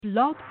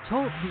Blog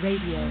Talk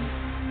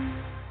Radio.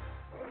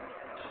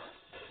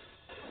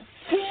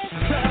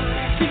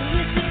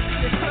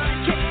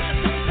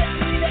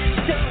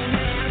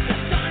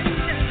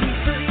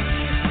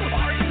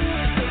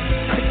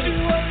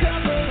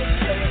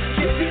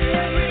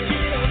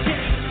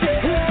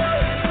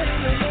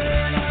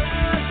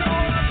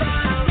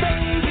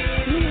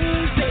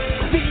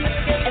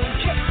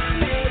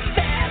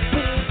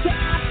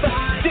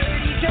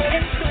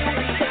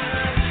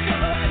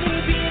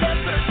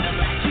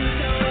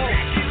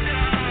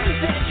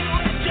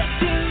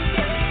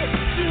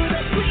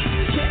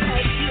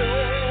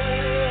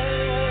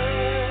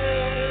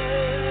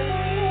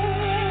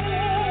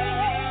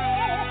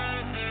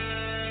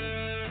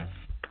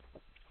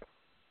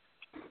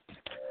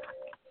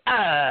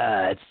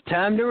 It's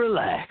time to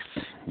relax.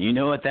 You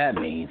know what that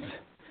means.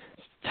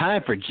 It's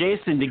time for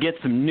Jason to get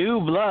some new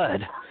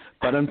blood.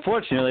 But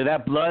unfortunately,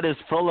 that blood is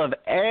full of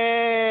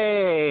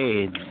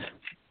AIDS.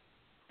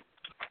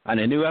 On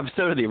a new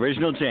episode of the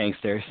original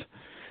Janksters.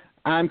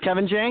 I'm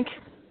Kevin Jank.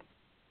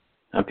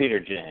 I'm Peter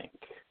Jank.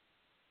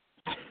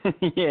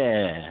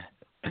 Yeah.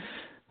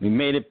 We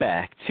made it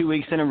back 2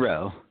 weeks in a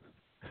row.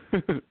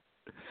 It's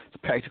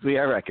practically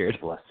our record.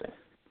 Blessing.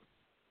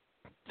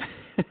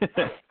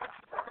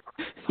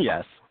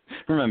 Yes.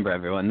 Remember,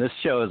 everyone, this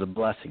show is a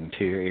blessing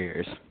to your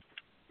ears.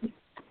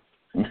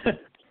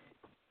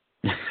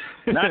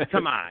 Not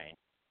to mine.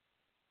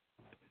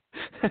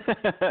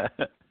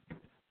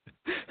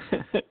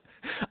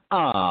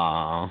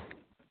 Aww.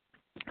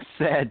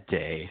 Sad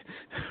day.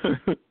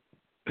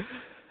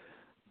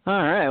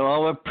 All right,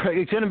 well,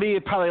 it's going to be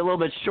probably a little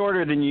bit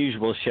shorter than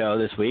usual show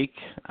this week.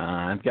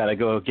 I've got to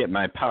go get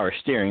my power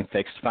steering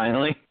fixed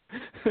finally.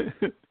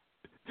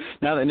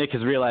 Now that Nick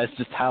has realized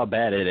just how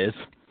bad it is.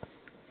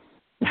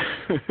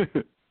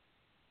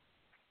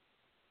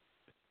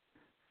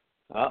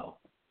 Oh.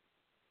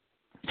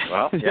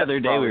 Well, the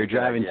other day we were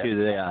driving to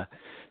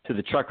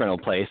the truck rental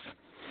place,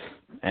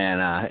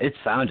 and it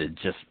sounded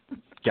just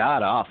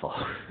god awful.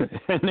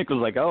 And Nick was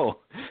like,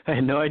 "Oh, I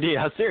had no idea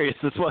how serious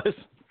this was."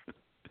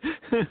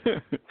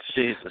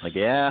 Jesus. Like,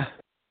 yeah.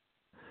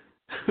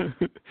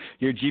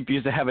 Your Jeep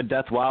used to have a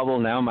death wobble.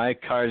 Now my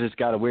car's just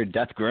got a weird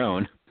death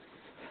groan.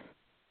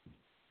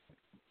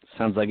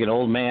 Sounds like an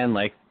old man,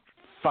 like,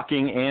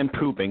 fucking and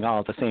pooping all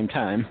at the same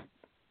time.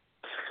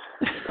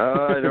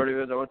 I don't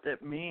even know what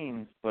that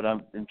means, but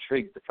I'm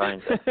intrigued to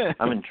find it.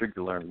 I'm intrigued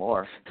to learn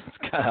more.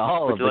 It's got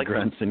all of the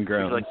grunts and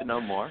groans. Would you like to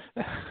know more?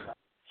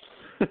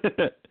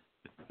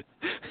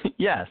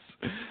 Yes.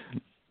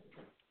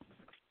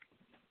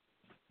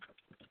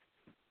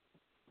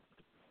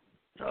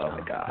 Oh,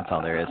 my God. That's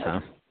all there is, huh?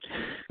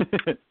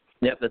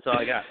 Yep, that's all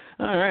I got.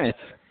 All right.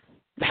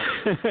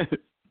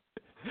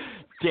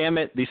 Damn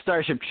it, these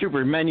Starship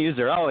Trooper menus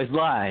are always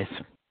lies.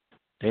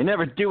 They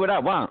never do what I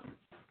want.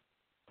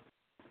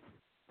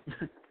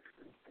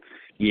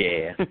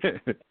 Yeah.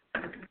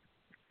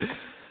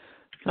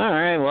 All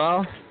right,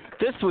 well,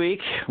 this week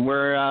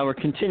we're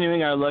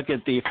continuing our look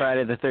at the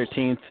Friday the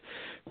 13th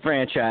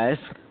franchise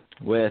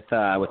with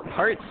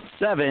Part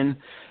 7,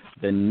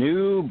 The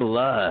New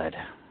Blood,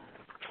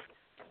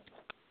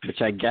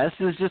 which I guess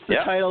is just the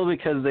title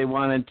because they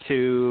wanted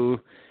to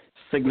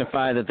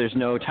signify that there's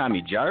no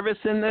Tommy Jarvis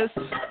in this.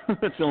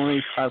 That's the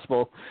only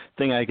possible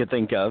thing I could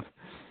think of.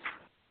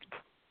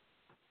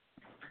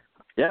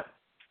 Yep.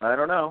 I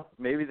don't know.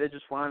 Maybe they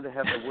just wanted to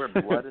have the word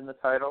blood in the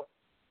title.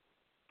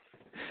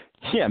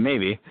 Yeah,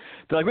 maybe.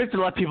 But like, we have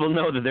to let people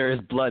know that there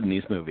is blood in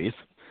these movies,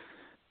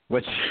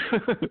 which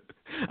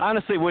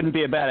honestly wouldn't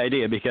be a bad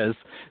idea because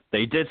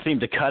they did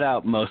seem to cut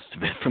out most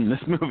of it from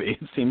this movie,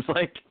 it seems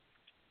like.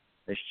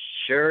 They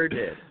sure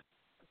did.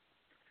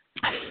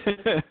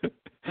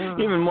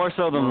 Even more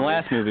so than the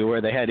last movie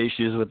where they had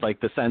issues with,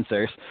 like, the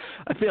censors.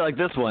 I feel like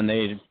this one,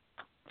 they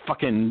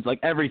fucking, like,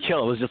 every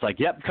kill was just like,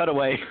 yep, cut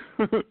away.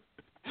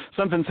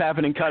 Something's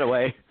happening, cut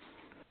away.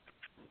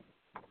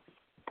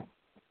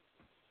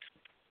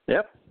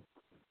 Yep.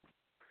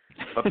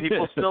 But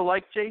people still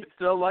like these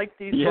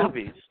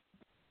movies.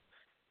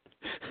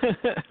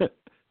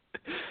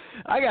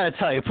 I gotta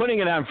tell you, putting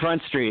it on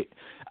Front Street,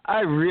 I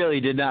really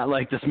did not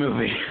like this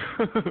movie.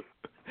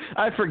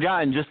 I've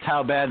forgotten just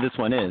how bad this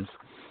one is.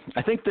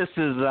 I think this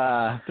is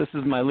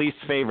my least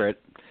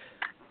favorite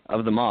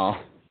of them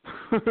all.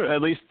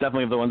 At least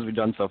definitely of the ones we've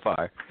done so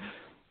far.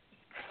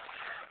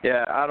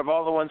 Yeah, out of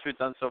all the ones we've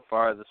done so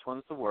far, this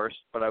one's the worst,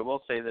 but I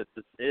will say that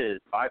this is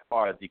by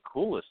far the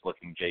coolest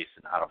looking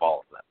Jason out of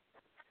all of them.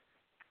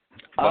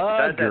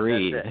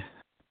 Agreed.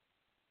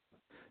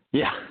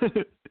 Yeah.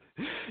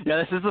 Yeah,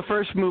 this is the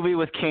first movie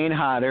with Kane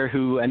Hodder,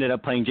 who ended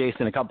up playing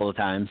Jason a couple of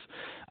times.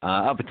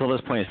 Up until this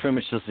point, it's pretty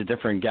much just a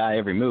different guy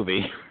every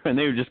movie, and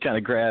they would just kind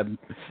of grab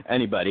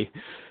anybody.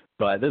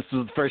 But this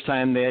was the first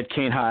time they had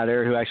Kane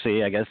Hodder, who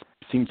actually, I guess,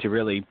 seemed to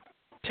really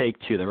take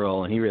to the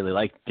role, and he really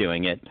liked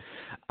doing it.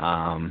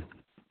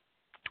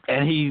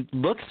 And he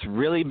looks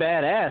really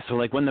badass. So,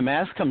 like, when the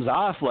mask comes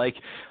off, like,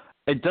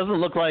 it doesn't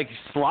look like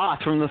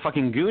Sloth from the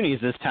fucking Goonies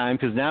this time,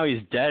 because now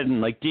he's dead and,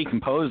 like,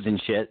 decomposed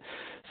and shit.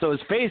 So his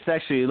face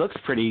actually looks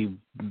pretty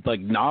like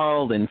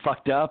gnarled and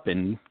fucked up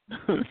and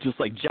just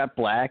like jet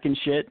black and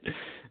shit,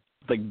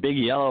 like big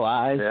yellow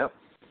eyes. Yep.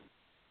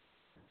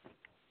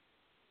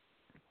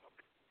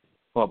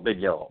 Well, big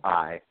yellow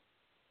eye.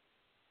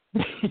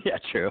 Yeah,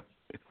 true.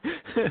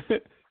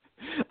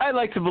 I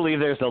like to believe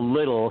there's a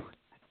little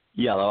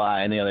yellow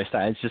eye on the other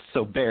side. It's just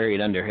so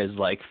buried under his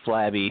like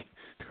flabby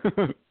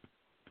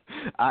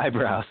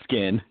eyebrow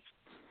skin.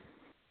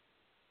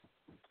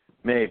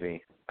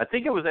 Maybe. I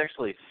think it was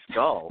actually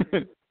skull.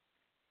 It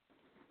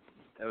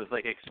was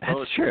like exposed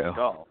That's true.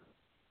 skull.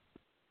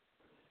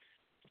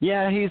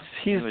 Yeah, he's.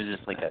 It was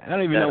just like I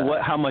don't even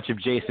know how much of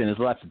Jason is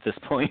left at this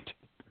point.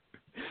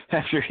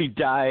 After he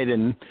died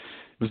and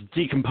was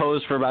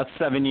decomposed for about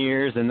 7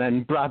 years, and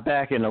then brought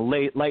back in a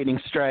late lightning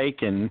strike,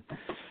 and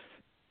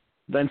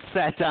then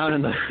sat down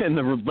in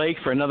the lake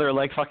for another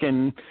like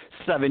fucking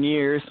 7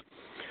 years.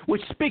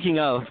 Which, speaking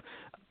of,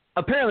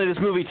 apparently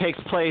this movie takes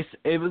place.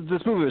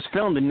 This movie was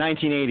filmed in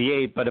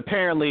 1988, but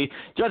apparently,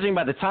 judging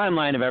by the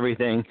timeline of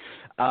everything,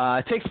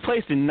 it takes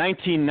place in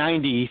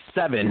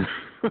 1997.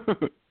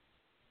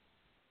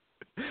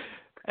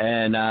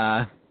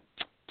 And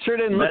sure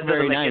didn't look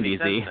very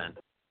 90s-y.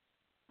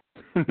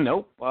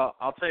 Nope. Well,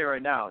 I'll tell you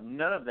right now,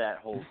 none of that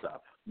holds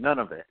up. None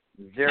of it.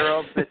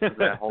 0 bits of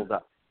that hold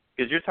up.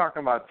 Because you're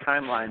talking about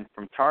timeline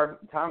from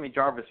Tommy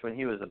Jarvis when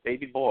he was a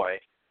baby boy,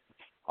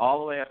 all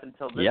the way up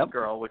until this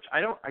girl, which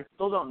I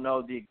still don't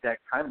know the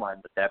exact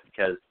timeline with that,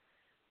 because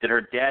did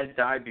her dad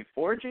die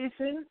before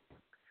Jason?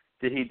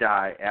 Did he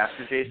die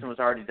after Jason was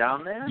already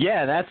down there?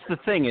 Yeah, that's the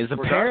thing. Is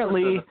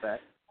apparently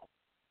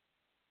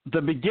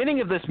the beginning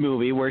of this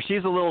movie, where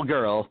she's a little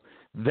girl,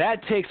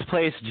 that takes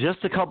place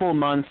just a couple of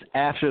months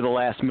after the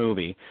last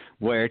movie,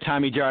 where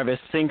Tommy Jarvis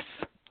sinks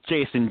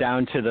Jason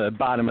down to the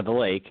bottom of the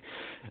lake.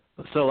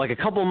 So like a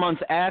couple of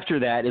months after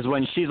that is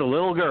when she's a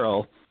little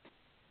girl,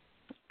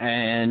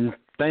 and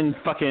then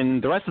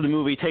fucking the rest of the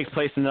movie takes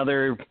place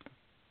another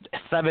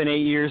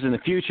 7-8 years in the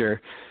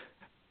future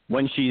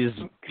when she's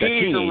a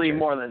teenager. Easily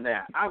more than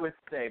that. I would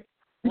say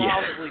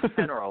probably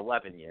 10 or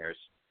 11 years.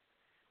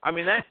 I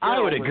mean, that I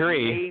would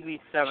agree. Maybe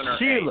 7 or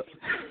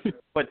 8.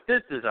 But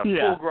this is a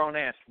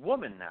full-grown-ass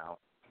woman now,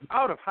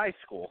 out of high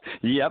school.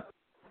 Yep.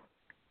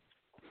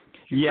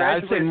 Yeah,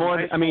 I'd say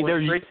more. I mean,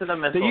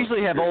 they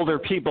usually have older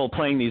people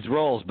playing these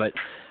roles, but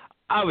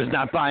I was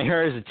not buying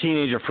her as a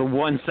teenager for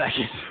 1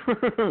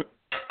 second.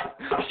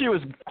 She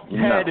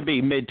had to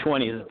be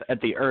mid-20s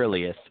at the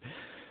earliest.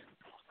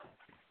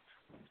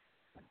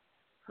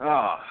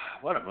 Oh,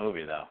 what a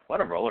movie, though.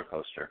 What a roller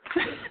coaster.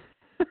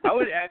 I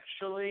would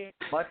actually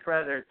much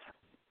rather,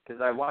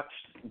 because I watched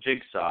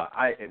Jigsaw,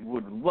 I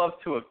would love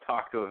to have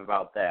talked to him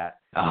about that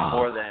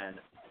more than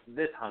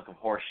this hunk of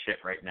horse shit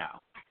right now.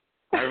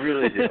 I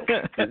really do.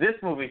 Because this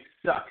movie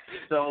sucks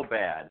so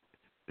bad.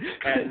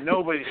 And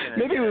nobody's going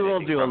to Maybe we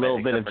will do a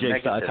little bit of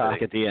Jigsaw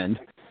talk at the end.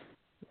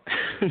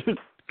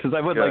 Because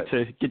I would like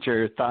to get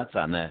your thoughts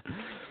on that.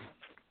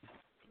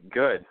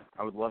 Good.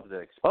 I would love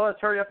to. Well,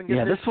 let's hurry up and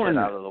get this shit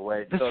out of the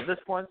way. So this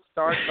one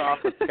starts off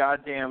with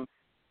goddamn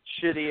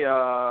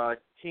shitty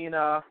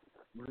Tina,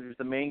 who's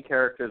the main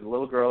character, the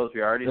little girl, as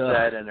we already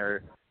said, and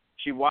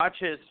she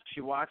watches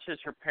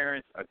her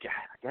parents, I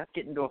guess,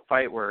 get into a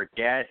fight where her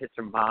dad hits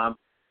her mom,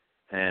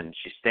 and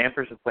she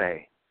stampers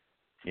away.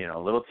 You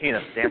know, little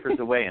Tina stampers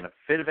away in a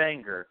fit of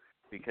anger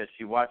because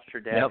she watched her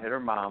dad hit her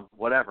mom.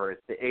 Whatever,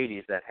 it's the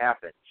 80s, that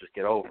happens. Just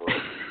get over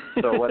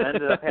it. So what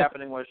ended up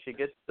happening was she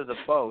gets to the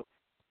boat,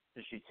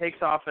 and she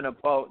takes off in a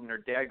boat, and her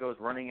dad goes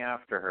running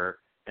after her,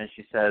 and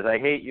she says, I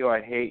hate you,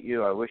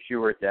 I wish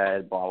you were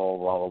dead, blah, blah,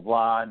 blah, blah,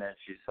 blah, and then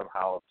she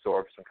somehow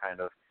absorbs some kind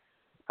of,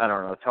 I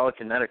don't know,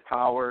 telekinetic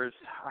powers.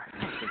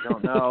 I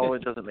don't know.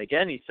 It doesn't make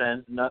any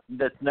sense.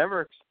 That's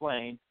never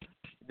explained.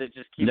 They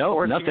just keep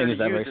forcing nothing her is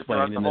to ever use it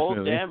explained in the whole this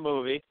movie. damn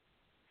movie.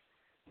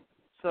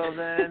 So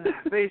then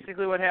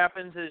basically what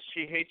happens is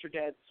she hates her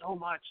dad so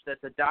much that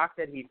the dock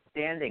that he's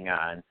standing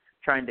on,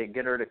 trying to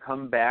get her to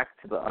come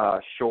back to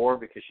the shore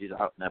because she's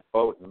out in that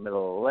boat in the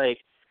middle of the lake,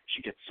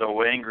 she gets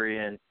so angry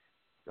and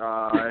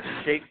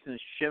shakes and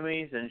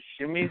shimmies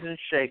and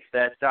shakes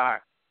that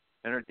dock.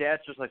 And her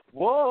dad's just like,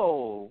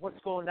 whoa, what's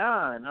going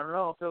on? I don't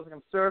know, it feels like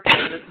I'm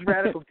surfing. And this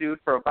radical dude,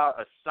 for about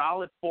a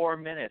solid 4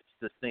 minutes,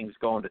 this thing's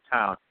going to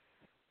town.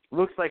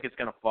 Looks like it's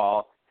going to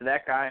fall. To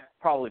that guy,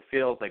 probably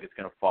feels like it's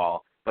going to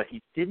fall. But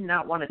he did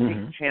not want to take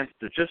the chance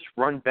to just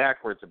run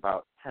backwards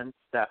about 10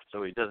 steps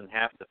so he doesn't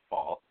have to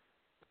fall.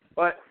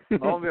 But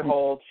lo and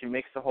behold, she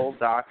makes the whole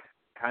dock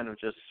kind of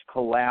just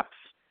collapse.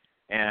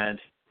 And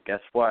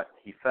guess what?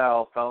 He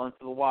fell into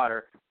the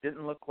water.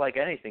 Didn't look like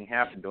anything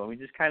happened to him. He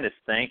just kind of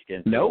sank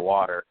into the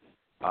water.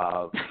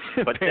 But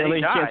then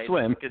he died. Can't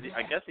swim. Because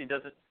I guess he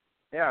doesn't.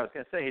 Yeah, I was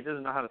going to say he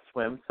doesn't know how to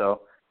swim.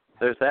 So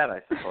there's that,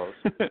 I suppose.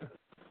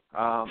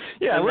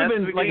 It would have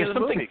been like if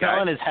something fell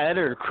on his head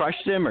or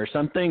crushed him or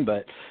something.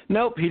 But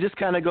nope, he just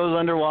kind of goes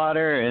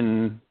underwater,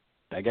 and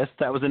I guess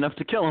that was enough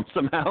to kill him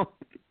somehow.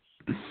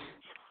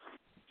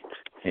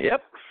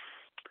 Yep.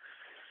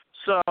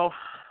 So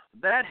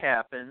that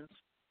happens,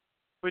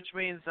 which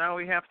means now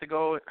we have to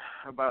go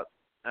about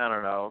I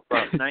don't know,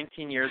 about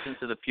 19 years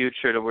into the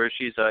future to where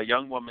she's a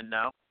young woman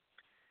now.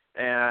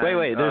 And,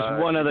 wait,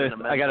 there's one other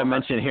I got to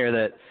mention here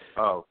that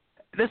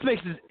this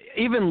makes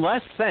even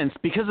less sense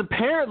because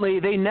apparently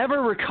they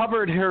never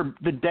recovered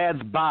the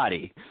dad's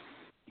body.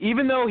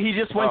 Even though he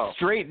just went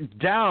straight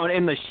down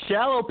in the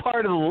shallow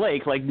part of the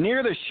lake, like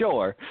near the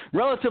shore,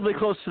 relatively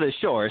close to the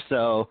shore,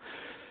 so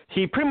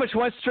he pretty much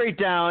went straight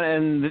down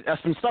and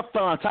some stuff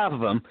fell on top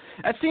of him.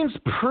 That seems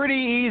pretty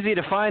easy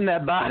to find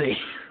that body.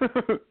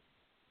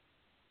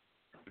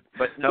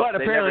 But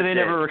apparently they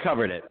never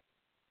recovered it.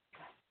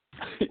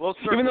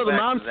 Even though the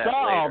mom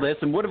saw all this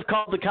and would have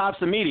called the cops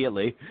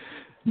immediately.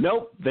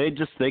 Nope, they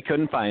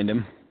couldn't find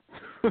him.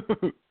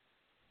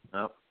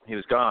 Nope, he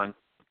was gone.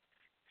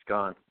 He's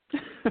gone.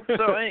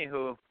 So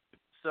anywho,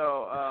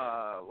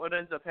 what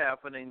ends up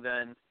happening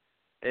then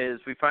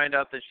is we find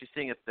out that she's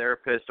seeing a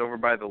therapist over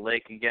by the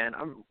lake again.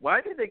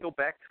 Why did they go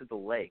back to the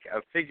lake? I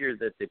figured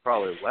that they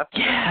probably left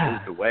and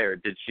moved away, or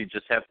did she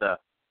just have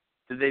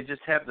did they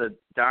just have the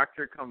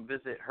doctor come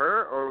visit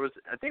her, or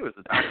I think it was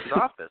the doctor's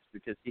office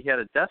because he had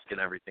a desk and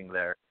everything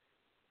there.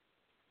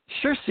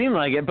 Sure seemed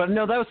like it, but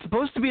no, that was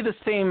supposed to be the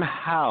same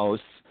house.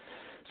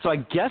 So I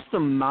guess the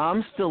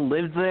mom still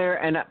lived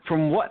there, and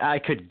from what I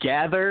could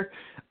gather,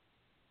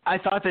 I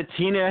thought that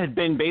Tina had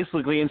been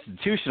basically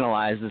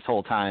institutionalized this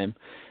whole time.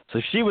 So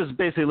she was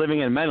basically living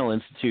in a mental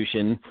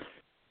institution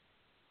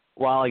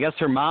while I guess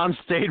her mom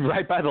stayed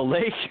right by the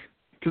lake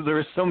because there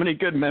were so many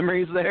good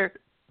memories there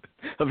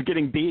of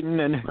getting beaten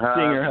and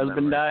seeing her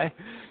husband die.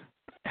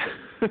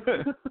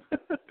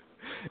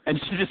 And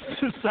she just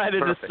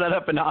decided to set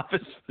up an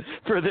office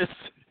for this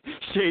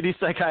shady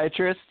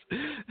psychiatrist.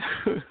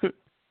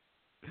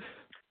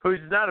 Who's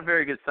not a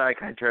very good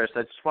psychiatrist.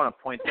 I just want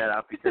to point that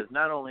out because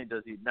not only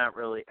does he not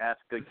really ask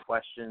good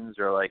questions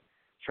or like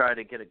try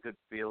to get a good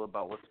feel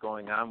about what's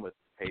going on with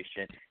the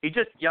patient, he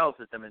just yells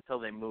at them until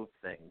they move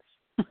things.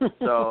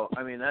 So,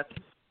 I mean, that's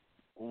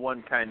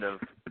one kind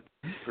of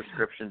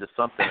prescription to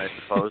something, I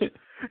suppose.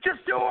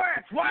 Just do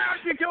it! Why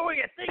aren't you doing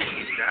it? Think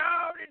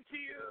down into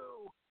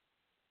you!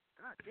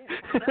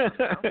 God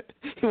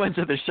damn. He went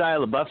to the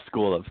Shia LaBeouf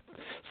School of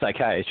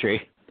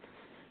Psychiatry.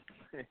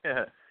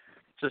 Yeah.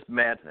 Just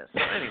madness.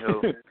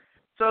 Anywho,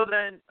 so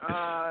then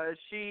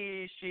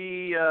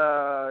she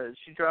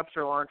drops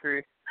her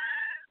laundry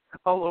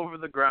all over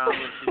the ground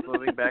when she's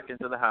moving back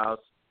into the house,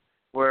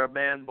 where a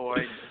man boy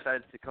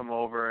decides to come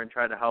over and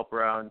try to help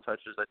her out and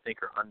touches, I think,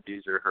 her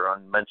undies or her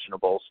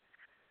unmentionables.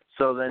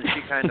 So then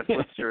she kind of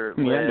flips her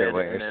lid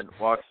and then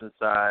walks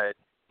inside.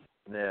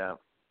 Yeah.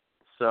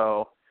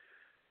 So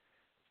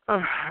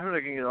I'm not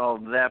going to get all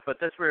of that, but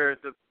that's where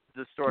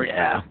the story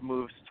kind of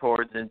moves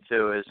towards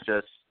into is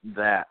just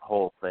that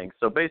whole thing.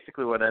 So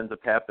basically what ends up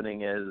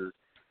happening is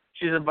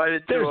she's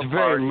invited to a party. There's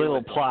very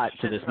little plot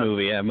to this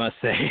movie, I must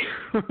say.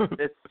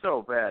 It's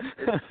so bad.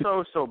 It's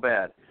so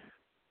bad.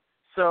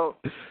 So,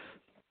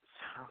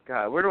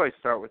 God, where do I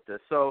start with this?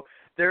 So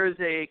there is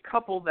a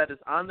couple that is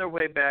on their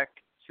way back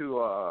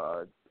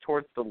to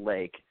towards the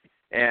lake,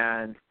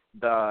 and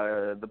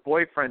the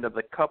boyfriend of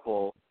the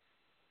couple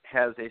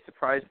has a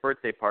surprise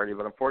birthday party,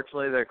 but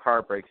unfortunately their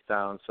car breaks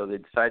down, so they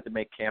decide to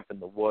make camp in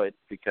the woods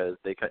because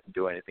they couldn't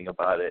do anything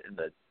about it in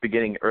the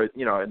beginning or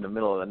in the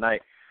middle of the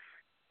night.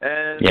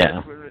 And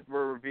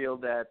we're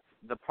revealed that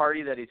the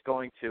party that he's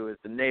going to is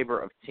the neighbor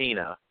of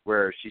Tina,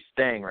 where she's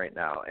staying right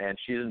now, and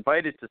she's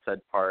invited to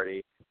said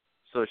party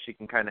so she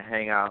can kind of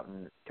hang out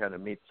and kind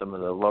of meet some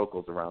of the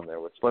locals around there,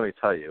 which, let me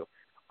tell you,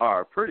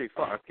 are pretty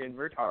fucking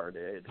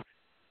retarded.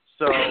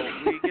 So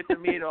we get to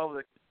meet all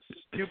the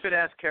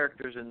stupid-ass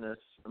characters in this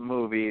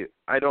movie.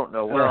 I don't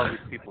know where all these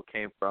people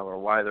came from or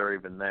why they're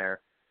even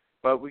there,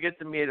 but we get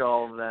to meet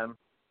all of them.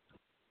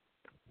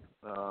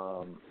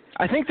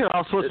 I think they're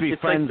all supposed to be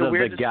friends of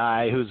the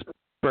guy whose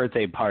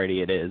birthday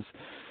party it is.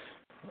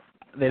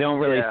 They don't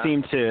really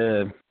seem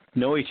to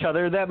know each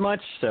other that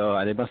much,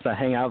 so they must not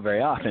hang out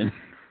very often.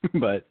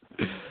 But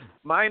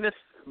minus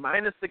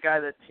the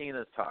guy that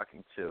Tina's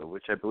talking to,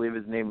 which I believe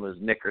his name was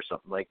Nick or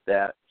something like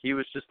that. He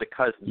was just a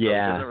cousin, so he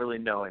doesn't really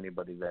know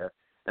anybody there.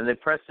 And they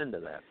press into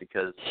that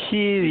because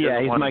he's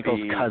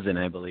Michael's cousin,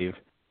 I believe.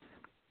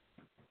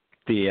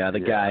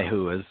 The guy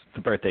who was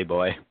the birthday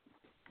boy.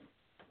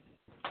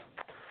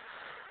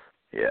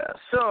 Yeah.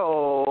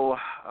 So,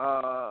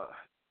 oh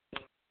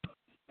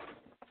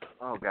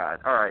God.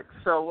 All right.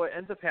 So what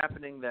ends up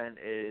happening then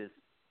is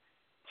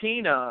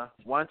Tina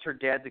wants her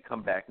dad to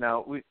come back.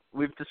 Now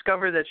we've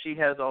discovered that she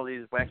has all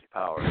these wacky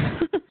powers.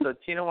 So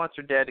Tina wants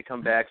her dad to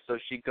come back. So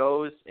she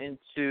goes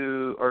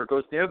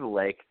goes near the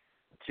lake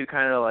to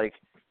kind of like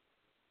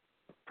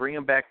bring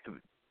him back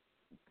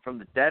from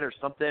the dead or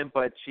something.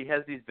 But she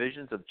has these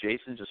visions of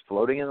Jason just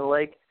floating in the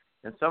lake,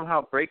 and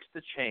somehow breaks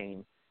the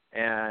chain.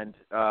 And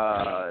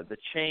the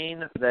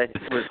chain that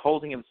was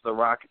holding him to the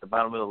rock at the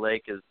bottom of the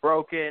lake is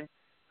broken.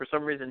 For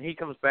some reason, he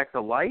comes back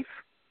to life.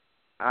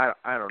 I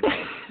don't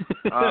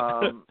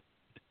know.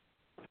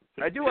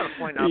 I do want to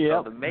point out,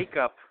 though, the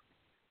makeup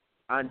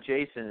on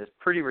Jason is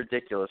pretty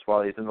ridiculous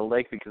while he's in the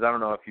lake, because I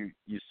don't know if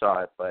you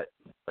saw it, but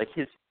like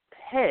his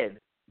head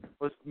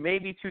was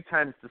maybe 2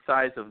 times the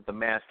size of the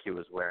mask he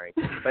was wearing.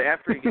 But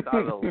after he gets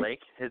out of the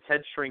lake, his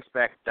head shrinks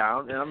back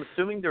down, and I'm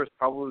assuming there was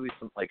probably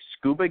some like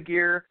scuba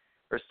gear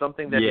or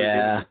something that he was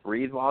able to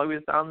breathe while he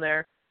was down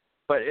there.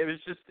 But it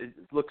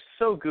looks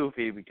so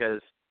goofy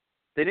because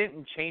they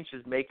didn't change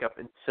his makeup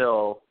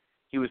until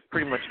he was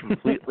pretty much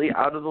completely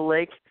out of the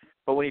lake.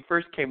 But when he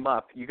first came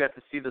up, you got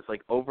to see this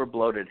like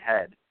over-bloated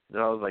head.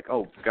 And I was like,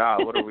 oh,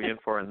 God, what are we in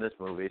for in this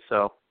movie?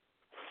 So,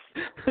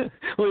 well,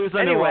 he was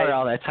underwater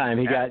all that time.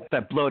 He got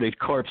that bloated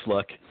corpse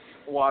look.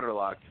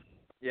 Waterlogged.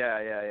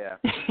 Yeah.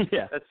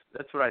 Yeah.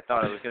 That's what I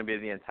thought it was going to be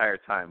the entire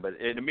time. But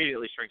it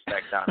immediately shrinks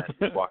back down as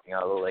he's walking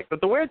out of the lake.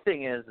 But the weird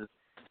thing is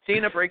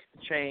Tina breaks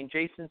the chain.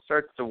 Jason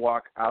starts to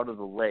walk out of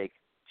the lake.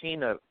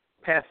 Tina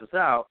passes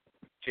out.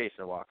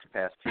 Jason walks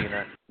past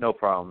Tina. No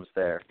problems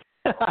there.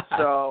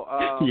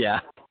 So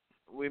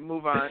we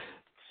move on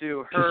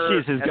to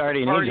her. She's his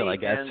guardian angel, I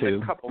guess,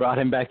 who brought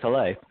him back to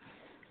life.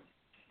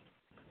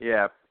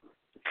 Yeah,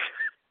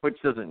 which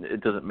doesn't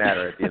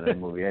matter at the end of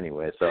the movie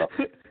anyway. So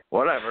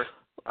whatever,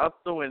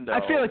 out the window.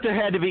 I feel like there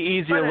had to be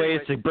easier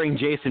ways to bring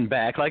Jason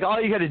back. Like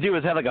all you got to do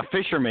is have like a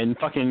fisherman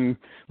fucking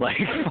like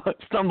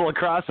stumble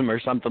across him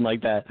or something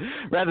like that,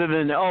 rather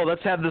than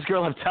let's have this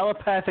girl have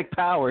telepathic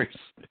powers.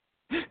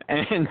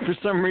 And for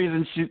some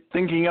reason, she's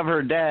thinking of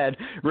her dad,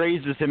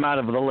 raises him out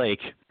of the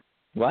lake.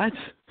 What?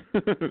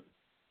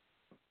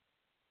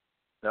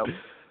 Nope.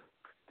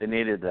 They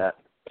needed that.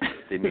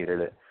 They needed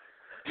it.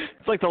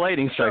 It's like the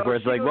lightning strike where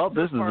it's like, well,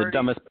 this is the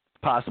dumbest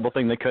possible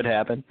thing that could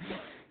happen.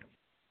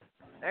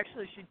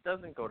 Actually, she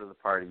doesn't go to the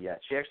party yet.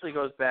 She actually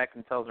goes back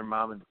and tells her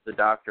mom and the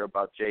doctor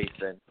about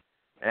Jason.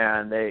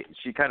 And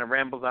she kind of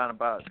rambles on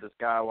about this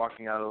guy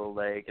walking out of the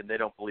lake, and they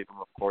don't believe him,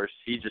 of course.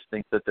 He just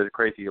thinks that they're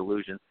crazy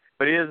illusions.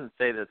 But he doesn't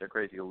say that they're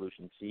crazy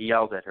illusions. He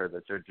yells at her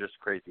that they're just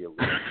crazy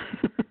illusions.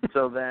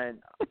 So then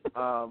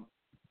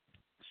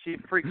she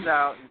freaks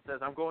out and says,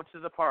 I'm going to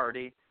the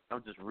party.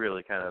 I'm just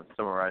really kind of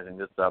summarizing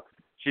this up.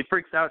 She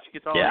freaks out. She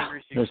gets all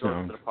angry. She goes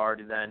to the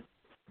party then.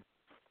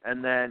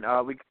 And then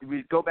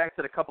we go back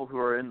to the couple who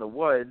are in the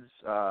woods,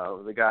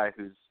 the guy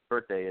whose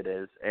birthday it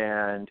is.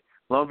 And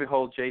lo and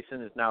behold,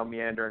 Jason is now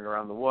meandering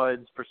around the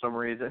woods for some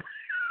reason.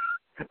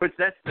 Which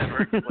that's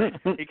never explained.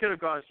 He could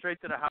have gone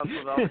straight to the house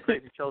with all the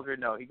crazy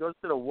children. No, he goes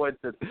to the woods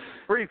that's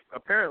pretty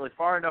apparently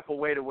far enough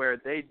away to where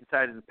they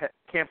decided to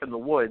camp in the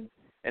woods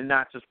and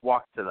not just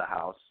walk to the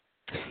house.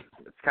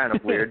 It's kind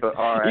of weird, but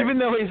all right. Even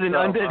though he's an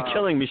undead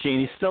killing machine,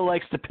 he still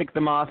likes to pick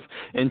them off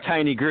in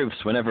tiny groups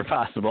whenever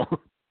possible.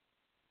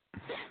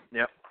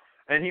 Yep.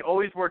 And he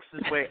always works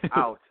his way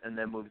out and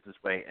then moves his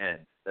way in.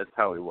 That's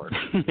how he works.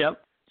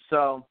 Yep.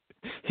 So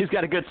he's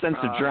got a good sense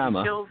of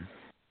drama.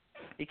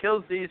 He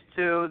kills these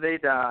two, they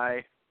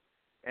die,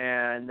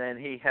 and then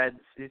he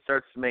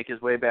starts to make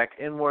his way back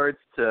inwards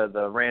to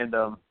the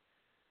random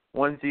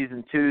onesies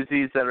and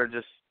twosies that are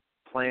just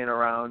playing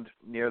around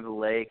near the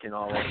lake and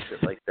all that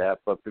shit like that.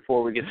 But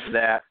before we get to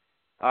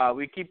that,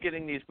 we keep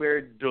getting these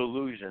weird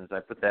delusions. I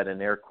put that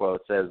in air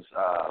quotes as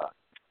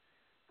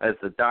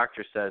the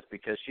doctor says,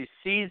 because she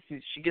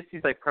gets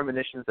these like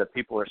premonitions that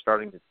people are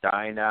starting to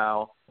die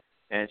now,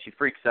 and she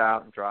freaks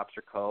out and drops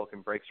her Coke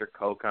and breaks her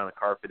Coke on a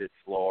carpeted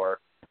floor.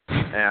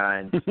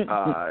 And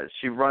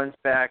she runs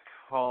back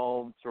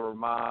home to her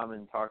mom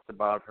and talks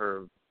about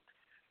her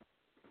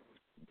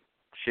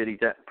shitty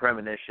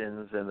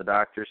premonitions, and the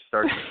doctor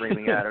starts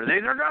screaming at her,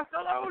 "These are just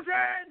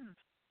delusions!"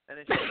 And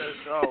then she says,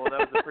 "Oh, well,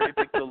 that was a pretty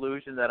big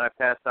delusion that I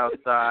passed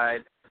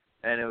outside,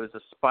 and it was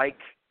a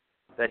spike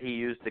that he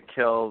used to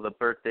kill the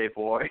birthday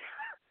boy."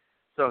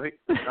 So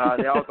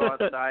they all go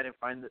outside and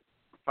find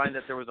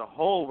that there was a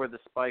hole where the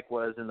spike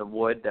was in the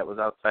wood that was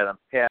outside on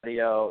the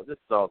patio. This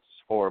is all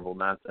just horrible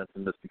nonsense,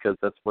 and just because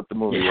that's what the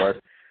movie was.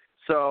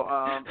 So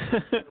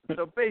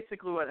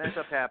basically what ends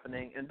up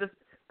happening, and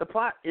the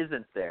plot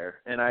isn't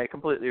there, and I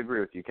completely agree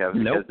with you,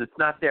 Kevin, because it's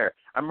not there.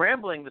 I'm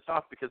rambling this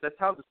off because that's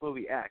how this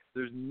movie acts.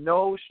 There's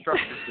no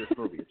structure to this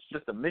movie. It's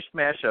just a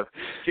mishmash of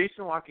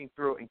Jason walking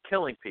through and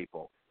killing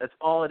people. That's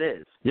all it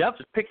is. Yep.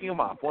 Just picking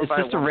them off one it's by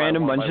one. It's just a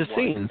random bunch of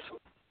scenes.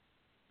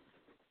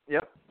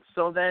 Yep.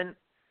 So then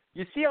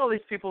you see all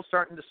these people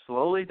starting to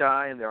slowly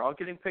die, and they're all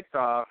getting picked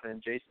off,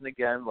 and Jason,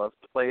 again, loves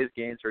to play his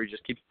games where he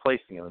just keeps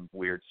placing them in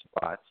weird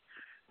spots.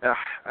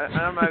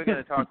 I'm not even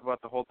going to talk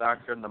about the whole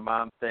doctor and the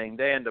mom thing.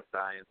 They end up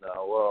dying,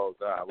 though. Whoa,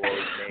 God, what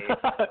was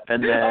me?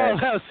 And then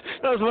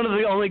that was one of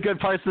the only good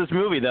parts of this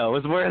movie, though,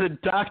 was where the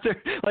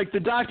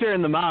doctor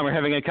and the mom are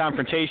having a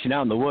confrontation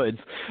out in the woods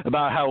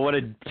about what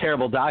a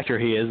terrible doctor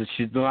he is.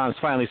 The mom's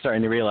finally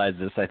starting to realize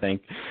this, I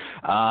think.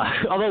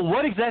 Although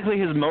what exactly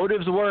his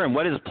motives were and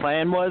what his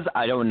plan was,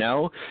 I don't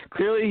know.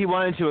 Clearly he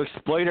wanted to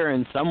exploit her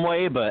in some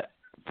way, but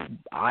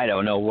I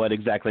don't know what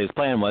exactly his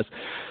plan was.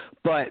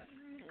 But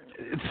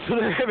so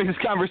they're having this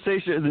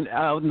conversation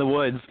out in the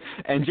woods,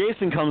 and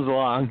Jason comes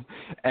along,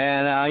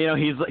 and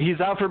he's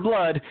out for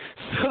blood.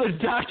 So the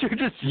doctor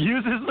just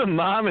uses the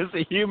mom as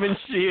a human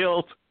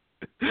shield.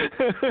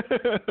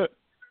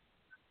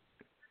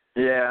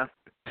 Yeah,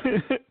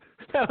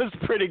 that was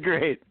pretty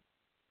great.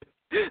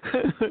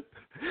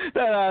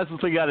 That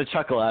honestly got a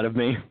chuckle out of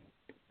me.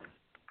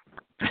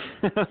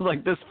 I was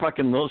like, this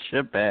fucking little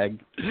shitbag.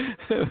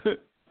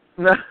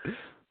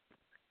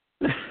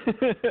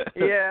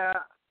 Yeah.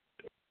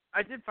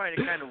 I did find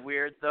it kind of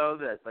weird, though,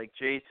 that, like,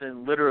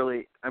 Jason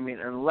literally, I mean,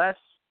 unless,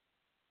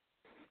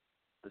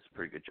 this is a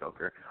pretty good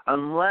Joker,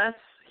 unless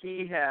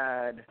he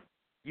had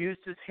used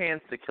his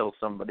hands to kill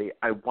somebody,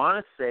 I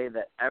want to say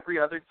that every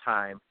other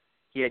time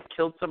he had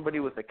killed somebody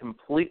with a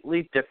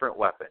completely different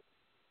weapon.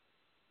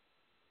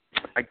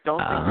 I don't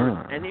think there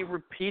was any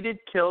repeated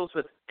kills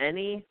with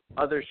any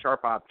other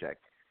sharp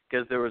object,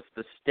 because there was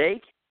the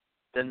stake,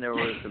 then there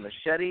was the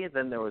machete,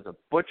 then there was a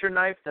butcher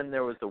knife, then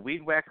there was the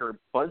weed whacker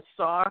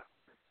buzzsaw,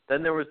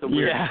 then there was the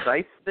weird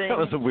scythe thing. That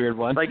was a weird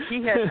one. Like,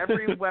 he had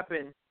every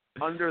weapon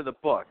under the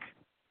book.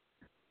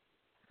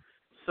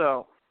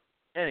 So,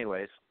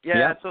 anyways,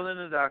 so then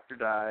the doctor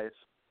dies.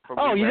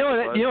 Oh, you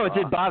know what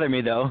did bother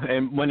me, though,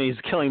 and when he's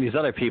killing these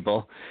other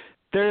people,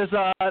 there's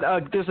a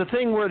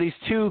thing where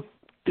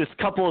this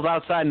couple is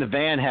outside in the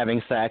van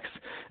having sex,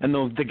 and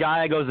the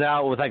guy goes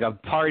out with like a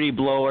party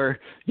blower,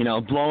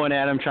 blowing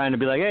at him, trying to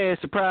be like, hey,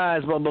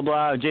 surprise, blah, blah,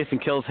 blah. Jason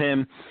kills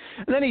him.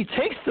 And then he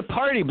takes the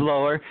party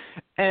blower,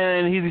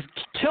 and he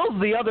kills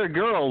the other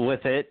girl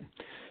with it,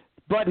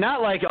 but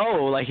not like,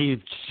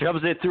 he shoves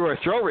it through her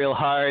throat real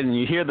hard, and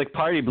you hear the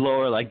party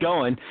blower, like,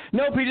 going.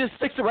 Nope, he just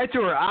sticks it right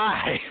through her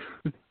eye,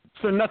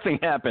 so nothing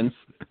happens.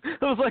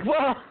 I was like,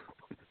 well...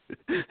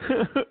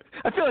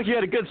 I feel like you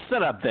had a good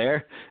setup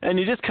there, and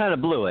you just kind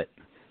of blew it.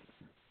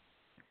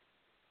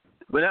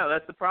 But no,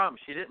 that's the problem.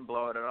 She didn't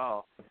blow it at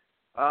all.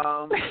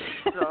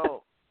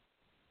 So,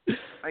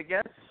 I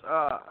guess,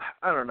 I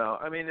don't know.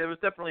 I mean, there was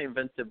definitely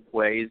inventive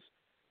ways.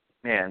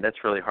 Man, that's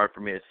really hard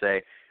for me to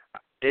say.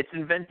 It's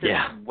inventive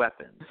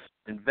weapons.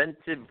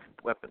 Inventive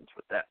weapons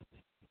with that.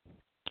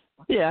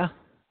 Yeah.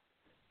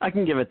 I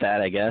can give it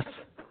that, I guess.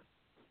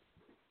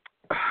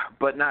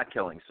 But not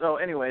killing. So,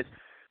 anyways...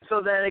 So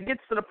then it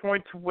gets to the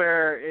point to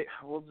where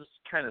we'll just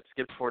kind of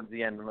skip towards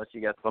the end unless you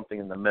got something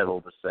in the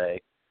middle to say,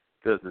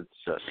 because it's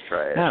just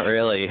trash. Not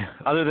really.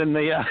 Other than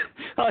I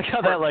like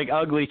how that like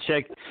ugly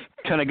chick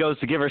kind of goes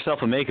to give herself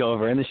a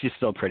makeover, and then she's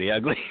still pretty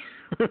ugly.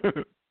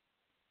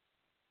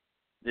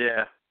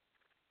 Yeah,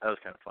 that was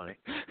kind of funny.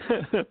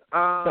 That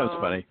was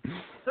funny.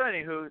 So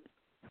anywho,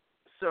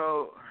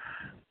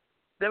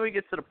 then we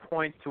get to the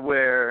point to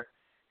where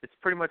it's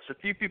pretty much a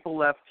few people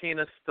left.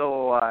 Tina's still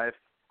alive.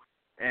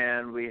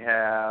 And we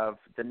have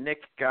the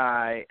Nick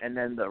guy, and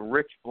then the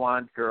rich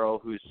blonde girl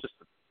who's just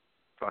a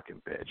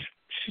fucking bitch.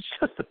 She's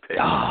just a bitch.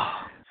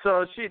 Oh.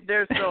 So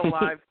they're still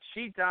alive.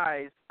 She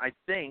dies, I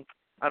think.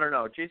 I don't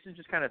know. Jason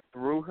just kind of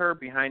threw her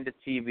behind the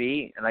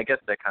TV, and I guess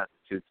that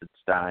constitutes its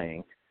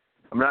dying.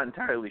 I'm not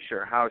entirely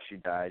sure how she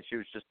died. She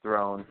was just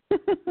thrown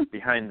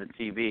behind the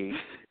TV.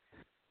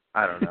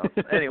 I don't know.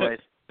 Anyways,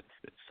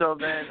 so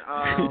then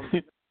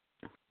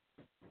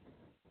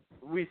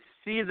we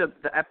see the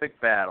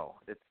epic battle.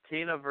 It's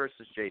Tina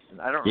versus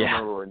Jason. I don't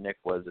remember where Nick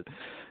was at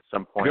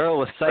some point. Girl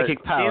with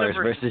psychic powers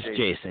versus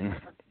Jason.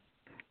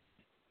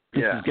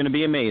 This is going to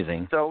be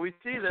amazing. So we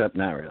see this. Except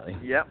not really.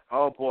 Yep.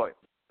 Oh, boy.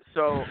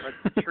 So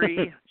a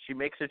tree, she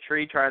makes a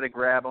tree try to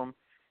grab him.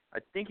 I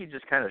think he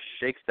just kind of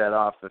shakes that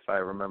off, if I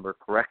remember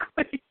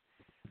correctly.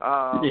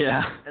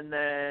 And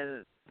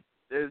then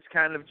there's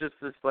kind of just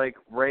this, like,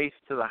 race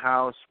to the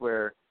house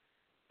where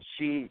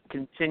she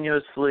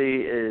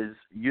continuously is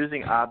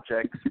using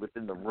objects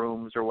within the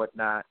rooms or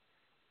whatnot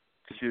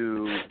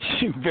to...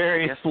 She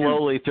very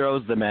slowly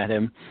throws them at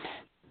him.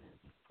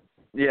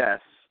 Yes.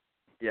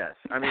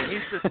 I mean, he's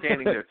just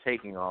standing there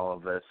taking all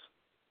of this.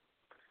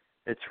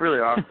 It's really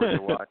awkward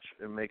to watch.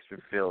 It makes me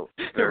feel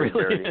very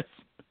dirty.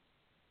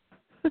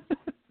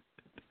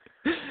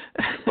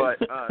 But,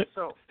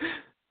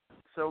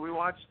 so we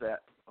watched that.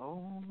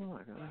 Oh, my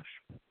gosh.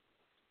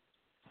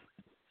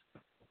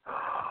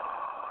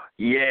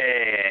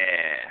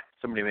 Yeah.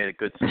 Somebody made a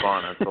good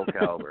spawn on Soul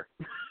Calibur.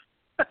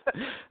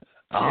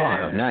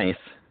 Nice.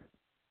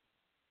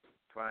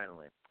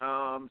 Finally.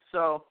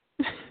 So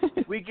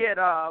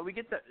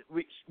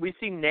we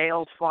see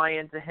nails fly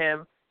into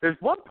him. There's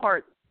one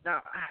part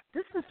now.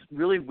 This is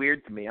really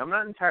weird to me. I'm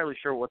not entirely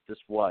sure what this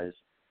was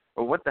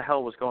or what the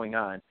hell was going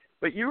on.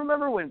 But you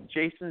remember when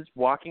Jason's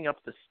walking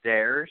up the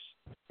stairs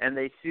and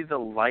they see the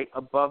light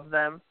above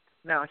them?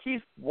 Now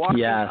he's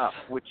walking up,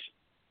 which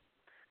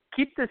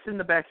keep this in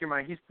the back of your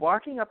mind. He's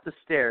walking up the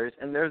stairs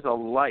and there's a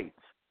light,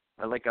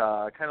 like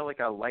kind of like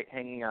a light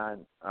hanging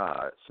on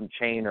some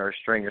chain or a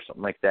string or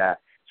something like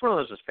that. It's one of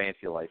those just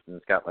fancy lights, and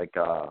it's got like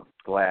a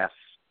glass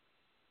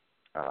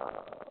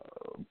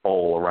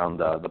bowl around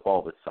the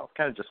bulb itself,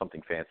 kind of just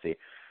something fancy.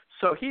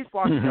 So he's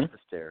walking up the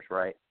stairs,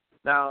 right?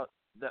 Now,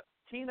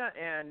 Tina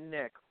and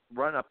Nick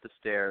run up the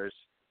stairs,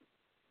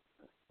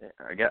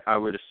 I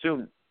would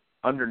assume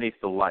underneath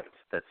the light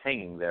that's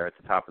hanging there at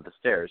the top of the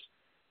stairs.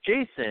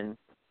 Jason,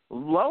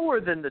 lower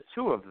than the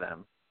two of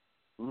them,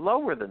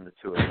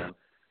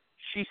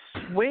 she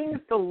swings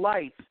the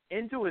light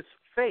into his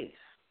face.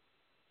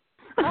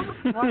 How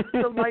the fuck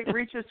did the light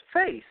reach his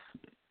face?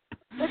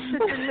 That shit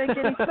didn't make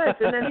any sense.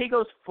 And then he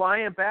goes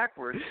flying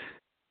backwards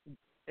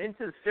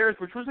into the stairs,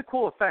 which was a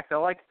cool effect. I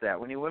liked that.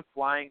 When he went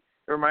flying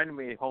reminded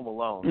me of Home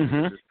Alone,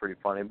 Mm-hmm. which is pretty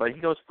funny. But he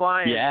goes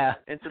flying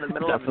into the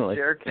middle of the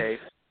staircase,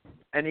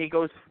 and he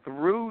goes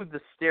through the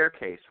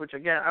staircase, which,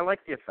 again, I like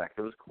the effect.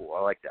 It was cool.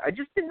 I liked it. I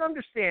just didn't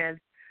understand,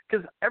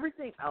 because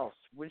everything else,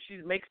 when she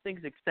makes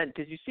things extend,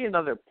 because you see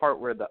another part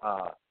where the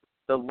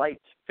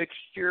light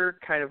fixture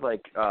kind of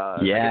like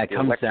it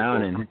comes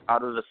down and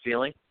out of the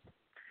ceiling.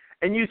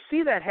 And you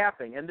see that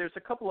happening, and there's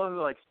a couple other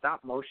like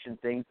stop motion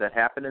things that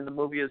happen in the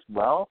movie as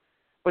well.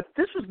 But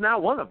this was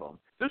not one of them.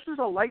 This was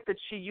a light that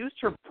she used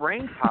her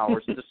brain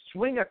powers to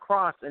swing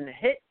across and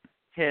hit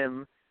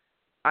him.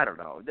 I don't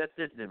know. That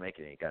didn't make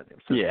any goddamn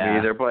sense to me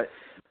either. But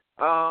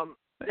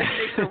they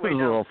make their way it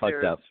was a little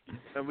downstairs, fucked up.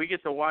 and we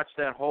get to watch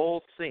that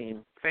whole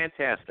scene.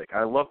 Fantastic.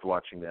 I loved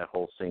watching that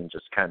whole scene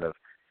just kind of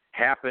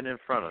happen in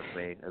front of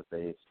me as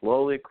they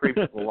slowly creep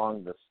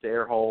along the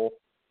stair hole.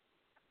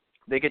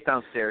 They get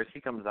downstairs. He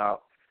comes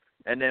out,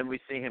 and then we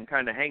see him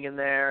kind of hanging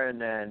there,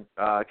 and then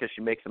because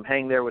she makes him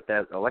hang there with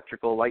that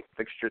electrical light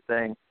fixture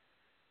thing.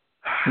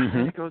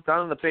 Mm-hmm. He goes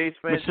down in the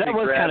basement. Which that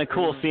was kind of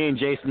cool seeing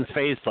Jason's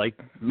face, like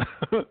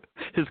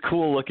his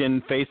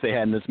cool-looking face they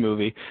had in this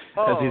movie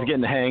as he's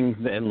getting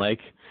hanged, and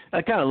like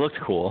that kind of looked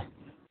cool.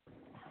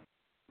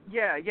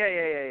 Yeah.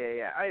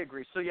 I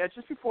agree. So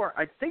just before,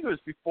 I think it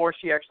was before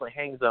she actually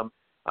hangs him,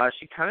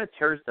 she kind of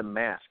tears the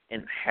mask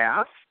in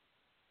half.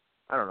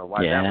 I don't know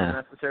why that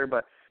was necessary,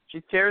 but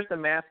she tears the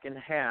mask in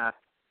half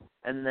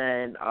and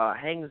then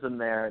hangs him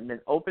there, and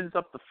then opens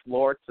up the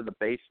floor to the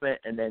basement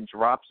and then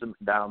drops him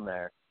down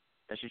there.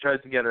 And she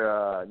tries to get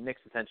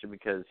Nick's attention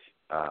because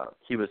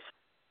he was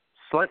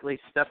slightly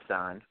stepped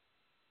on.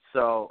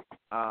 So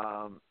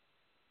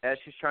as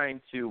she's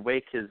trying to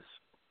wake his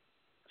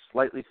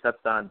slightly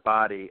stepped on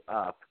body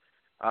up,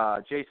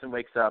 Jason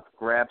wakes up,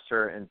 grabs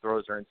her, and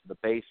throws her into the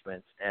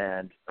basement.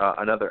 And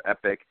another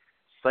epic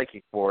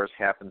psychic force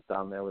happens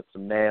down there with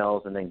some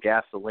nails and then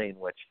gasoline,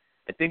 which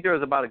I think there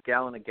was about a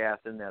gallon of gas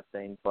in that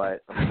thing.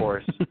 But, of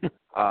course,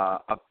 I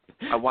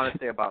want to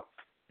say about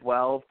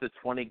 12 to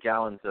 20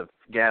 gallons of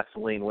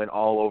gasoline went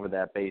all over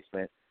that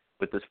basement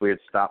with this weird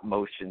stop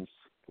motion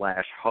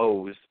 /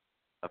 hose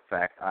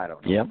effect. I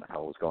don't know what the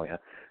hell was going on.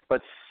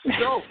 But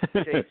soaked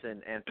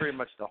Jason and pretty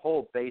much the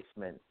whole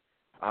basement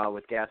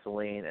with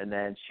gasoline, and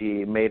then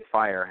she made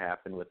fire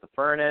happen with the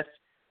furnace,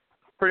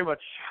 pretty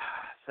much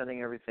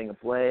setting everything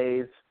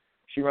ablaze.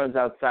 She runs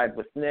outside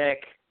with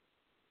Nick,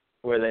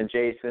 where then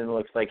Jason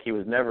looks like he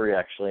was never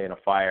actually in a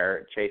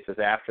fire, chases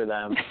after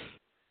them.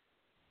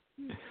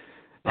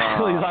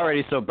 Well, he's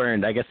already so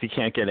burned. I guess he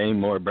can't get any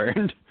more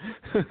burned.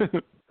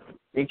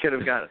 He could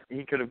have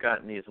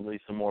gotten easily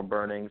some more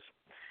burnings.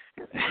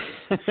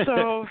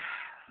 So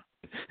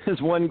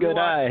his one good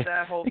eye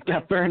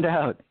got burned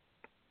out.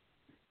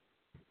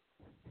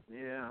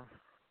 Yeah,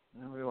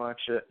 and we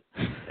watch it,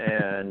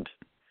 and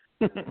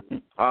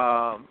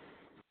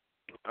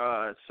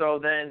so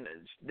then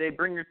they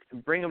bring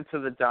him to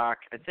the dock.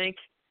 I think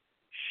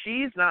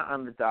she's not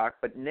on the dock,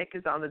 but Nick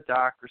is on the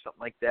dock or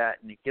something like that,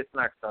 and he gets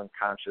knocked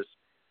unconscious.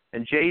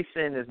 And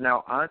Jason is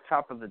now on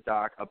top of the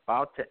dock,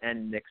 about to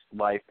end Nick's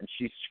life, and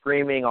she's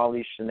screaming all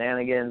these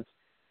shenanigans.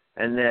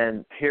 And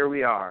then here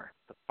we are,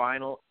 the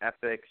final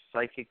epic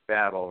psychic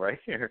battle right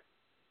here.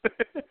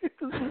 This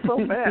is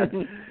so bad.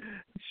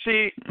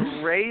 She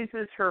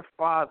raises her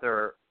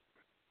father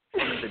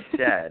from the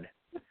dead,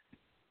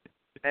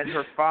 and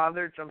her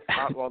father jumps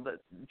out. Well,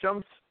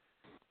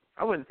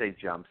 I wouldn't say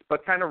jumps,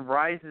 but kind of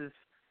rises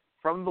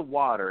from the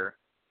water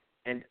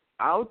and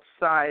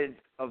outside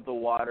of the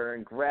water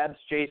and grabs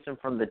Jason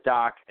from the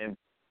dock, and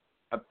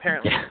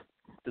apparently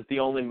is the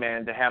only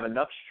man to have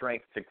enough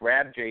strength to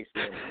grab Jason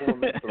and pull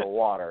him into the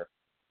water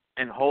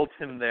and hold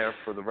him there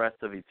for the rest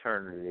of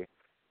eternity,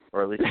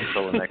 or at least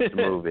until the next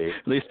movie.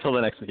 At least till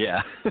the next,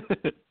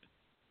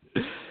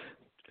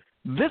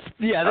 This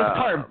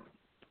part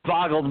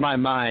boggled my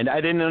mind.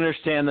 I didn't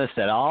understand this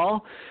at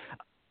all.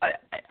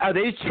 Are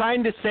they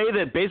trying to say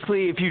that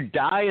basically if you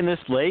die in this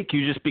lake,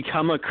 you just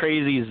become a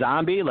crazy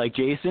zombie like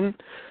Jason?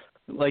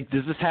 Like,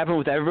 does this happen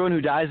with everyone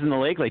who dies in the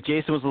lake? Like,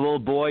 Jason was a little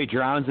boy,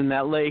 drowns in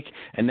that lake,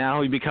 and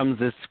now he becomes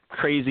this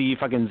crazy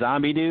fucking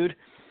zombie dude?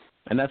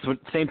 And that's what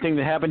same thing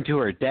that happened to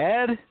her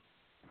dad?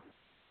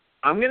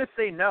 I'm going to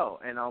say no,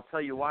 and I'll tell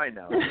you why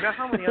no. You know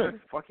how many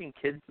other fucking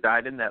kids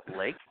died in that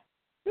lake?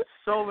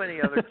 So many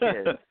other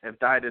kids have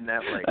died in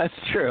that lake. That's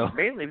true.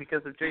 Mainly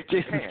because of Jason's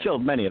Jason's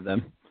killed many of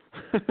them.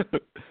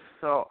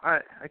 So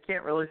I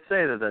can't really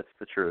say that that's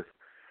the truth.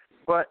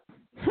 But,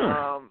 it's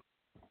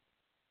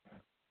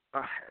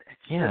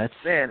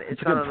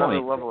it's on a good another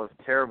point. level of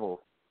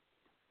terrible.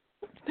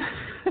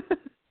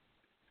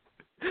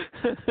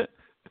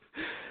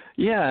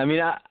 Yeah, I mean,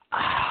 I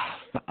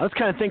was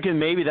kind of thinking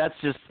maybe that's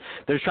just,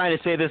 they're trying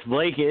to say this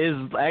lake is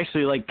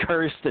actually, like,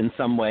 cursed in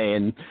some way,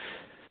 and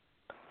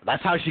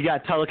that's how she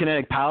got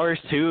telekinetic powers,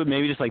 too,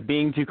 maybe just, like,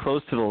 being too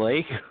close to the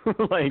lake.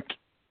 Like,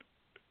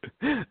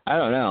 I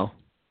don't know.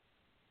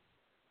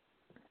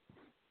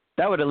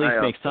 That would at least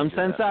make some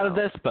sense out of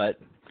this, but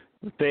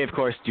they, of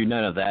course, do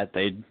none of that.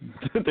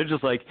 They're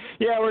just like,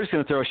 yeah, we're just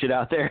going to throw shit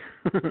out there.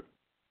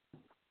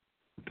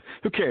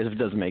 Who cares if it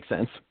doesn't make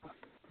sense?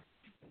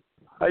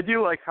 I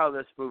do like how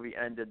this movie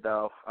ended,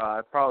 though.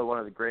 Probably one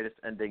of the greatest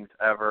endings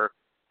ever.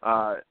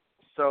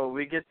 So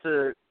we get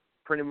to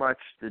pretty much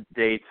the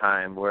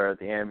daytime where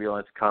the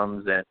ambulance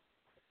comes and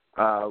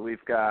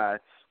we've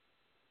got.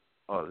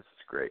 Oh, this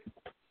is great.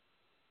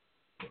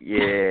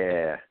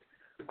 Yeah.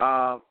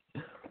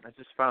 I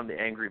just found the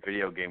angry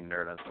video game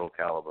nerd on Soul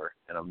Calibur,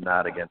 and I'm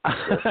not against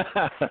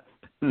this.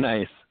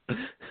 Nice.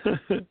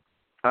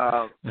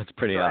 That's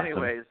pretty awesome.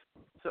 Anyways,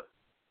 so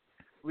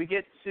we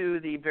get to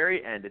the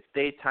very end. It's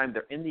daytime.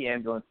 They're in the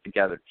ambulance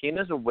together.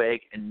 Tina's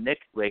awake, and Nick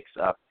wakes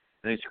up,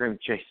 and he's screaming,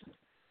 Jason,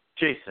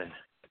 Jason,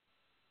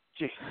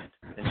 Jason.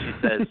 And she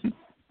says,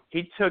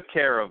 he took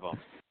care of him.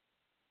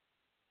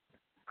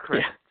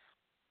 Chris. Yeah.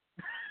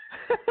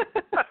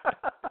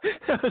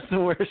 That was the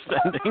worst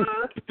ending.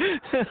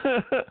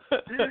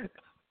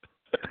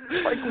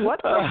 Like,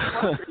 what the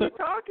fuck are you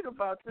talking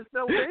about? There's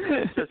no way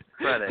it's just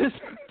credit. This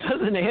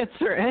doesn't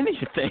answer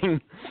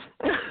anything.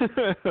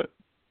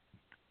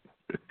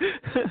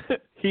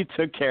 He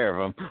took care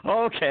of him.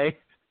 Oh, okay.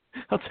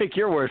 I'll take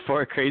your word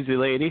for it, crazy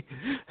lady.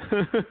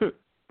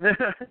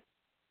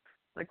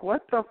 Like,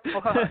 what the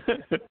fuck?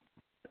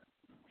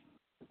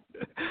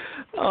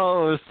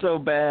 Oh, it was so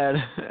bad.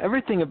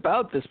 Everything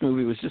about this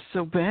movie was just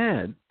so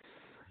bad.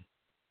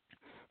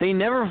 They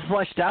never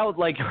fleshed out,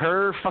 like,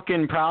 her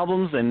fucking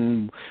problems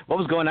and what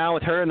was going on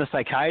with her and the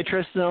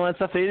psychiatrist and all that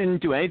stuff. They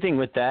didn't do anything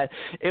with that.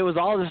 It was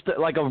all just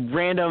like a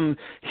random,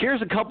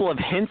 here's a couple of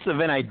hints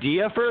of an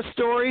idea for a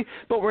story,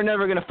 but we're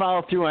never going to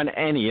follow through on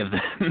any of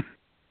them.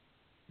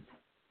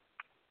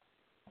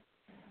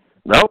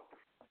 Nope.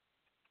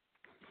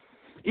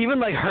 Even,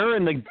 like, her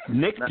and the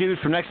Nick dude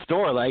from next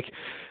door, like,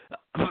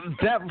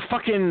 that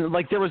fucking,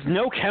 like, there was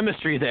no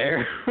chemistry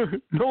there.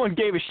 No one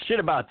gave a shit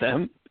about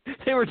them.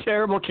 They were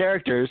terrible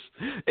characters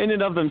in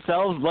and of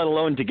themselves, let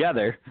alone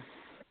together.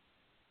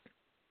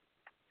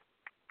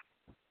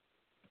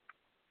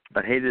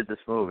 I hated this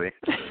movie.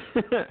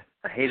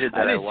 I hated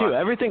that. I did too.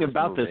 Everything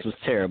about movie. this was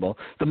terrible.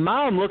 The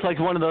mom looked like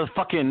one of those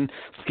fucking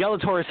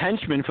Skeletor's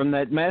henchmen from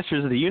that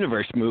Masters of the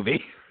Universe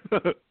movie.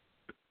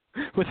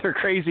 With her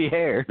crazy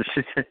hair.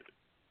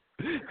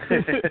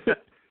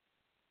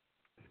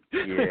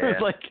 Yeah.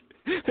 It's like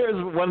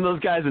there's one of those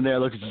guys in there that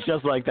looks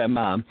just like that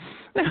mom.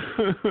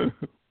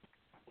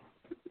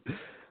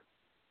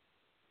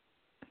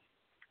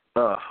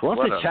 We'll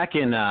have to check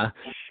in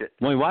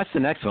when we watch the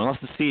next one. We'll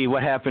have to see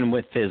what happened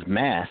with his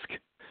mask.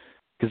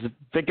 Because if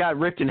it got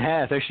ripped in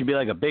half, there should be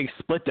like a big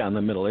split down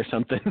the middle or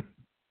something.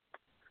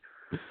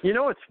 You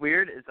know what's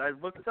weird is I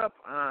looked up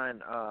on,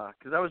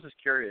 because I was just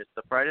curious,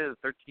 the Friday the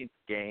 13th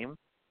game.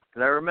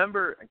 Because I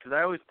remember, because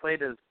I always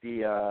played as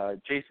the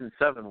Jason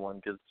 7 one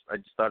because I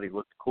just thought he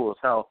looked cool as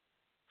hell.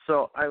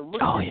 So I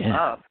looked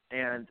up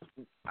and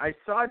I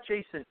saw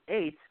Jason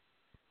 8,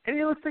 and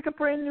he looks like a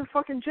brand new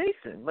fucking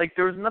Jason. Like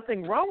there was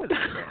nothing wrong with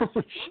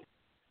him.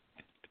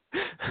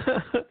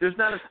 There's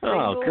not a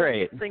single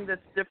thing that's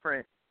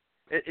different.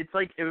 It's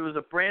like it was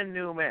a brand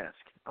new mask.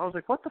 I was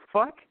like, what the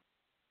fuck?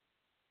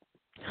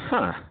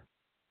 Huh.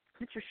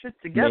 Get your shit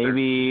together.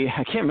 Maybe,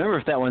 I can't remember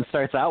if that one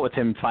starts out with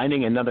him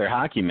finding another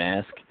hockey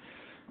mask.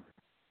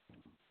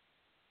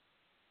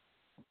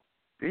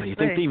 But you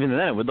think even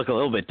then it would look a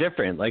little bit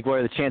different? Like, what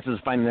are the chances of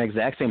finding the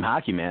exact same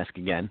hockey mask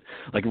again?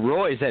 Like,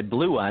 Roy's had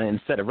blue on it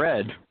instead of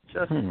red.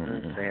 Just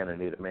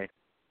insanity to me.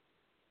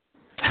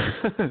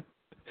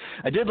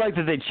 I did like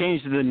that they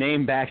changed the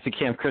name back to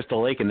Camp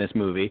Crystal Lake in this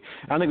movie.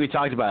 I don't think we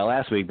talked about it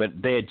last week, but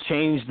they had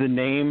changed the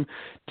name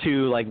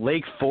to, like,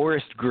 Lake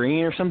Forest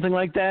Green or something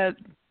like that.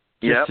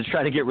 Just to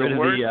try to get rid of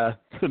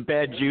the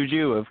bad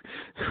juju of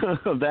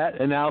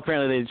that, and now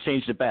apparently they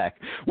changed it back.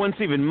 Once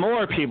even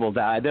more people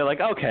died, they're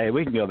like, okay,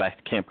 we can go back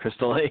to Camp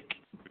Crystal Lake.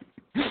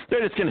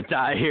 They're just going to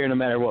die here no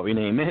matter what we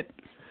name it.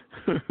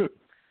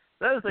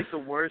 That is like the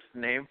worst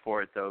name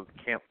for it, though,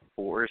 Camp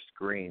Forest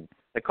Green.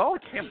 They call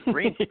it Camp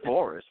Green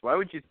Forest. Why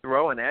would you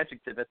throw an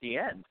adjective at the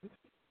end?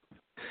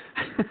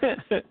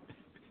 They're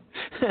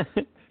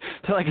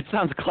like, it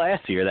sounds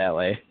classier that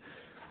way.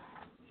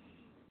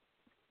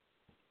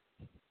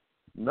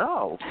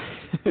 No.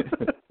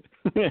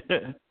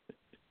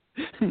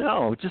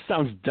 No, it just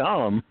sounds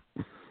dumb.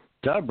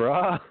 Duh,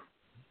 brah.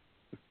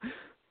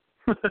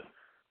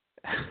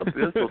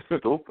 It's so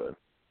stupid.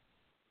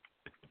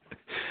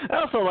 I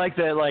also like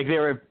that, like, they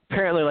were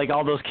apparently like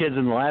all those kids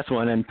in the last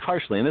one, and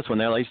partially in this one,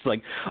 they're like, just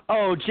like,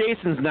 oh,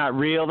 Jason's not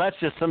real. That's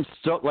just some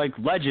like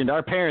legend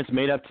our parents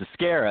made up to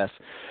scare us.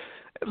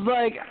 It was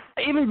like,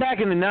 even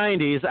back in the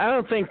 90s, I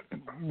don't think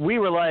we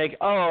were like,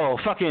 oh,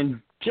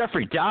 fucking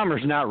Jeffrey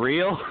Dahmer's not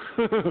real.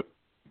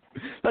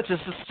 That's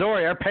just a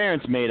story our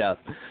parents made up.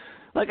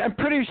 Like, I'm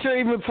pretty sure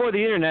even before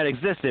the internet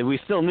existed, we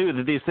still knew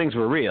that these things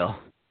were real.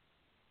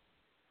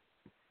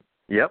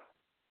 Yep.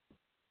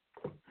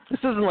 This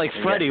isn't like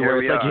Freddy,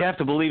 where it's like you have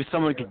to believe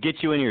someone could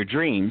get you in your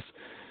dreams.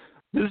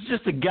 This is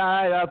just a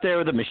guy out there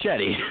with a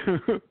machete.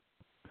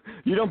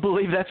 You don't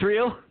believe that's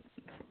real?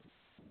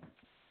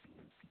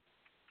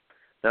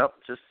 Nope,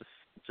 just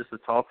a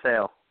tall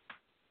tale.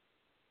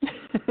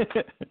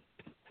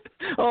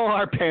 Oh,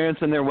 our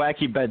parents and their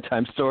wacky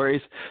bedtime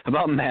stories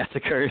about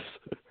massacres.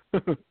 I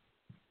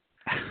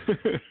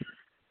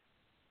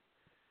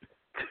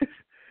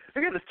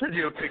gotta send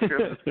you a picture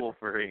of this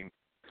Wolverine.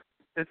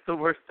 It's the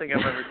worst thing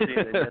I've ever seen,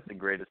 and yet the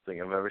greatest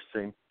thing I've ever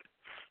seen.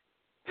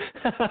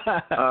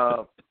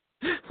 Oh,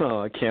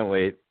 I can't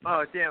wait.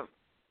 Oh, damn.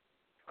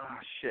 Oh,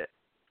 shit.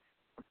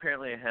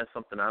 Apparently it has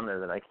something on there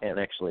that I can't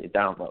actually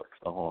download.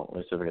 So hold on, let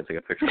me see if I can take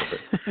a picture of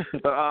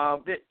it.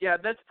 But, yeah,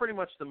 that's pretty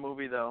much the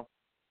movie, though.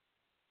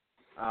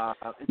 It's not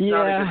a good movie.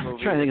 I'm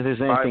trying to think if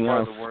there's anything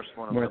else the worst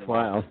one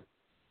worthwhile.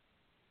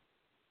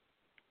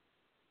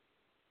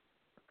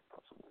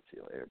 See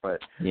you later. But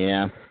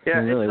yeah,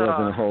 there really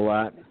wasn't a whole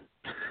lot.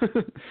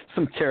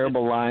 Some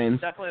terrible lines.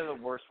 Definitely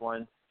the worst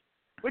one,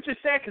 which is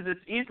sad because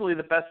it's easily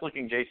the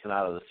best-looking Jason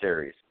out of the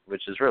series,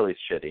 which is really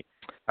shitty.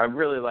 I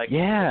really like the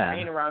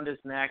chain around his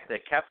neck. They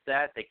kept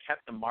that. They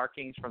kept the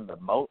markings from the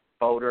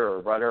motor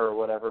or rudder or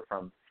whatever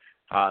from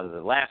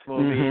the last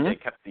movie. Mm-hmm. They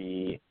kept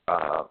the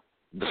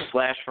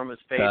slash from his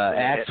face. The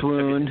axe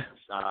wound.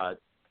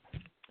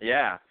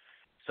 Yeah.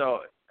 So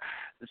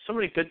there's so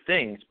many good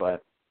things,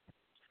 but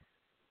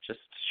just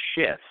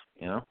shit,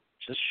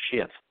 just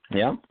shit.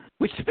 Yeah.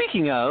 Which,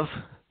 speaking of,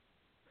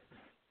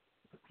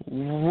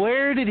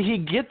 where did he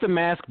get the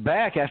mask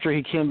back after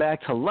he came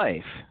back to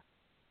life?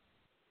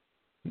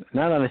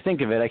 Now that I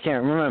think of it, I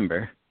can't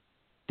remember.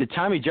 Did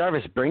Tommy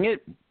Jarvis bring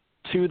it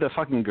to the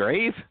fucking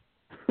grave?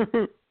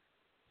 Because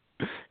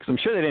I'm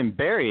sure they didn't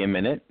bury him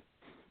in it.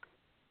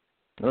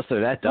 Unless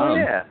they're that dumb. Oh,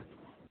 yeah.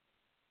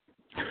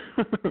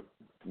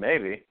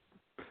 Maybe.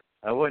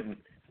 I wouldn't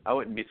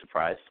be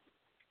surprised.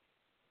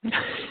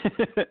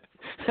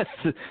 That's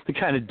the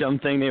kind of dumb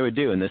thing they would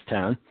do in this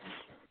town.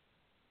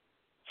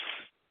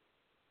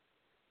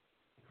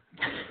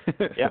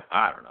 Yeah,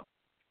 I don't know.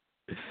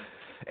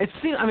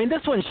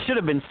 This one should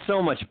have been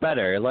so much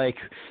better. Like,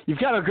 you've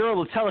got a girl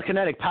with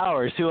telekinetic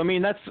powers who,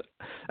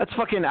 that's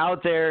fucking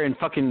out there and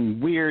fucking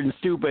weird and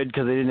stupid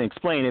because they didn't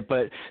explain it,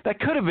 but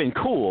that could have been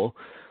cool.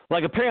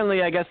 Like,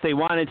 apparently, I guess they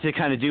wanted to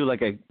kind of do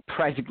like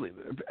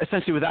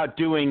essentially without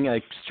doing a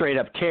straight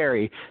up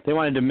Carrie, they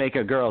wanted to make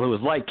a girl who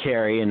was like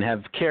Carrie and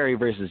have Carrie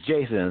versus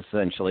Jason,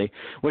 essentially,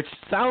 which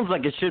sounds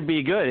like it should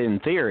be good in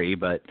theory,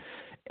 but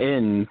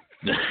in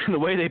the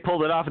way they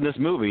pulled it off in this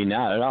movie,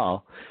 not at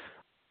all.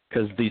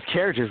 Because these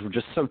characters were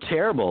just so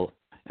terrible,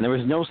 and there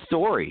was no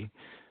story.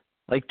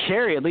 Like,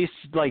 Carrie, at least,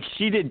 like,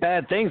 she did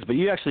bad things, but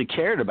you actually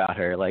cared about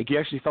her. Like, you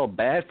actually felt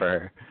bad for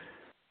her.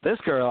 This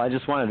girl, I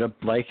just wanted to,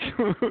 like,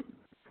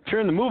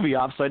 turn the movie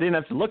off so I didn't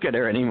have to look at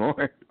her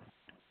anymore.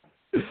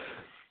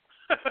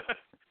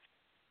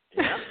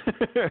 Yeah.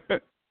 She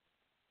was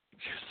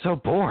so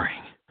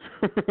boring.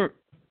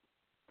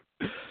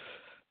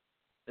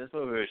 This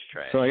movie was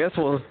trash. So I guess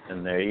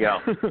and there you go.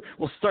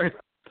 We'll start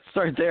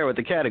there with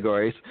the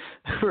categories.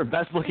 For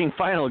best looking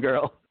final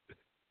girl,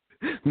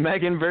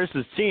 Megan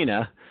versus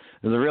Tina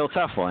is a real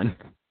tough one.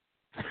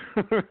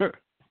 I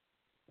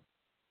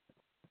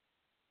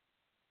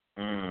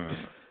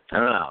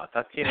don't know. I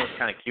thought Tina was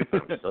kind of cute,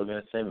 but I'm still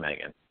going to say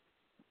Megan.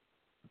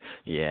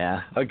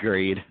 Yeah,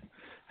 agreed.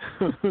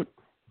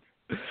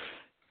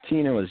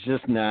 Tina was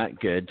just not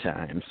good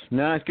times.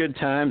 Not good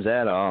times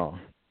at all.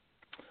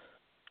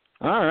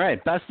 All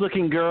right, best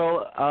looking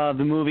girl of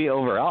the movie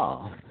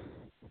overall.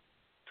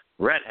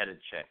 Redheaded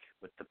chick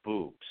with the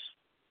boobs.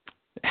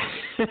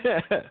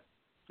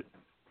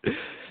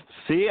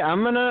 See,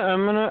 I'm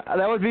gonna.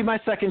 That would be my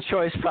second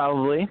choice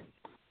probably.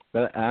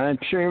 But I'm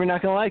sure you're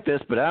not gonna like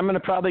this. But I'm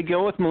gonna probably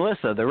go with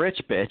Melissa, the rich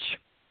bitch.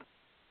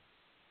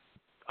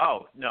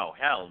 Oh no,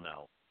 hell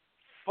no.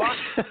 Fuck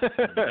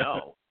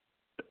no.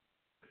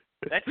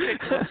 That chick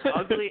looks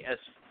ugly as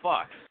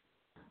fuck.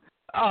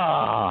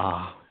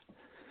 Oh,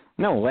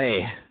 no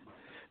way.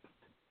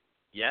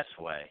 Yes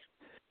way.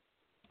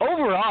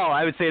 Overall,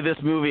 I would say this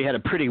movie had a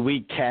pretty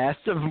weak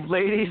cast of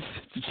ladies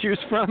to choose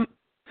from.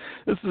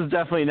 This is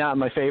definitely not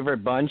my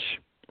favorite bunch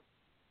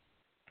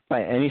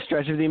by any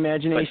stretch of the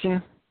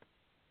imagination.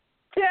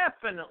 But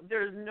definitely.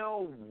 There's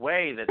no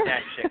way that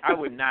chick, I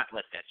would not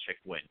let that chick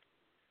win.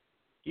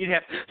 You'd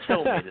have to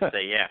kill me to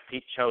say, yeah,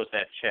 Pete chose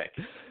that chick.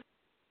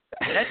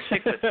 That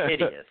chick was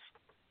hideous.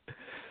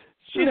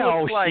 She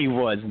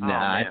was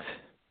not.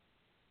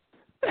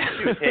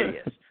 She was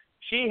hideous.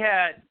 She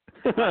had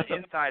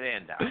inside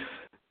and out.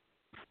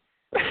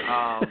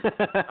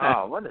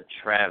 What a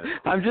travesty.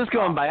 I'm just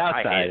going by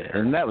outside,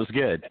 and that was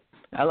good.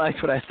 I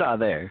liked what I saw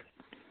there.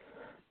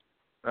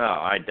 Oh,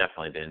 I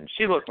definitely didn't.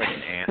 She looked like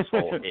an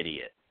asshole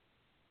idiot.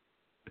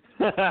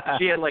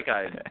 She had like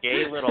a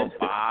gay little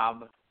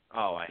bob.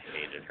 Oh, I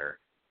hated her.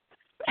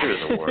 She was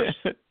the worst.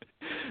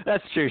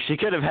 That's true. She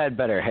could have had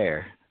better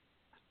hair.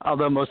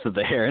 Although most of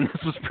the hair in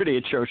this was pretty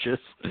atrocious.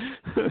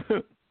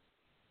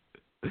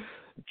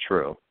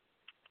 True.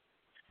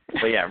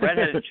 But yeah,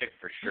 redheaded chick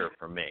for sure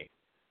for me.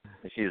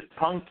 She was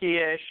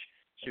punky-ish.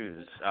 She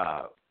was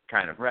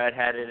kind of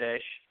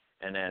redheaded-ish.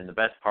 And then the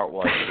best part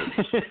was...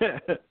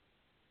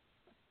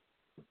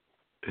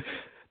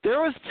 there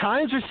was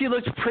times where she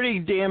looked pretty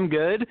damn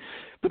good,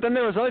 but then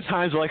there was other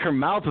times where, like, her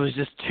mouth was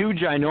just too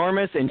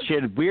ginormous and she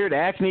had weird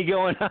acne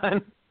going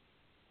on.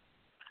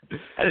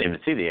 I didn't even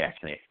see the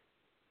acne.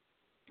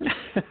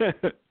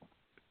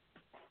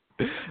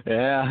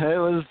 Yeah, it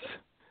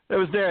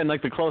was there in,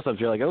 like, the close-ups.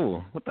 You're like,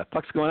 oh, what the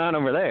fuck's going on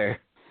over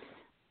there?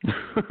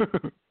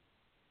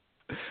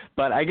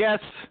 But I guess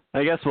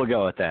we'll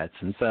go with that,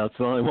 since that's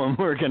the only one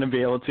we're going to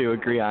be able to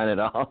agree on at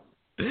all.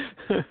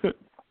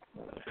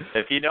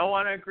 If you don't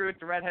want to agree with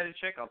the redheaded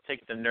chick, I'll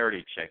take the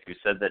nerdy chick who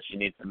said that she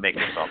needs to make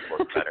herself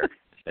look better,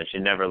 and she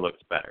never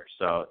looks better.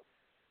 So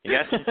you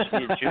got to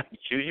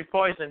choose your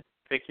poison.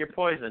 Pick your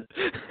poison.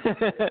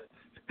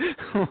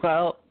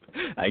 Well,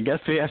 I guess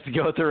we have to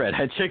go with the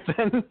redhead chick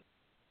then.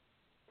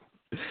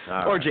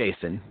 Or right.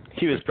 Jason.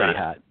 He was pretty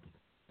hot.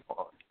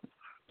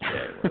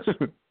 Yeah, he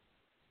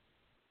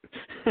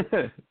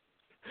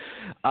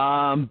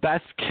was.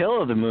 Best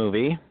kill of the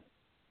movie.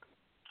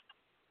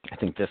 I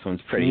think this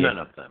one's pretty None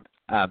of them.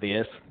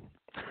 Obvious.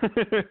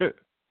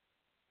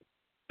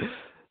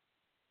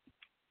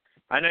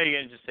 I know you're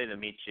going to just say the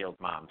meat shield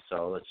mom,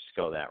 so let's just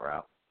go that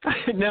route.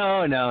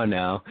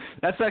 No.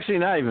 That's actually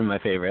not even my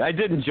favorite. I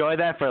did enjoy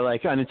that for,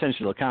 like,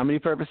 unintentional comedy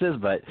purposes,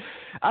 but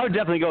I would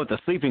definitely go with the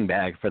sleeping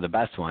bag for the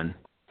best one.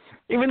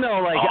 Even though,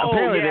 like,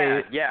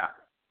 apparently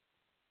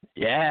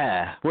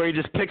Yeah, where he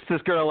just picks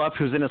this girl up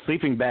who's in a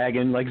sleeping bag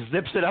and, like,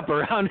 zips it up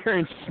around her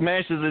and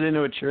smashes it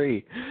into a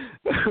tree.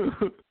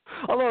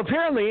 Although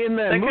apparently in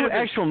the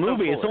actual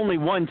movie, it's only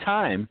one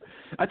time.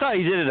 I thought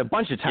he did it a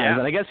bunch of times,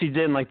 and I guess he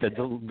did in, like, the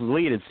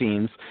deleted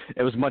scenes.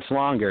 It was much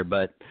longer,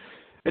 but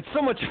it's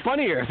so much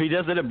funnier if he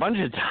does it a bunch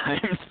of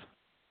times.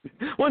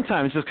 One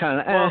time it's just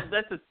kind of, Well,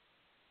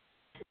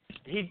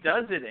 he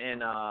does it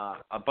in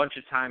a bunch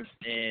of times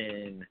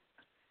in,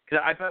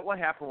 because I bet what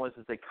happened was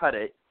is they cut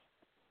it,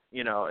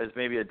 you know, as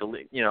maybe a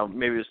delete, you know,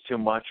 maybe it was too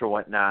much or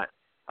whatnot.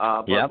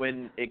 But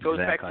when it goes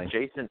back to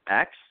Jason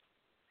X,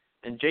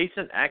 and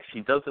Jason X,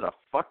 he does it a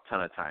fuck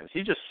ton of times.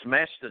 He just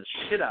smashed the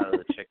shit out of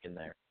the chick in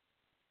there.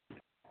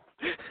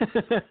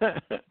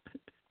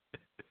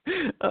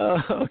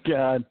 Oh,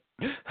 God.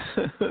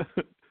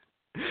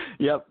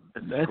 Yep.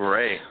 That's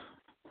great.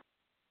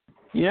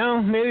 You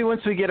know, maybe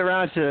once we get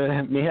around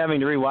to me having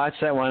to rewatch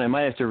that one, I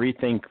might have to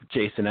rethink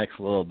Jason X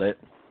a little bit.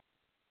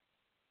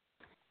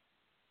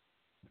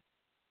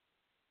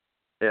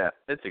 Yeah,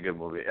 it's a good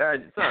movie.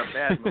 It's not a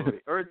bad movie.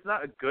 Or it's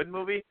not a good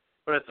movie,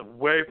 but it's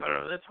way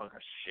better than this hunk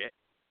of shit.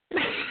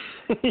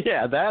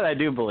 Yeah, that I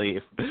do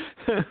believe.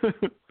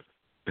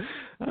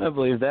 I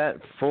believe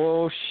that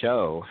for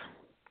show.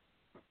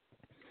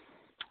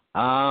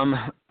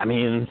 I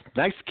mean,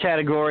 next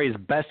category is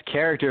best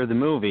character of the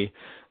movie.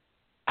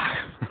 I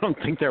don't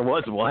think there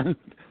was one.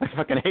 I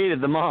fucking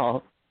hated them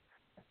all.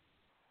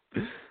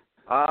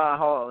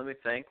 Hold on, let me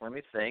think.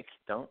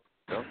 Don't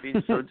be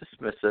so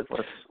dismissive.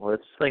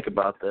 Let's think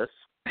about this.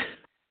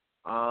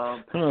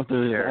 I don't know if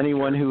there's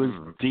anyone who was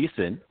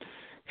decent.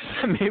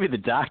 Maybe the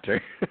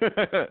doctor.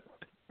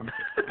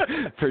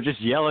 For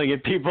just yelling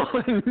at people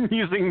and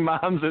using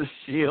moms as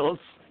shields.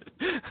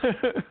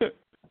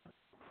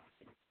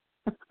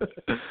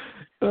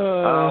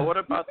 What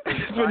about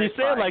when you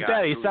say it like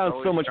that, he sounds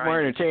so much more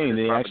entertaining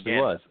than he actually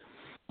was.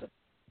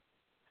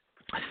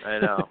 I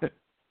know.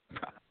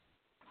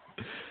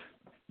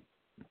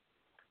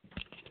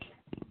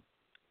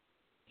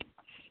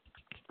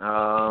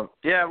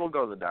 Yeah, we'll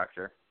go with the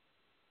doctor.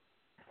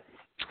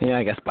 Yeah,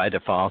 I guess by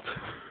default.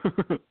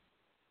 All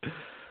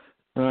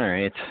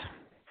right.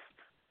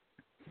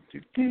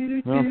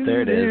 Well,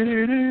 there it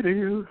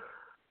is.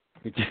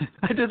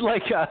 I did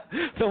like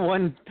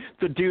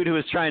the dude who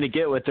was trying to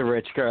get with the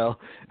rich girl,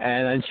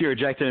 and then she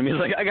rejected him. He's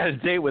like, I got a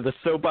date with a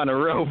soap on a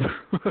rope.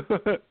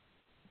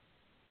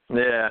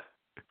 Yeah.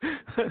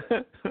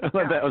 I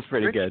thought that was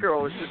pretty good. Rich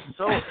girl was just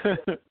so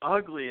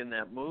ugly in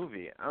that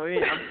movie. I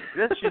mean, I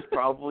guess she's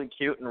probably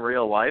cute in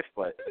real life,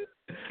 but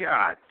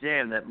god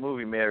damn, that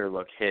movie made her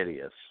look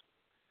hideous.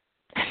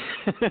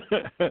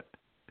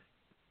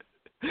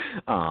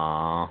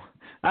 Aw.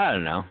 I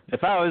don't know.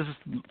 If I was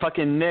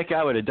fucking Nick,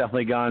 I would have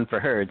definitely gone for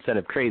her instead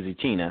of crazy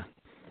Tina.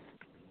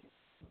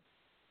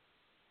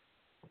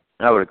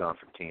 I would have gone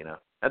for Tina.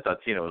 I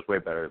thought Tina was way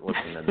better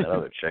looking than that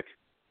other chick.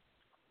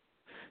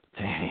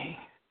 Dang.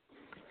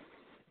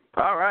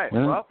 All right.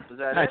 Well, is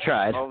that I it?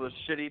 tried. All those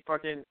shitty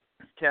fucking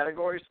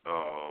categories?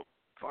 Oh,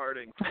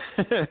 farting.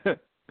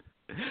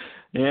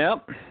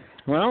 Yep.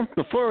 Well,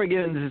 before we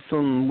get into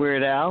some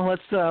Weird Al,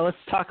 let's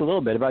talk a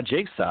little bit about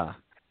Jigsaw.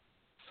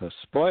 So,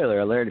 spoiler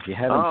alert if you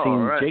haven't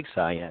seen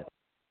Jigsaw yet.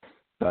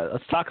 But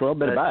let's talk a little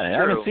bit about it. True. I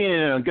haven't seen it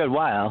in a good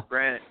while.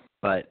 Granted.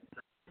 But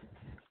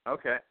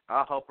okay,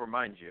 I'll help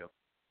remind you.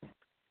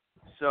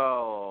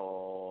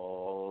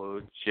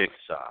 So,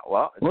 Jigsaw.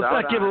 Well, let's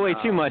not give away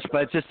too much,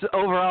 but just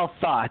overall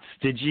thoughts.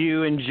 Did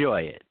you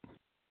enjoy it?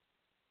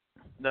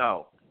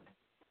 No.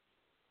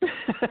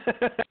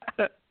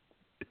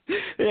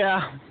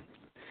 Yeah.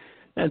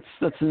 That's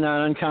a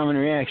not uncommon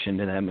reaction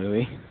to that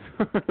movie.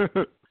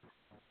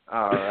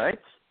 All right.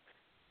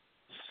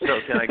 So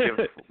can I give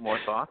more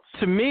thoughts?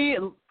 To me,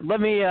 let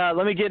me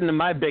get into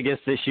my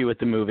biggest issue with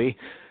the movie.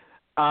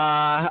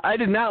 I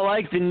did not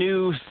like the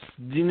new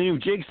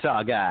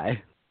Jigsaw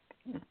guy.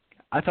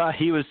 I thought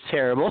he was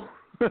terrible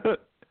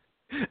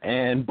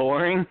and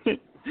boring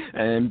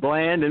and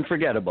bland and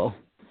forgettable.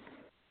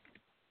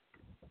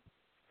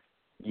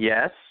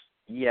 Yes.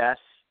 You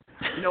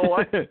know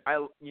what?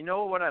 You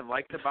know what I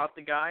liked about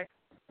the guy?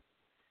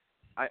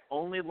 I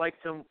only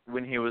liked him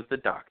when he was the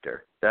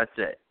doctor. That's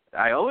it.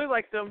 I only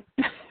liked him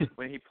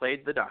when he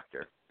played the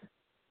doctor.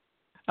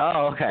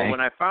 Oh, okay. But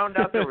when I found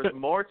out there was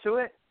more to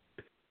it,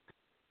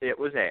 it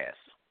was ass.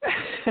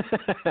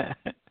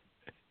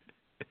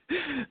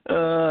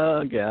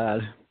 Oh,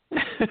 God.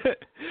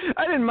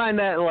 I didn't mind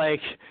that,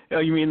 like, oh,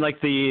 you mean like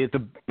the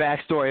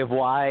backstory of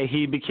why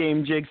he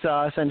became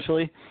Jigsaw,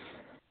 essentially?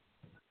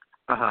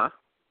 Uh-huh.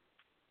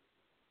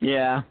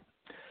 Yeah.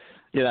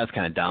 Yeah, that's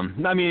kind of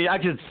dumb. I mean, I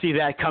could see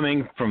that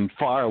coming from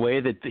far away,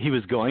 that he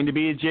was going to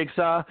be a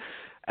Jigsaw,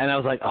 and I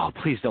was like, oh,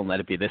 please don't let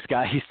it be this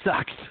guy. He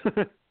sucks.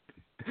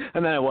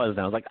 And then it was, and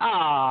I was like,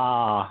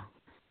 ah.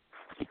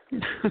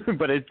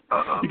 But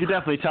you could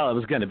definitely tell it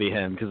was going to be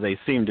him, because they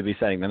seemed to be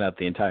setting that up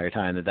the entire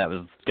time, that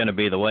was going to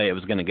be the way it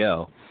was going to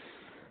go.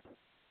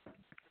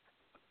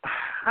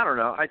 I don't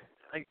know.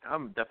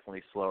 I'm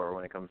definitely slower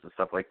when it comes to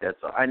stuff like that,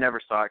 so I never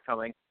saw it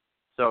coming.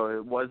 So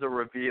it was a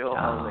reveal.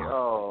 I was like,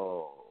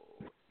 oh,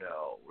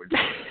 no, we're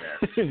doing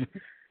this.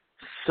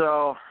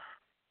 So,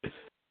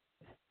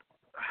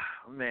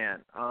 man,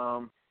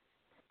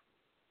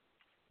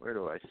 where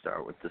do I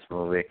start with this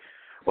movie?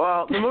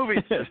 Well, the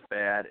movie's just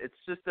bad. It's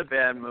just a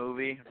bad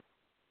movie.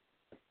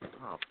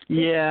 Oh.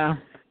 Yeah.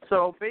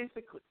 So,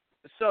 basically,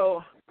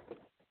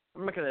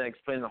 I'm not going to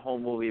explain the whole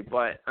movie,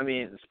 but, I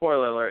mean,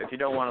 spoiler alert, if you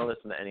don't want to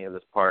listen to any of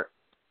this part,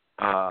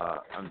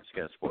 I'm just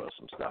going to spoil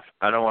some stuff.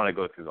 I don't want to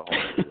go through the whole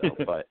movie,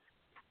 though, but,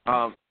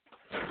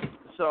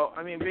 so,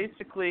 I mean,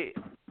 basically,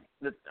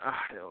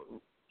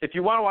 if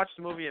you want to watch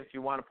the movie, if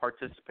you want to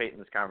participate in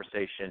this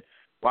conversation,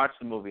 watch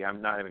the movie.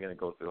 I'm not even going to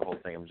go through the whole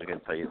thing. I'm just going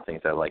to tell you the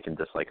things I like and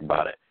dislike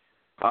about it.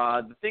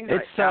 The thing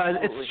that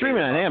it's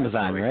streaming on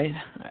Amazon, right?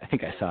 I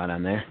think I saw it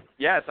on there.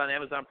 Yeah, it's on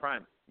Amazon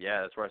Prime.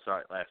 Yeah, that's where I saw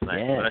it last night.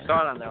 Yeah. When I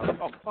saw it on there, I was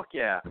like, oh, fuck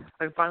yeah.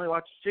 I can finally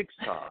watch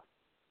Jigsaw.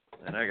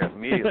 And I got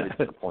immediately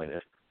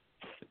disappointed.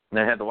 And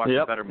I had to watch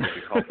a better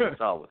movie called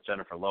Cell with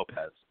Jennifer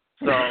Lopez.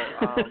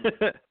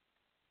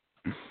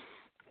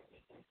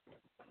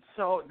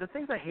 So the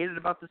things I hated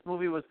about this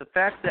movie was the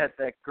fact that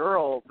that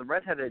girl, the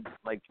redheaded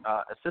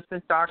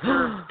assistant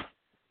doctor,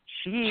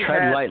 she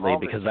tread had lightly all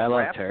because this I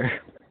loved crap.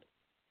 her.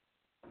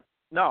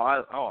 No,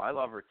 I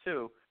love her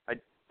too.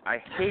 I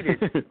hated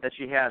that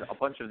she had a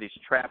bunch of these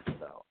traps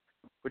though,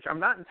 which I'm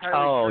not entirely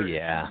sure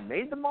if she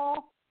made them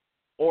all,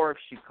 or if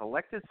she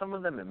collected some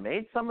of them and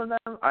made some of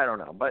them. I don't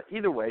know, but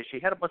either way, she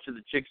had a bunch of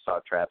the Jigsaw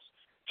traps.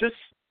 Just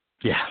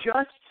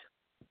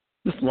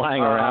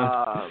lying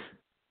around.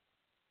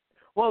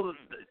 Well,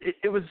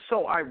 it was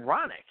so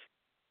ironic.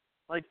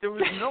 Like, there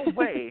was no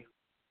way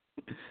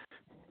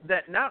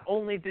that not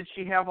only did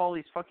she have all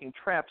these fucking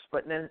traps,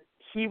 but then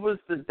he was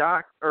the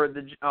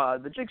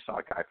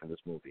Jigsaw guy from this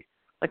movie.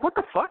 Like, what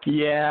the fuck?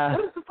 Yeah.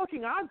 What is the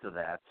fucking odds of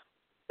that?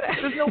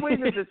 There's no way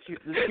there's this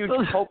huge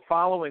cult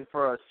following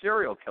for a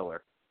serial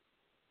killer.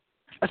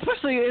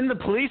 Especially in the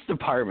police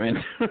department,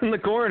 in the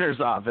coroner's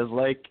office.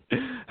 Like,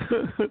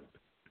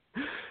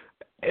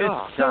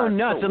 it's so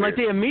nuts. So and, weird.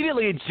 they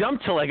immediately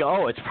jump to,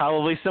 it's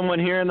probably someone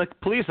here in the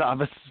police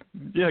office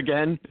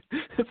again.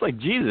 It's like,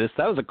 Jesus,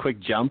 that was a quick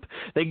jump.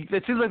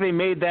 It seems like they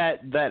made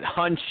that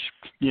hunch,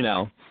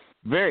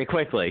 very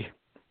quickly.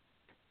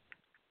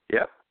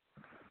 Yep.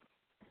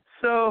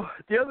 So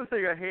the other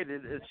thing I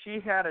hated is she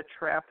had a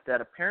trap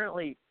that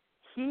apparently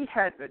he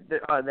had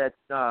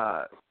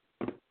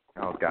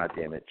oh, God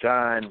damn it,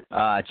 John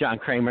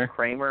Kramer.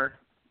 Kramer.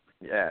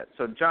 Yeah,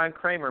 so John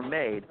Kramer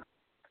made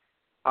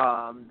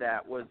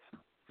that was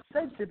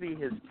said to be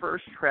his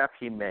first trap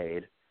he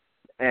made,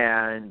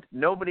 and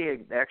nobody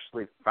had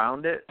actually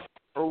found it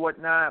or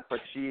whatnot,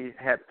 but she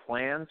had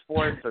plans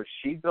for it, so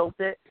she built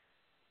it.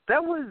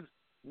 That was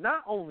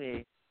not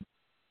only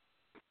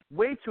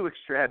way too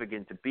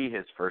extravagant to be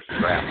his first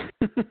trap,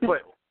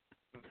 but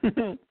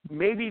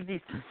maybe the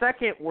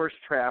second worst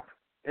trap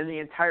in the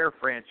entire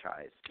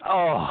franchise.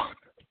 Oh,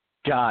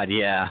 God,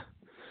 yeah.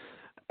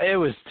 It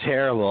was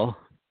terrible.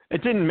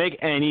 It didn't make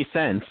any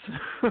sense.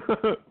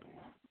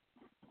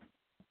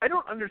 I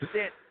don't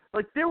understand.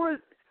 There was...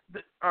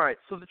 all right,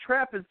 so the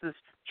trap is this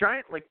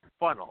giant,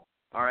 funnel,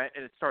 all right?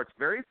 And it starts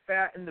very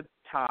fat in the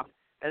top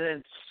and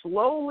then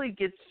slowly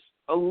gets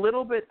a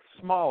little bit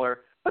smaller,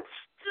 but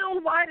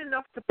still wide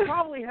enough to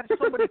probably have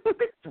somebody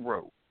fit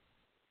through.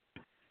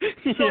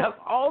 So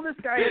all this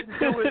guy had to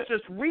do was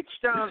just reach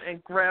down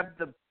and grab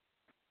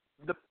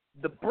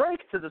the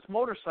brake to this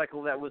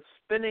motorcycle that was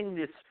spinning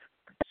this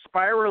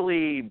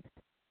spirally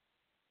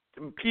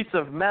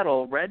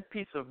red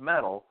piece of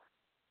metal,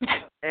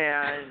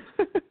 and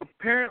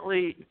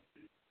apparently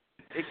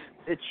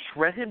it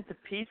shred him to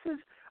pieces.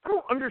 I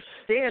don't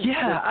understand.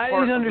 Yeah, I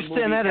didn't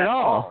understand that at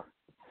all.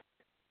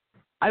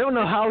 I don't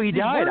know how he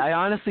died. I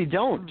honestly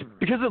don't.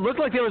 Because it looked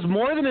like there was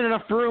more than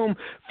enough room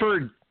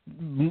for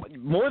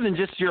more than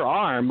just your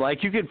arm.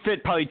 Like, you could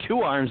fit probably 2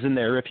 arms in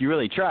there if you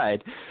really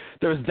tried.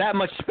 There was that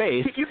much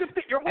space. You could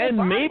fit your whole and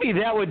body. Maybe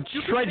that would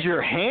shred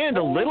your hand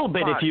a little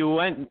bit if you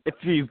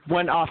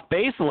went off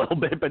base a little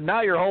bit, but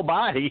not your whole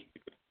body.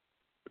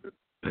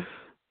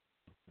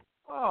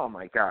 Oh,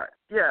 my God.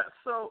 Yeah,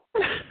 so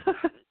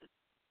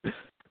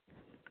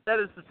that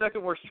is the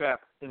second worst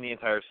trap in the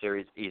entire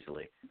series,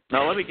 easily.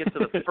 Now, let me get to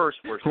the first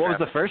worst trap. What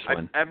was the first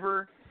one?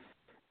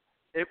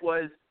 It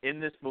was in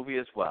this movie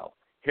as well.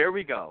 Here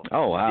we go.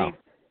 Oh, wow.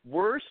 The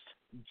worst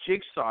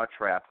jigsaw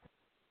trap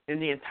in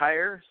the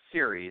entire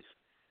series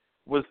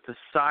was the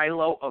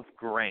silo of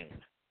grain.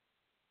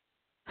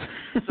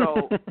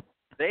 So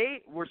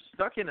they were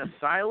stuck in a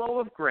silo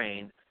of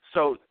grain.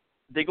 So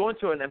they go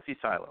into an empty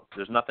silo.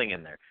 There's nothing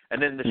in there.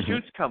 And then the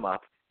chutes come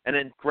up, and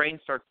then grain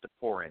starts to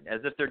pour in,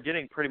 as if they're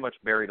getting pretty much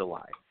buried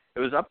alive. It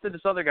was up to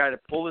this other guy to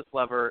pull this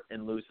lever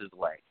and lose his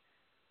leg.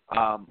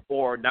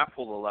 Or not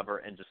pull the lever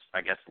and just,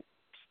 I guess,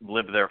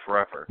 live there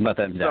forever. Let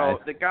them die. So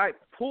the guy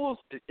pulls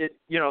it.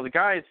 The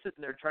guy is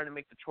sitting there trying to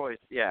make the choice,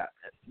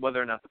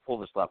 whether or not to pull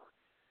this lever.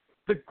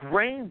 The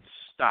grain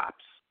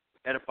stops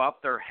at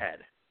about their head.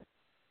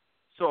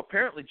 So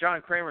apparently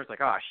John Kramer's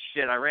like, oh,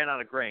 shit, I ran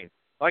out of grain.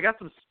 Well, I got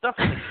some stuff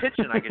in the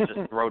kitchen I can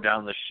just throw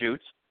down the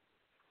chutes.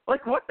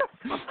 Like, what the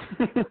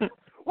fuck?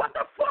 What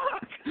the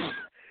fuck?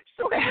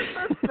 So he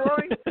starts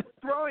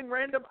throwing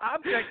random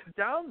objects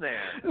down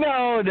there.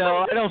 No,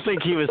 I don't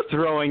think he was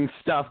throwing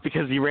stuff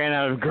because he ran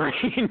out of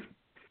grain.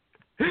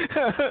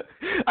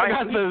 I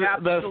got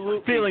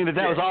the feeling that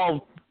was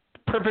all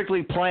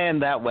perfectly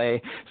planned that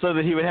way so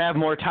that he would have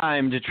more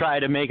time to try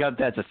to make up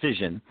that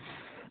decision.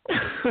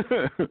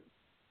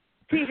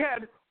 He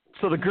had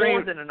the grain,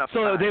 more than enough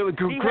time.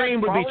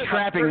 Grain would be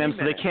trapping them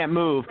so they can't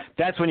move.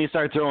 That's when you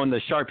start throwing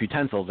the sharp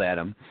utensils at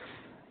them.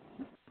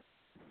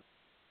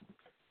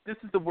 This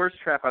is the worst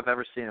trap I've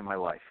ever seen in my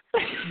life.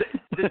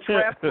 The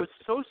trap was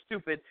so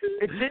stupid,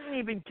 it didn't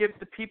even give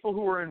the people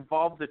who were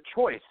involved a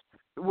choice,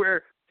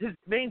 where his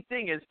main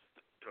thing is,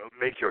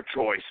 make your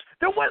choice.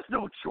 There was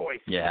no choice.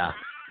 Yeah.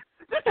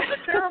 This is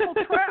a terrible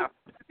trap,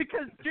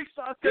 because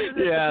Jigsaw said at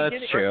the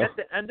beginning, or at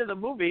the end of the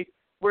movie,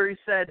 where he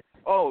said,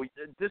 oh,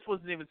 this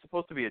wasn't even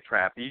supposed to be a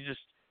trap. You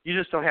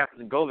just don't happen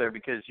to go there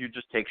because you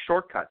just take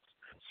shortcuts.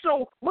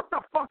 So what the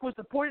fuck was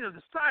the point of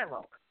the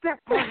silo?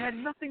 That part had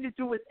nothing to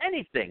do with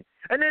anything.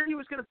 And then he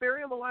was going to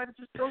bury him alive and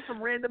just throw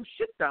some random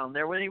shit down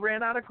there when he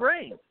ran out of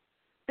grain.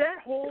 That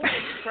whole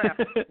trap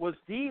was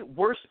the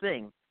worst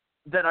thing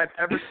that I've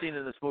ever seen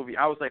in this movie.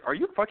 I was like, are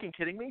you fucking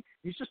kidding me?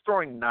 He's just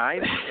throwing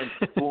knives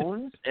and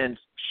spoons and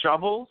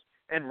shovels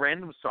and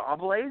random saw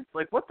blades?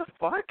 Like, what the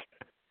fuck?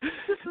 This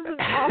is an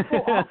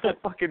awful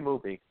fucking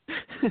movie.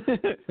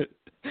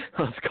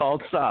 Well, it's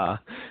called Saw.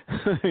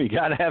 You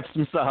gotta have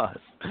some saws,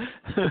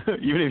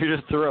 even if you're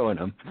just throwing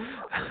them.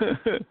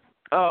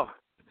 Oh,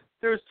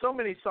 there's so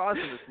many saws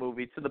in this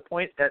movie to the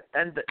point at the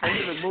end of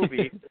the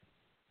movie,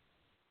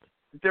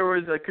 there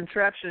was a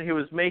contraption he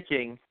was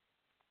making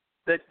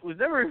that was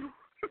never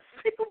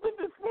filmed in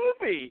this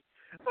movie.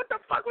 What the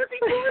fuck was he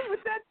doing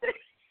with that thing?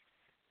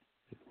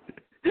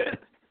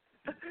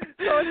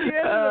 So at the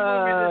end of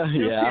the movie,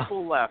 there's 2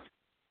 people left.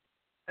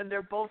 And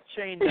they're both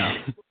chained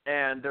up,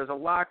 and there's a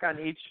lock on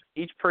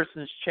each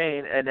person's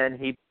chain, and then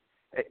he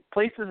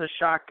places a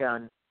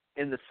shotgun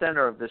in the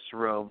center of this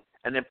room,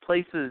 and then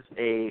places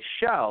a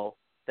shell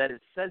that is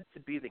said to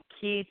be the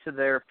key to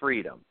their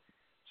freedom.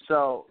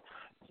 So,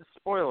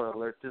 spoiler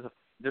alert,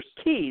 there's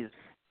keys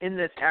in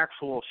this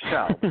actual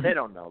shell. They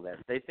don't know that.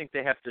 They think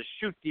they have to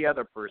shoot the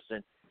other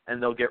person,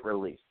 and they'll get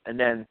released. And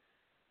then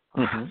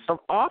some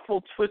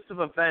awful twist of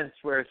events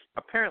where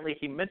apparently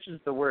he mentions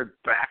the word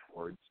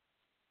backwards.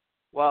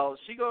 Well,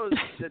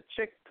 the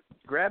chick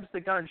grabs the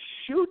gun,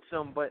 shoots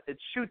him, but it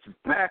shoots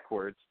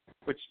backwards,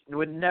 which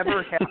would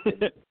never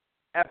happen,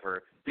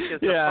 ever. Because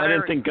I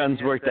didn't think guns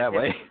worked that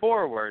way.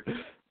 Forward.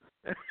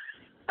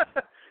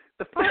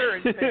 The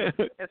firing pin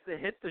has to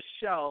hit the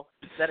shell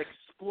that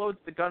explodes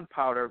the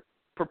gunpowder,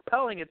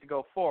 propelling it to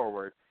go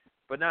forward,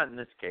 but not in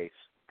this case.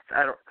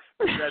 That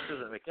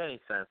doesn't make any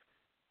sense.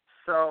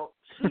 So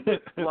she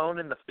gets blown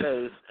in the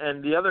face,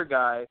 and the other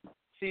guy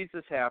sees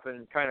this happen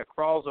and kind of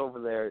crawls over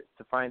there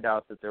to find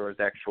out that there was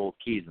actual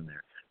keys in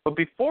there. But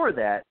before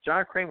that,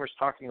 John Kramer's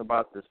talking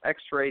about this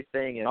X-ray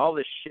thing and all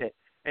this shit,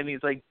 and he's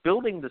like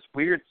building this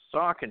weird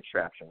saw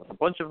contraption with a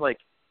bunch of like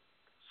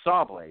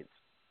saw blades.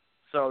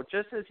 So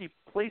just as he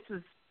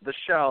places the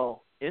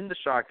shell in the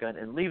shotgun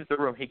and leaves the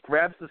room, he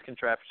grabs this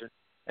contraption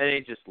and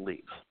he just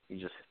leaves. He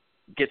just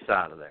gets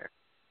out of there.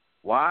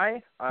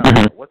 Why? I don't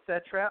know. What's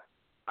that trap?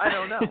 I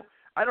don't know.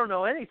 I don't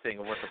know anything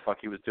of what the fuck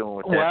he was doing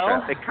with that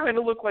trap. It kind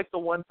of looked like the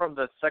one from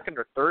the second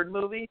or third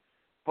movie,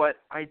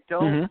 but I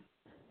don't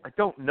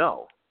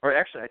know. Or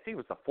actually, I think it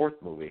was the fourth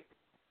movie,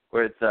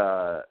 where it's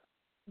the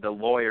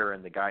lawyer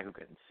and the guy who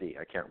couldn't see.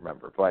 I can't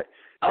remember, but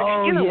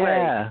either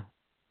way,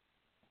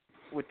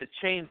 with the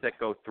chains that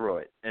go through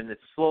it, and it's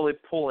slowly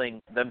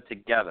pulling them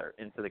together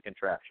into the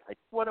contraption. I think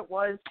what it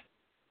was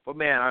But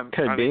man,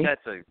 Could be.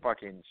 that's a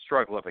fucking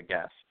struggle of a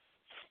guess.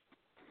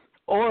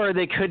 Or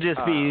they could just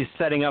be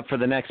setting up for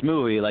the next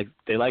movie like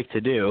they like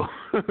to do,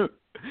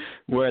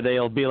 where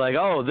they'll be like,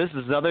 oh, this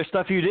is other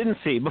stuff you didn't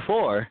see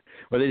before,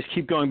 where they just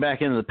keep going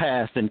back into the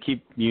past and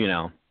keep,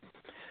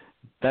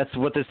 that's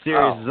what this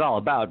series is all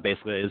about,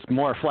 basically, is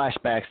more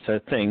flashbacks to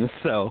things.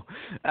 So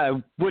I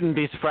wouldn't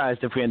be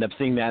surprised if we end up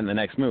seeing that in the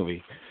next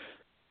movie.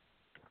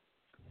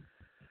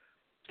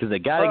 Because they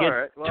got to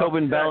get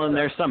Tobin Bell in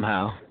there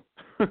somehow.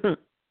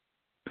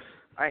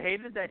 I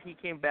hated that he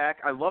came back.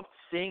 I loved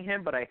seeing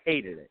him, but I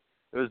hated it.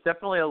 It was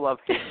definitely a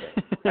love-hate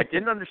thing. I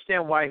didn't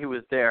understand why he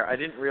was there. I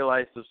didn't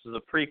realize this was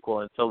a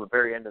prequel until the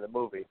very end of the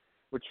movie,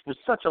 which was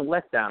such a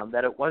letdown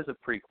that it was a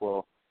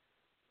prequel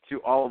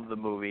to all of the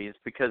movies,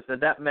 because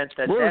that meant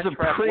that it was a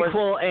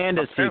prequel and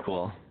a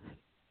sequel.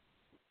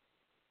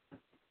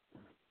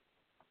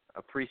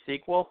 A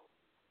pre-sequel?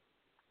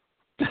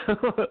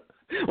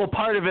 Well,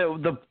 part of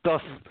it, the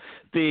traps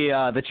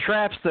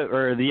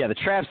the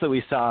traps that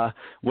we saw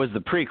was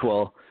the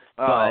prequel,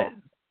 but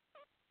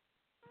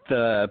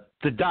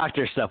the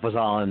doctor stuff was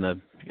all in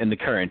the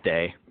current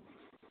day.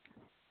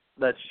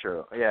 That's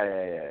true.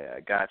 Yeah.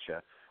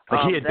 Gotcha.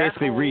 Like he had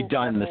basically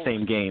redone the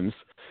same games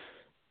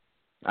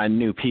on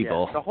new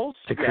people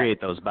to create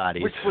those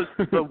bodies. Which was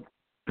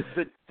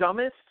the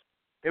dumbest.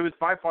 It was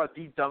by far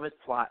the dumbest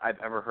plot I've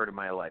ever heard in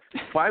my life.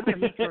 Why would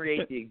he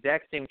create the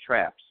exact same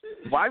traps?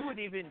 Why would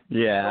even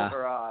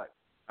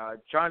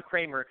John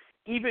Kramer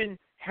even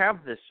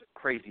have this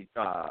crazy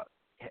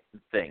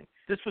thing?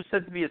 This was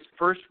said to be his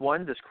first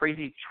one, this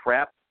crazy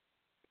trap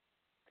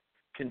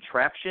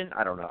contraption.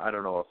 I don't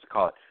know what to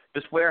call it.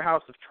 This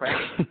warehouse of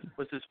traps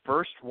was his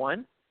first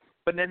one.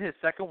 But then his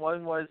second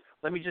one was,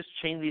 let me just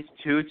chain these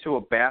two to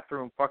a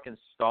bathroom fucking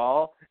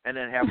stall and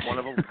then have one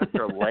of them cut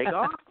their leg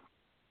off?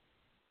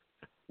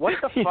 What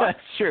the fuck? Yeah,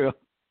 that's true.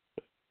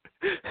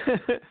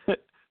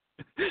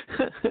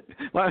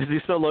 Why was he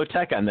so low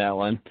tech on that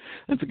one?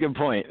 That's a good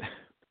point.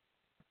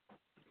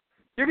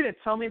 You're going to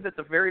tell me that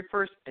the very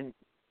first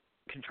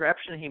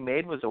contraption he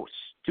made was a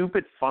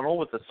stupid funnel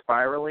with a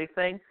spirally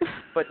thing,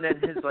 but then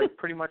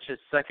pretty much his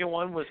second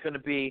one was going to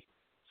be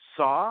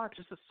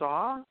just a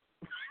saw?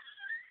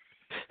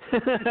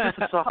 Just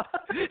a saw?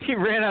 He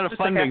ran out of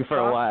funding for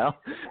a while.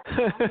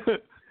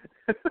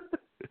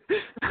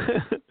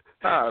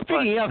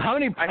 Speaking of, how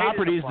many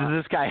properties does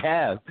this guy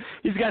have?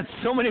 He's got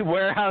so many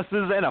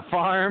warehouses and a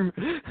farm.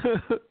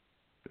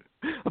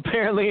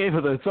 Apparently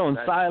with its own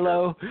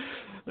silo. True.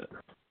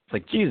 It's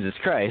like, Jesus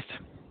Christ.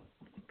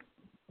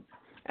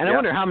 And I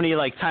wonder how many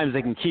times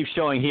they can keep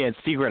showing he had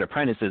secret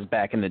apprentices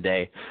back in the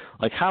day.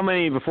 Like how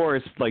many before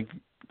it's like,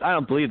 I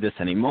don't believe this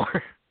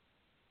anymore.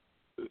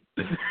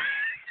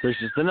 There's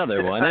just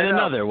another one and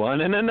another one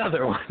and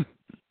another one.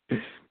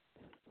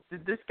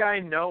 Did this guy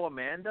know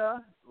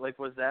Amanda?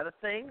 Was that a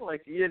thing?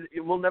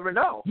 We'll never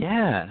know.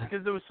 Yeah.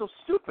 Because it was so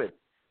stupid.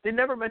 They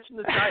never mentioned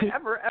this guy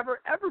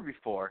ever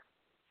before.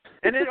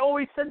 And it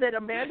always said that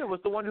Amanda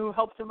was the one who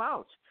helped him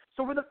out.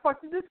 So where the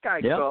fuck did this guy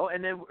go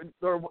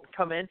or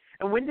come in?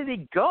 And when did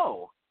he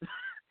go?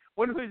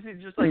 When was he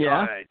just all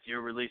right,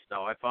 you're released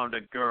now. I found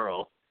a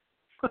girl.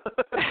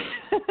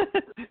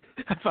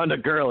 I found a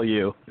girl,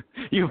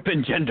 You've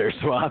been gender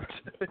swapped.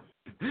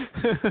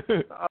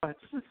 It's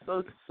just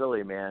so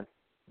silly, man.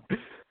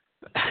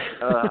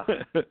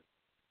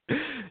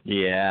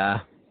 Yeah.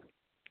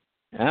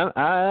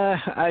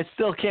 I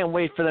still can't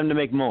wait for them to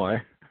make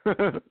more.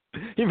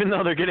 Even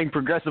though they're getting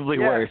progressively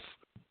worse.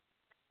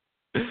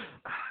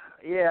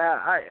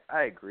 Yeah,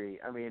 I agree.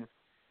 I mean,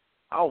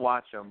 I'll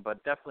watch them,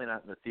 but definitely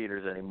not in the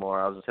theaters anymore.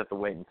 I'll just have to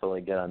wait until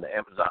they get on the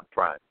Amazon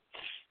Prime.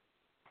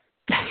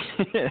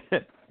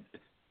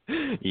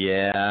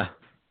 Yeah,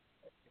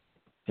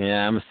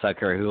 I'm a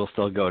sucker who will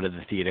still go to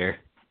the theater.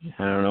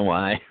 I don't know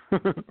why.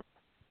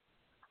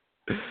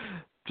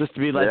 Just to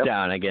be let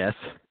down, I guess.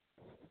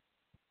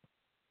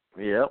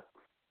 Yep.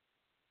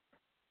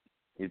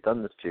 You've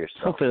done this to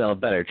yourself. Hopefully they'll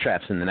have better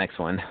traps in the next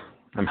one.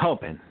 I'm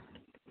hoping.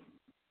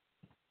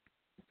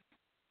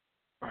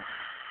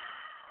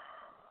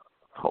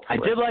 Hopefully.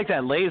 I did like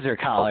that laser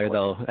collar,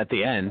 though, at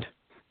the end.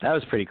 That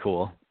was pretty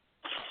cool.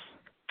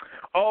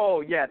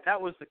 Oh, yeah, that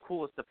was the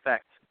coolest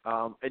effect.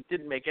 It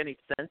didn't make any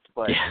sense,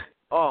 but,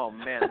 oh,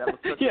 man, that was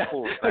such a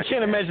cool effect. I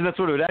can't imagine that's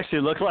what it would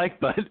actually look like,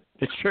 but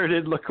it sure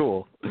did look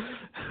cool.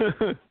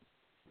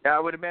 Yeah, I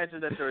would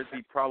imagine that there would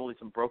be probably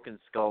some broken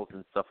skulls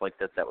and stuff like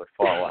that would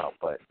fall out,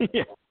 but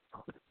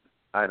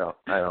I don't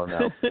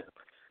know.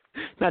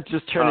 Not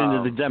just turn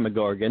into the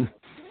Demogorgon.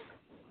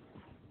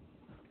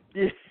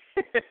 Yeah.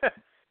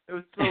 It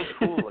was so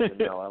cool looking,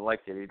 though. I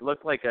liked it. He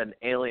looked like an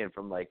alien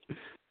from,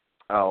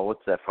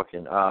 what's that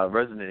fucking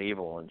Resident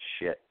Evil and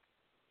shit.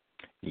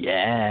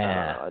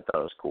 Yeah. I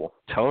thought it was cool.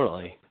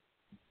 Totally.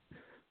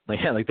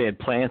 Like they had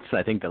plants,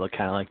 I think, that look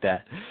kind of like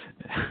that.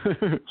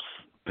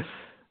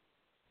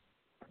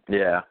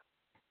 Yeah.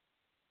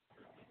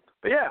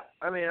 But yeah,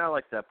 I mean, I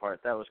like that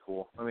part. That was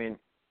cool. I mean,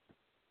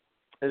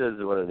 it is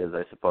what it is,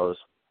 I suppose.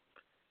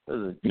 It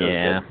was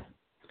good.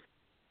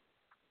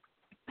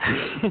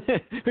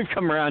 We've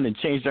come around and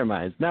changed our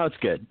minds. Now it's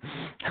good.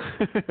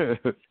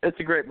 It's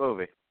a great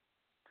movie.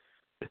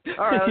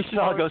 All right, you should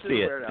all go see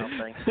it. Weird Al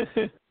thing.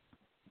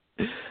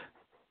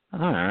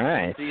 All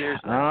right.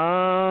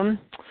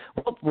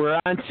 Well, we're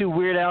on to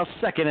Weird Al's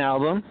second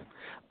album,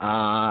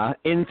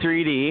 In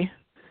 3D,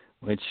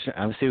 which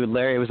obviously with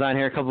Larry was on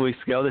here a couple weeks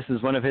ago. This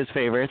is one of his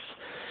favorites.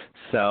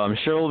 So I'm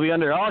sure we'll be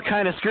under all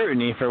kind of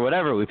scrutiny for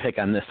whatever we pick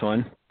on this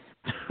one.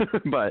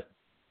 But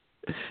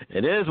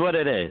it is what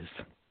it is.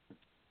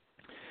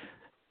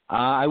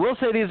 I will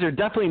say these are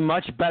definitely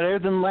much better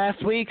than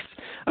last week's.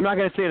 I'm not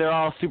going to say they're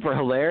all super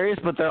hilarious,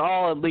 but they're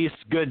all at least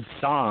good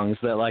songs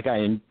that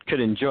I could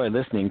enjoy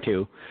listening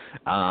to,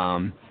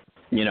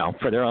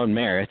 for their own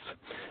merits.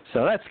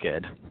 So that's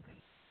good.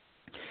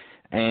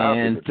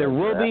 And there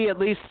will be at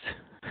least,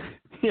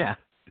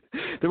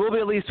 there will be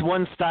at least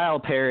one style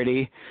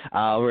parody,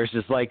 where it's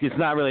just it's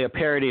not really a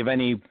parody of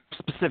any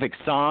specific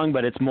song,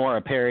 but it's more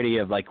a parody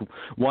of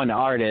one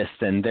artist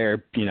and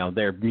their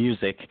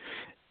music.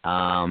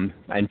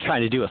 And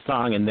trying to do a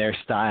song in their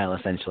style,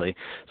 essentially.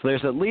 So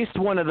there's at least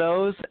one of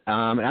those.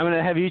 And I'm going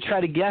to have you try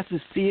to guess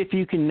to see if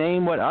you can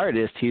name what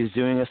artist he's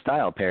doing a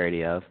style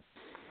parody of.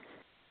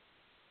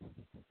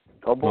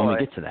 Oh, boy. When we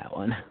get to that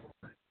one.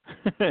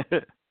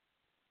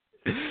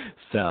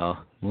 So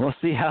we'll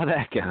see how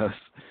that goes.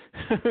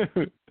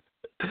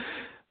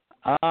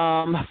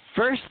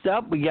 First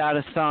up, we got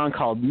a song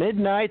called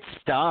Midnight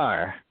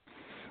Star.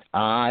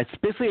 It's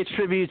basically a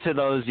tribute to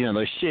those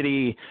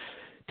shitty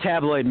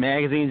tabloid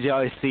magazines you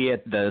always see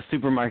at the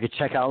supermarket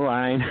checkout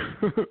line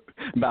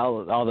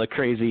about all the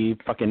crazy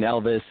fucking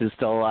Elvis is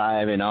still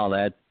alive and all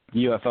that,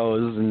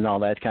 UFOs and all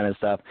that kind of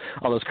stuff,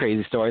 all those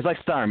crazy stories,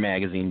 like Star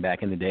Magazine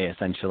back in the day,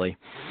 essentially.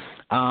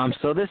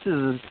 So this is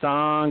a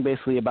song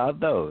basically about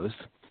those,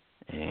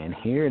 and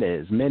here it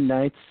is,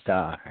 Midnight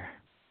Star.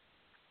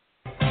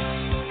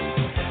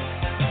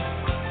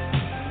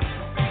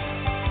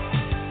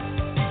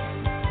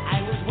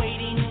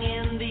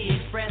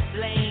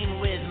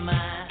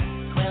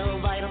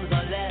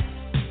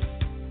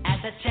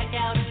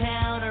 Checkout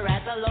counter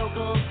at the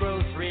local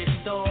grocery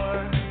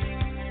store.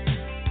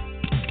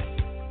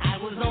 I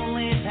was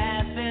only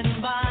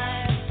passing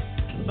by,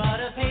 but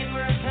a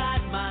paper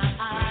caught my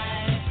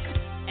eye,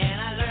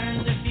 and I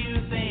learned a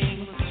few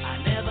things I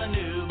never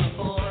knew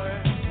before.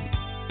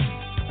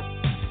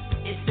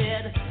 It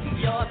said,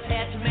 your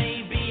pet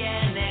may be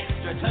an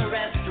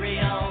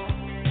extraterrestrial.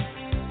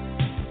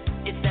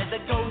 It said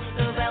the ghost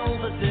of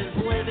Elvis is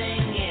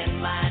living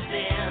in my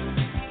den.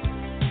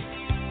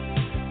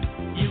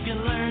 You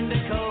can learn to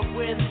cope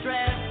with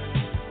stress,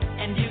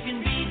 and you can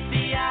beat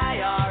the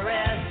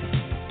IRS,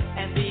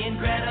 and the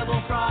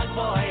Incredible Frog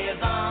Boy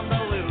is on the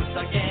loose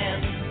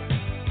again.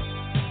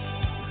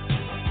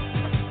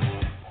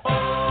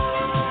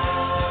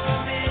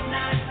 Oh,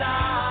 Midnight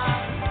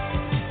Star,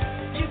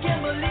 you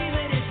can believe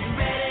it if you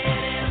read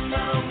it in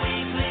the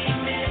weekly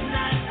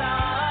Midnight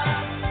Star.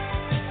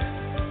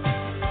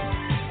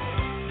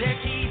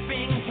 They're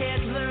keeping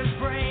Hitler's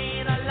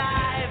brain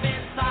alive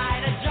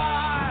inside a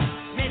jar.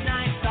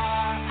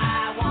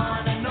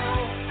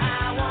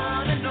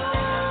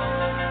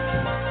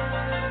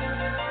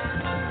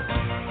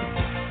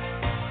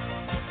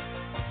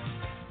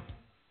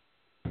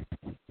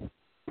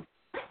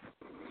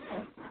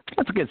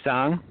 That's a good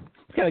song.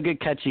 It's got a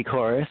good catchy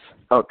chorus.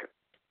 Okay.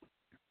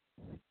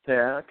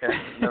 Yeah, okay.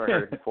 Never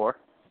heard it before.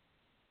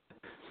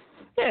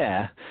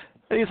 Yeah.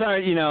 These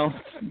aren't,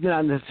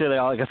 not necessarily,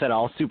 all, like I said,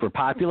 all super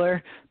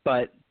popular,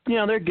 but,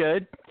 they're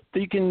good.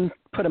 You can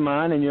put them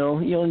on and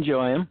you'll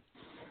enjoy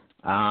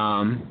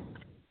them.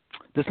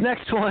 This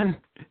next one,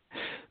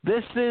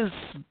 this is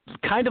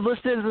kind of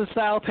listed as a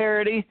style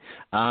parody.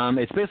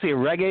 It's basically a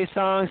reggae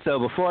song, so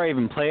before I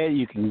even play it,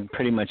 you can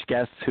pretty much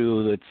guess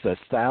who it's a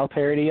style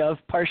parody of,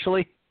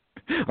 partially,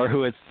 or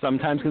who it's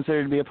sometimes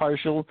considered to be a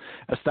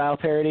style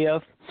parody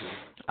of.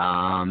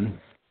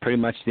 Pretty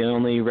much the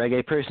only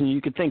reggae person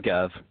you could think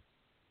of.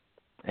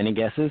 Any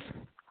guesses?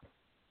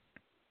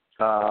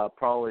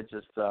 Probably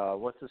just,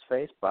 what's his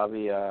face?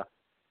 Bobby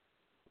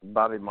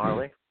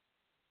Marley?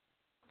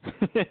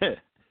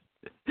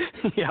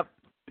 Yep.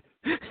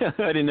 I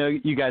didn't know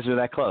you guys were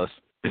that close.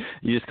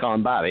 You just call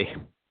him Bobby.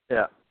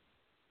 Yeah.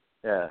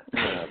 Yeah,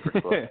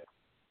 pretty close.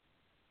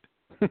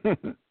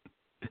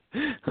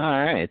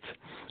 All right.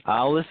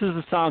 This is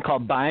a song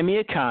called Buy Me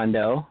a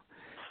Condo.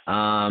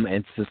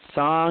 It's a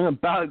song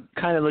about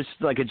kind of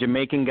just like a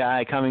Jamaican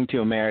guy coming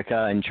to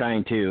America and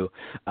trying to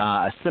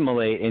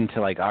assimilate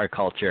into our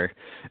culture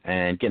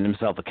and getting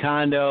himself a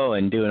condo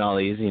and doing all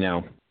these,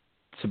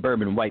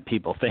 suburban white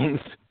people things.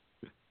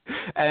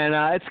 And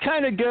it's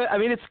kind of good. I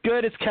mean, it's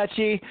good. It's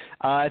catchy.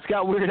 It's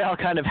got Weird Al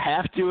kind of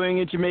half doing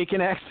a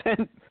Jamaican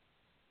accent.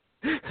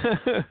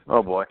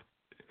 Oh, boy.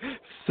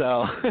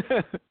 So,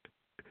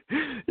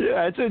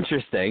 yeah, it's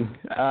interesting.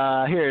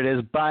 Here it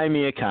is, Buy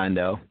Me a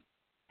Condo.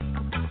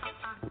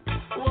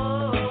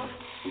 Whoa,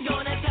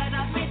 gonna cut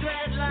off me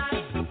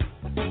dreadlocks,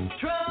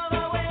 throw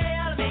away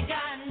all me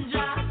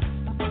ganja.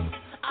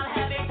 I'll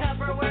have a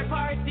Tupperware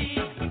party,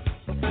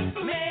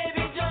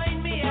 maybe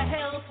join me a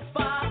health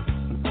spa.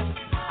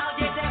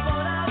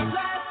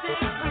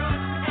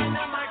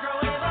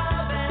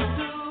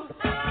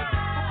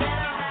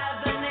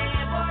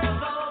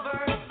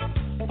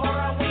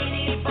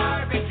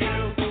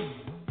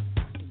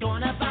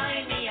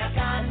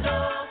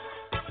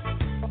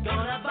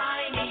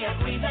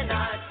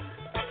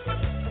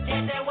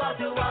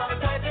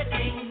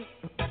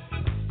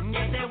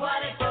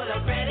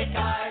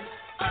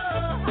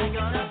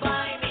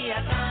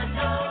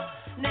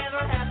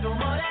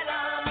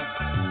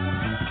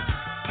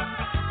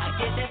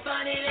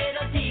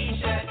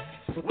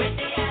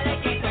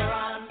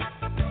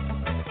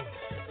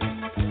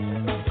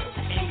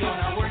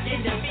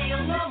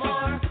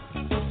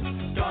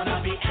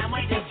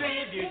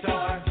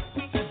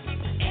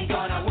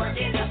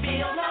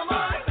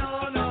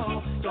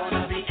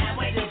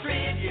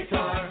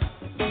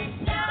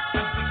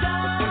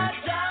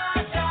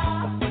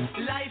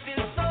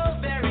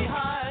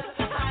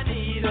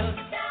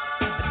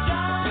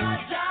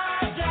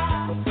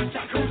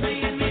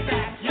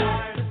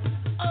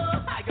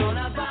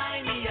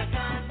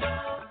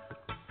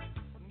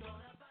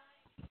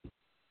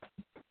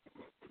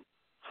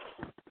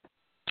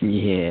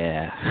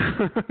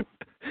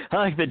 I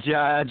like the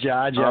All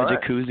right.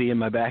 jacuzzi in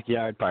my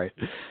backyard part.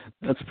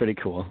 That's pretty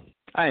cool.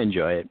 I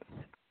enjoy it.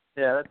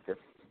 Yeah, that's good.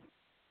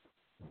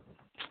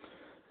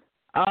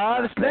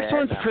 This next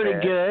one's pretty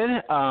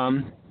good.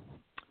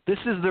 This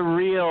is the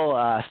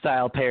real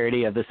style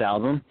parody of this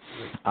album.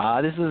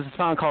 This is a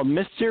song called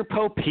Mr.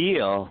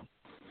 Popeil.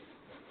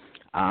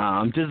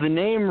 Does the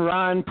name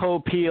Ron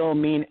Popeil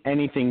mean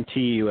anything to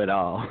you at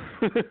all?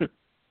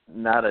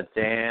 Not a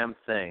damn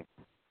thing.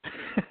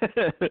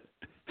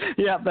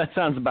 Yep, that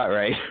sounds about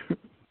right.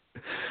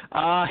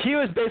 He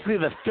was basically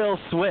the Phil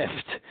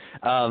Swift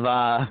of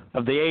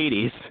the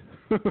 80s.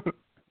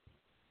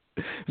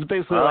 He's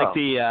basically like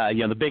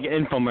the big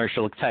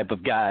infomercial type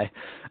of guy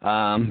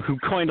who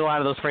coined a lot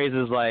of those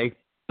phrases like,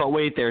 but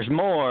wait, there's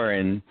more,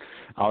 and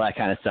all that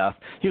kind of stuff.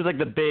 He was like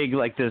the big,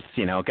 like this,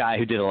 guy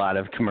who did a lot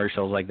of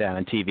commercials like that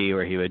on TV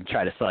where he would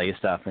try to sell you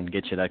stuff and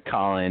get you to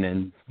call in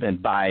and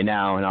buy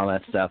now and all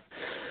that stuff.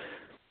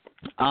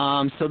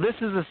 So this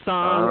is a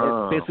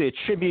song, it's basically a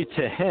tribute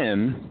to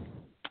him.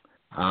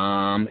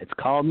 It's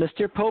called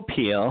Mr.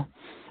 Popeil.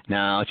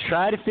 Now,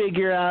 try to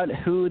figure out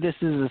who this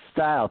is a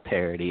style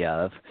parody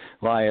of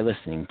while you're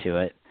listening to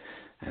it,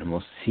 and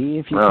we'll see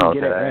if you can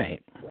get it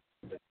right.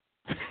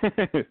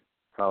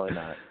 Probably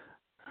not.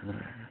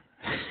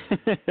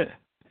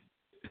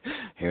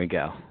 Here we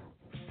go.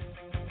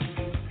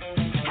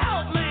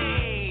 Help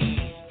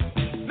me!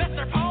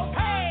 Mr.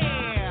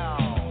 Popeil!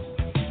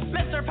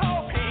 Mr.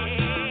 Popeil!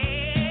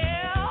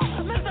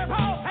 Mr.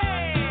 Popeil!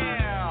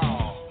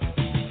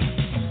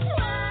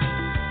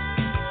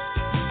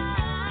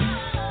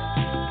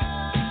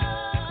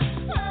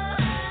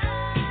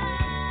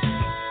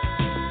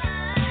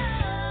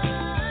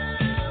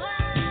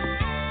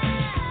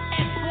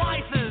 It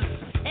slices!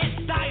 It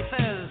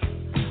dices!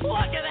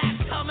 Look at that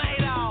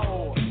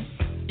tomato!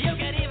 You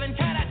could even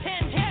cut a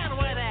tin can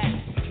with it,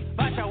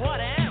 but you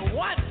wouldn't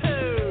want to.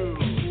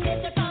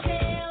 Mr.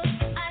 Popeil,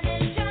 I'm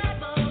in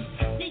trouble.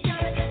 Need your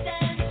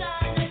assistance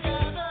on a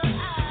double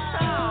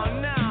Oh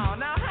no,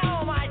 now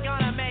how am I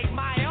gonna make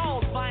my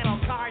old vinyl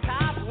car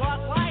top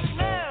look like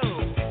new?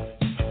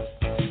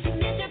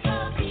 Mr.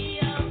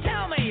 Popeil,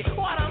 Tell me,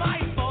 what am I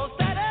supposed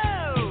to do?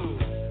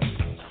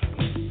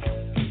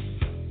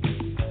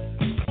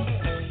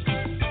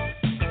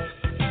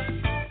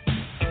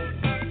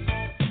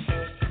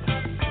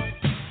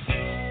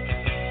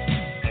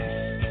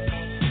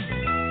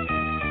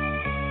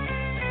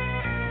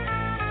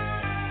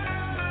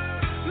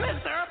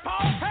 Mr.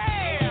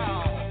 Popeil!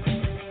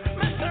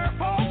 Mr.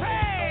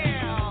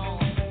 Popeil!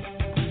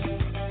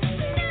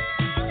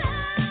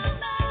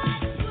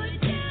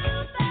 would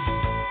you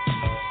pay?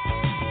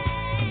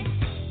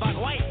 But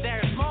wait,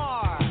 there's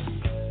more.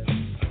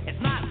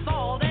 It's not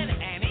sold in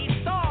any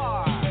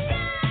store.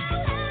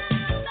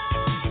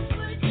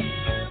 Would you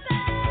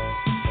pay?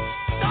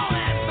 Don't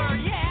answer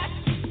yet.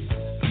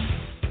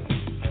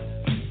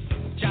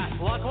 Just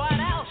look what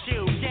else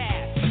you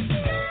get.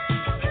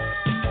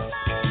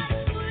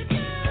 Would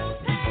you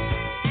pay?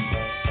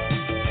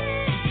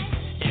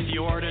 If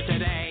you order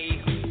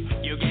today,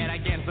 you get a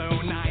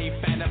Ginsu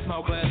knife and a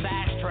smokeless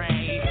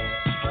ashtray.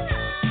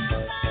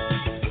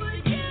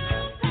 Would you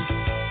pay?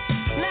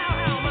 Now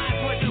how much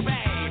would you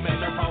pay,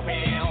 Mr.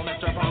 Popeil,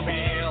 Mr.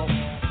 Popeil,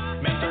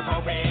 Mr.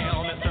 Popeil,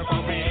 Mr.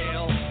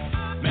 Popeil,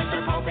 Mr.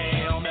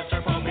 Popeil, Mr.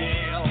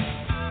 Popeil,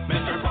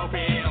 Mr.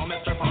 Popeil,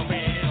 Mr.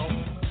 Popeil?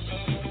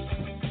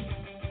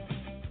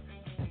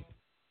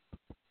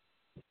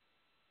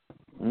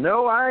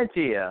 No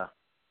idea.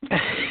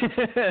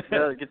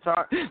 The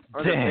guitar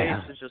or the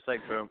Damn. bass is just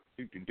like boom,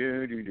 do do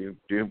do do do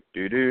do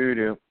do do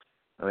do.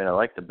 I mean, I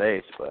like the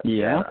bass, but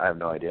Yeah. I have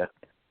no idea.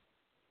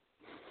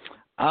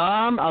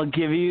 I'll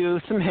give you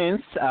some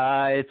hints.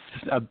 It's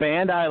a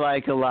band I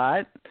like a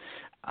lot.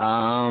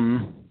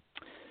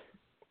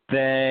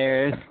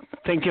 They're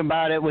thinking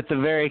about it with the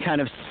very kind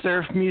of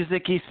surf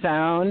music-y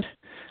sound.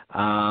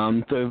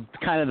 The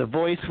kind of the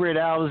voice Weird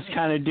Al was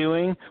kind of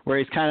doing, where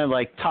he's kind of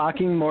like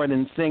talking more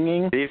than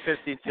singing.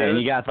 B-52.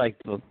 And you got like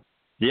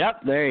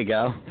yep, there you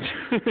go.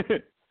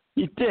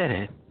 You did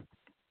it.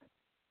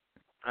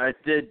 I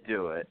did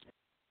do it.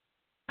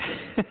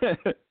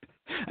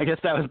 I guess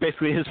that was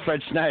basically his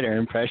Fred Schneider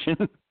impression.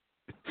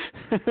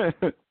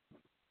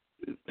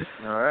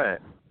 All right.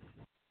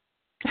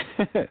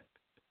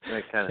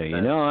 That kind So of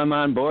you know I'm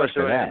on board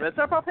for that.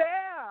 Mr.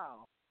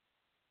 Popeil.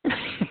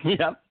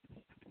 Yep.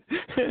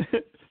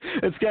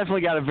 It's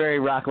definitely got a very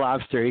Rock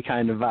Lobster-y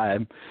kind of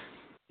vibe.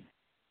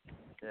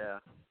 Yeah.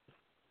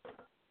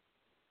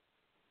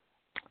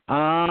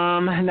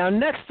 Now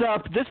next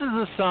up, this is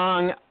a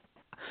song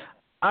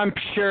I'm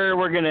sure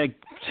we're going to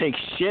take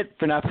shit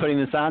for not putting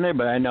this on there,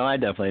 but I know I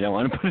definitely don't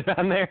want to put it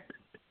on there.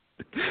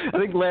 I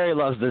think Larry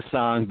loves this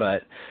song,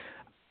 but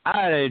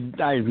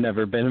I've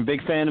never been a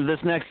big fan of this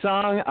next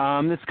song.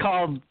 It's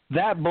called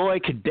That Boy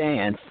Could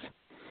Dance.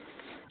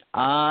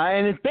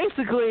 And it's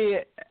basically,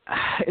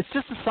 it's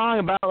just a song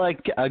about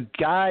like a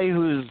guy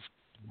who's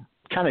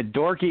kind of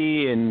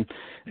dorky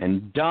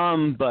and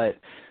dumb, but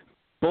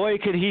boy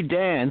could he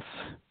dance.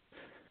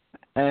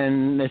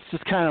 And it's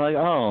just kind of like,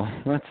 oh,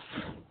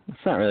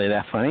 It's not really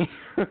that funny.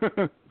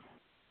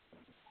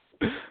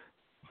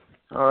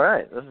 All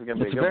right, this is gonna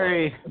be It's a good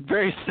very,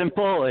 very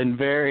simple and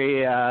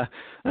very, I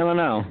don't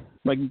know,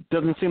 like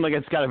doesn't seem like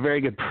it's got a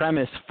very good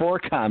premise for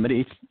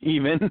comedy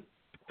even.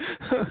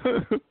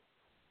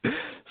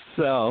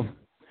 So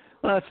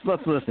let's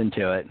listen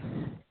to it.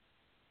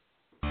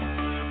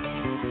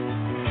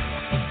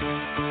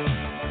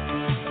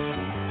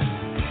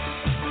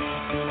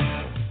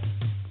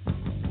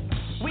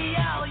 We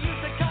all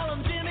used to call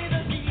him Jimmy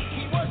the Geek.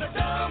 He was a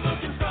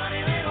dumb-looking,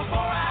 scrawny little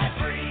four-eyed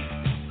freak.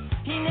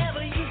 He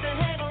never used to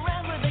hang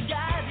around with the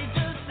guys. He'd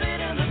just sit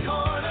in the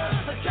corner,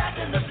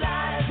 attracting the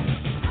flies.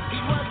 He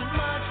wasn't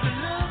much to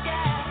look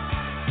at.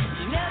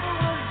 He never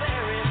was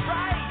very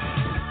bright.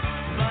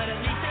 But at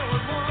least there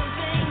was one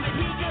thing that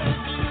he could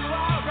do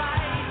all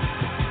right.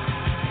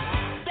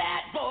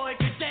 That boy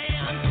could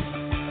dance.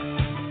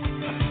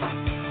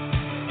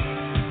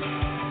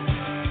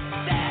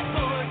 That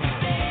boy could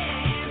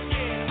dance,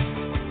 yeah.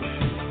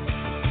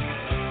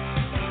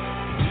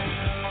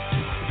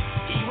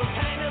 He was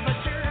kind of a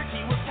jerk,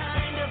 he was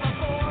kind of a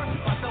bore,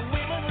 but the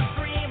women would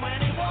scream when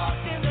he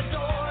walked in the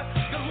door.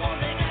 'Cause one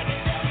thing I can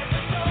tell you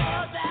for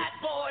sure, that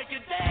boy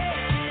could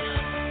dance.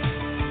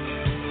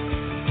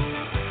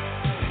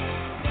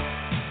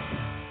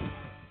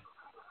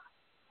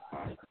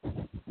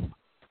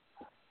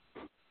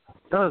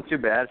 That wasn't too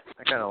bad.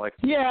 I kind of like.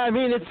 Yeah, I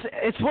mean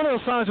it's one of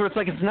those songs where it's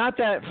like it's not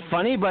that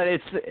funny, but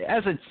it's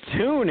as a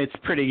tune it's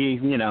pretty,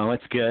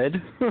 it's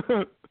good.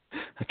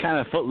 Kind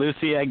of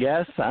footloosey, I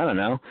guess. I don't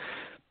know,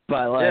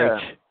 but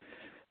like,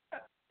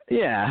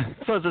 yeah.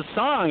 So as a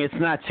song, it's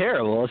not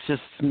terrible. It's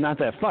just not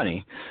that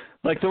funny.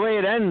 Like the way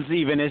it ends,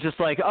 even is just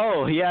like,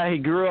 oh yeah, he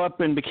grew up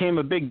and became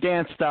a big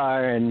dance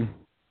star, and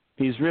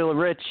he's real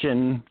rich,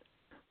 and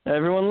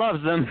everyone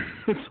loves him.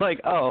 It's like,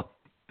 oh,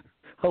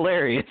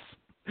 hilarious.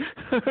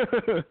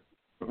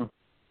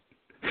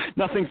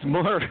 Nothing's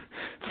more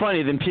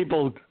funny than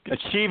people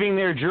achieving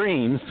their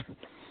dreams.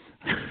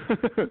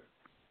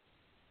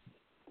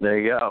 There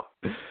you go.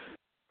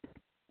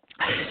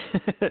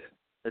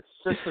 It's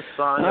just a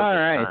song of All the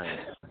right.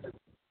 times.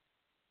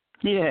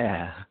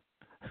 Yeah.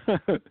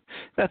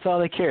 That's all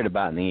they cared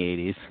about in the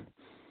 80s.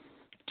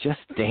 Just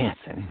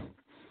dancing.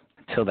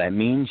 Until that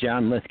mean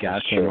John Lithgow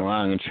came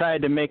along and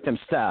tried to make them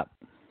stop.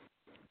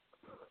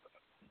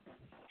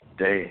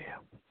 Damn.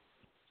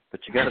 But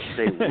you gotta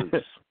stay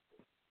loose.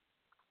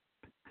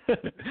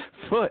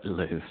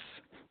 Footloose,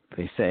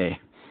 they say.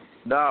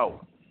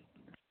 No.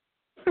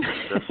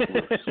 Just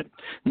loose.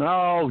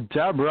 No,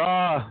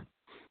 Deborah.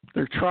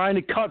 They're trying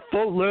to cut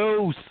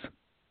Footloose.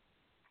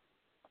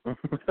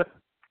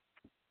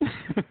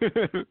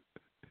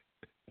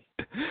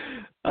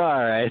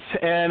 All right,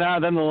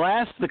 and then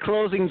the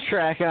closing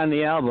track on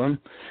the album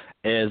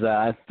is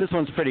this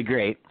one's pretty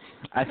great.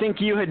 I think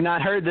you had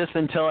not heard this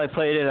until I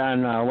played it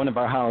on one of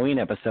our Halloween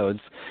episodes,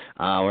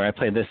 where I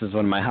played this as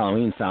one of my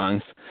Halloween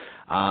songs.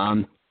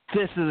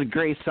 This is a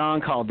great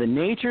song called "The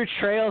Nature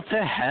Trail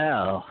to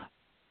Hell,"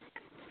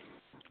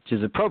 which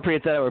is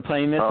appropriate that we're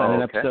playing this on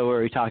an episode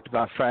where we talked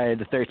about Friday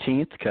the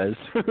 13th, because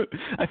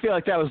I feel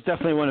like that was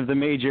definitely one of the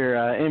major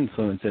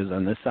influences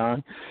on this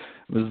song,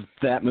 was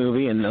that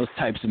movie and those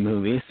types of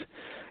movies.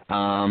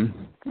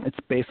 It's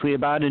basically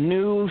about a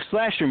new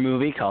slasher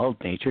movie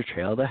called Nature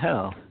Trail to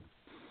Hell.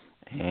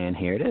 And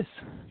here it is.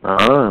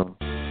 Oh.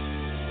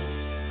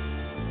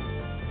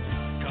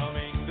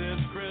 Coming this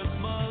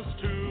Christmas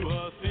to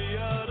a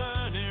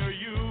theater near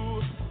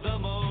you, the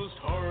most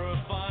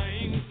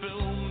horrifying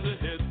film to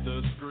hit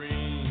the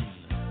screen.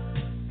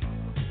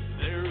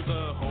 There's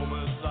a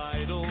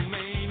homicidal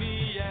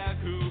maniac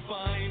who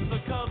finds a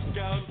Cub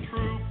Scout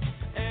troop,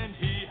 and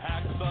he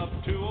hacks up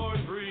 2 or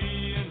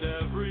 3 in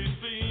every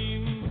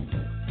scene.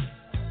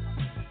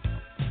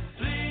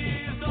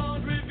 Please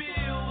don't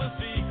reveal the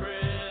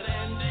secret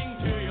ending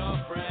to your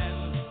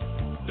friends.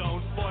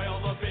 Don't spoil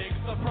the big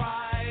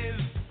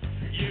surprise.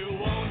 You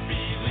won't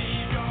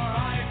believe your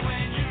eyes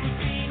when you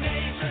see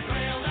Nature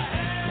Trail to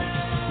Hell.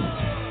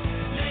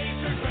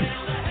 Nature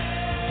Trail to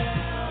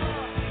Hell.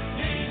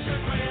 Nature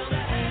Trail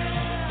to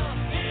Hell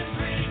in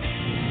 3D.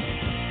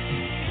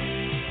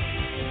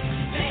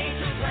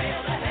 Nature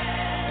Trail to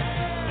Hell.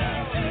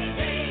 Nature Trail to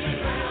Hell. Nature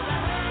Trail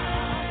to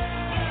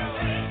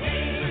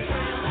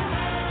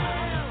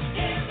Hell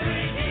in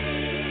 3D.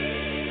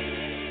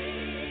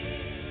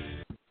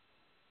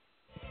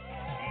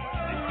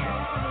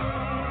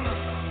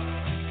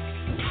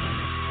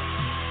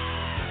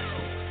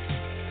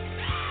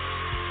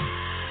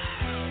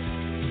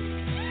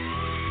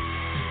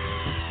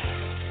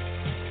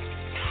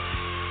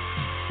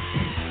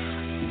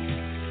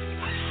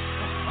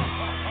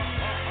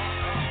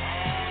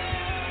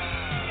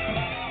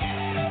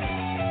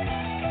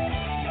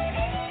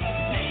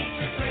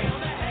 Nature Trail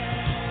to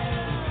Hell.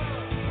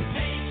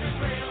 Nature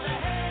Trail to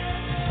Hell.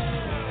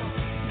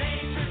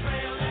 Nature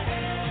Trail to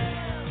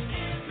Hell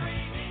in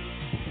 3D.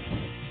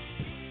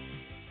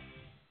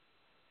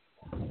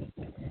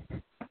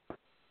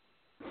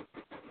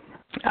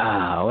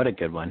 Ah, what a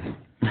good one.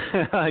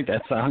 I like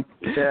that song.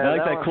 Yeah, I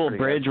like that one's cool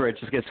pretty bridge good. where it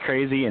just gets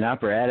crazy and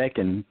operatic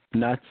and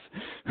nuts.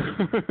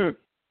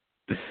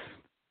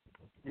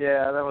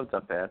 Yeah, that one's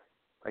not bad.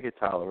 I could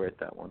tolerate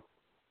that one.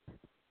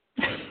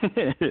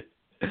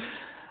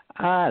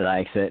 I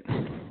likes it.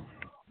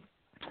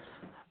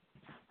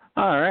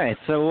 All right,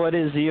 so what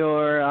is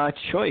your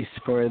choice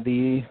for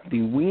the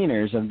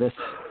wieners of this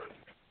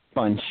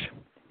bunch?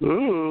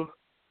 Ooh.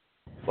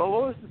 Well,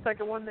 what was the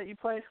second one that you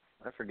played?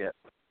 I forget.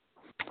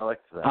 I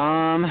liked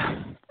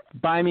that.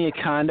 Buy Me a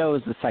Condo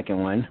is the second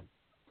one.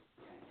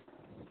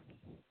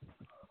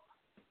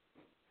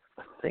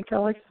 I think I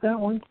liked that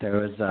one. There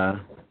was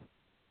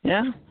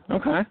yeah,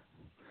 okay.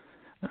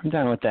 I'm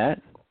down with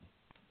that.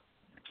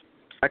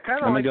 I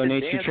kind of I'm like gonna go the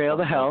Nature dance Trail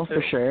to one, Hell too.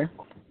 for sure.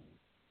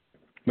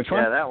 Which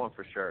one? Yeah, that one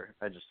for sure.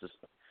 I just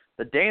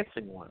the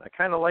dancing one. I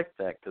kind of liked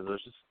that because it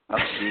was just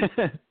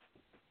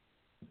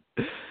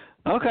upbeat.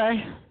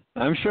 Okay.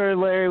 I'm sure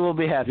Larry will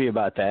be happy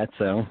about that,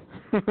 so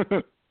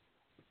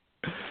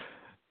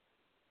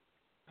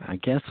I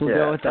guess we'll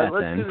go with that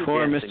let's then do the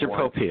for dancing Mr. one.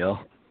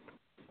 Popeil.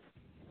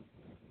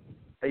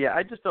 Yeah,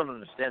 I just don't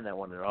understand that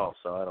one at all,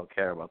 so I don't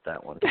care about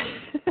that one.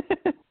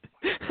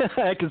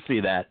 I can see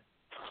that.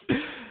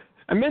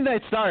 A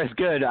Midnight Star is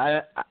good.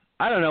 I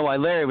don't know why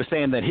Larry was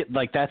saying that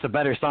that's a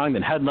better song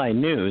than Headline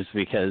News,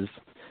 because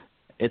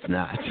it's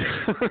not.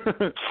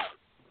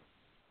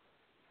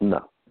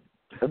 No.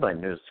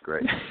 Headline News is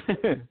great.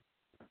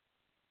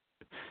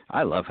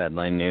 I love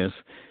Headline News.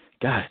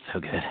 God, it's so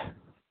good.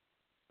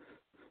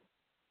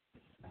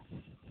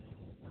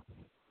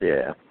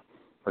 Yeah.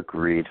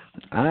 Agreed.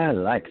 I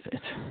likes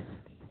it.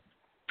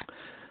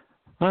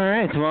 All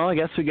right, well, I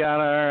guess we got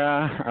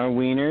our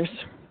wieners.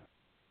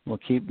 We'll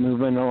keep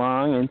moving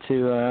along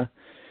into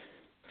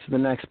to the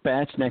next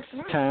batch next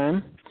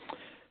time.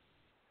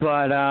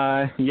 But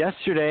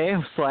yesterday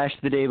 /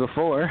 the day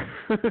before,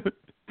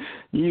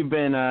 you've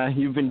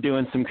been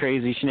doing some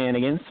crazy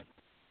shenanigans.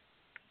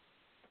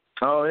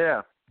 Oh,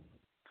 yeah.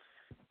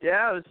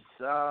 Yeah, it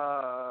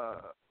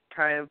was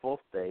kind of both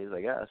days,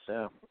 I guess,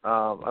 yeah.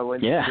 I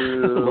went Yeah,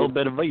 to... a little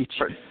bit of each.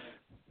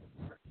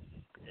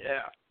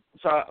 Yeah.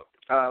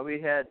 So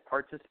we had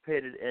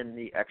participated in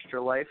the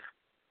Extra Life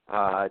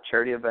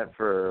charity event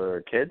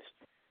for kids.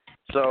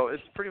 So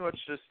it's pretty much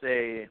just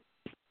a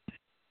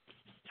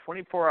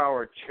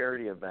 24-hour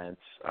charity event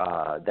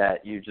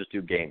that you just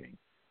do gaming.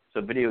 So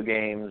video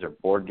games or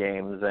board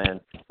games. And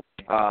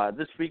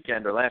this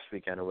weekend or last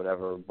weekend or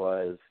whatever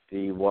was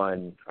the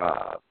one,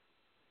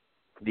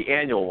 the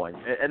annual one.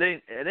 At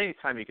any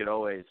time you can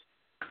always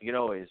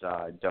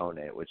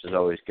donate, which is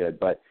always good.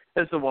 But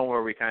this is the one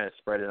where we kind of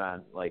spread it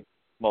on like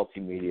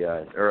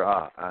multimedia or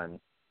on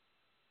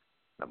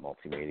not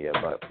multimedia,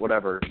 but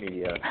whatever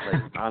media,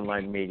 like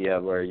online media,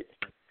 where you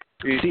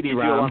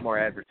do a lot more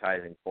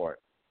advertising for it.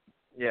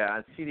 Yeah,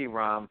 on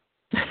CD-ROM,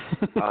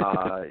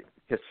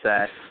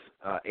 cassette,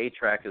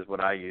 8-track is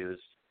what I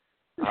used.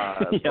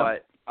 Yep.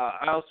 But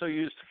I also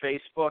used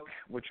Facebook,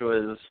 which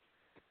was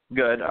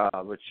good,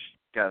 which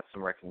got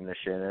some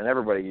recognition, and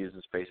everybody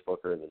uses Facebook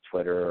or the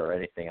Twitter or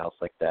anything else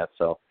like that.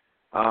 So,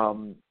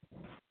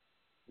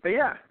 but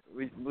yeah,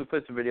 we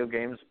played some video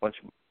games,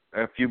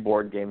 a few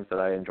board games that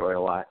I enjoy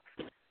a lot,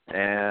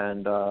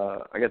 and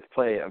I got to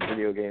play a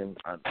video game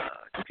on the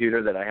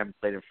computer that I haven't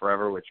played in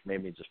forever, which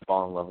made me just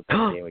fall in love with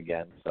that game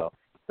again. So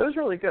it was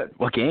really good.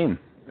 What game?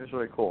 It was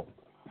really cool.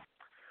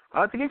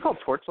 It's a game called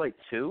Torchlight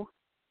 2.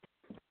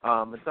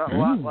 It's a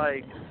lot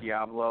like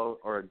Diablo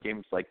or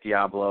games like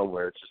Diablo,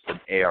 where it's just an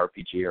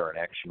ARPG or an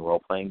action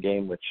role-playing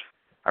game, which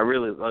I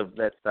really love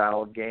that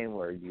style of game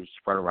where you just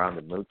run around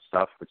and loot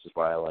stuff, which is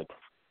why I like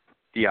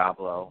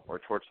Diablo or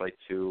Torchlight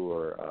 2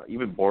 or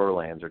even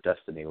Borderlands or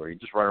Destiny, where you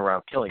just run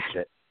around killing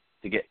shit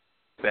to get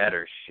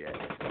better shit.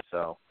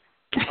 So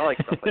I like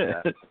stuff like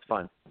that. It's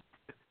fun.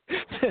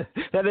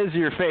 That is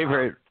your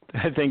favorite,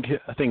 I think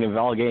of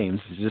all games,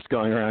 is just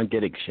going around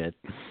getting shit.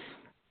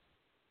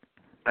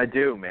 I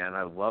do, man.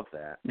 I love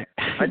that.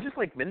 I just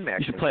like min-maxing.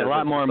 You should play a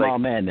lot more Mall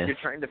Madness. You're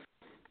trying to...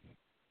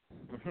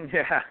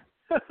 Yeah.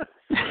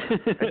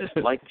 I just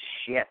like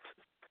shit.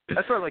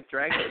 That's why I like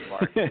Dragon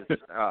Spark.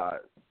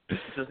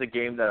 It's just a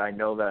game that I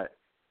know that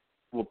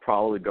will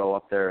probably go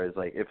up there as,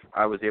 like, if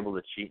I was able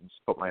to cheat and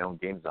just put my own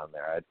games on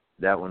there,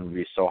 that one would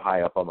be so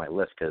high up on my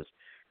list, because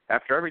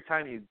after every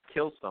time you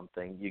kill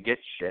something, you get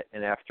shit,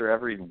 and after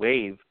every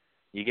wave,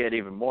 you get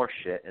even more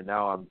shit, and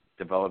now I'm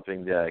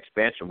developing the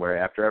expansion where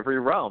after every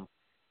realm,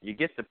 you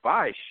get to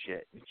buy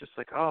shit. It's just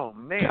like, oh,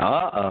 man.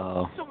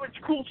 Uh-oh. So much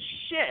cool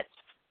shit.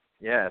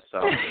 Yeah, so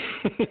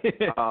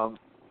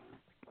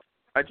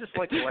I just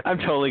like collecting. I'm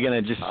totally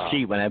going to just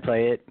cheat when I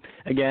play it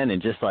again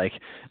and just like,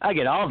 I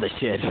get all the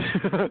shit.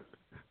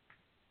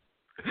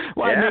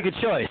 Why make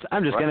a choice?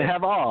 I'm just going to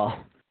have all.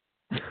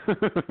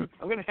 I'm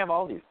going to have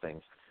all these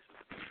things.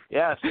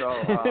 Yeah, so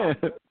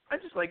I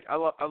just like, I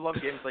love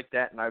games like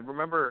that. And I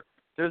remember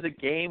there was a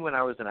game when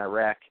I was in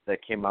Iraq that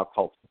came out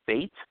called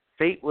Fate.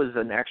 Fate was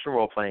an action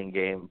role-playing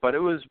game, but it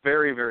was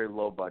very, very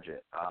low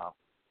budget.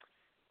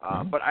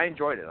 But I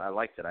enjoyed it. I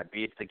liked it. I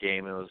beat the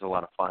game. It was a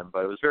lot of fun,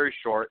 but it was very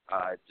short.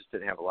 It just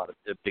didn't have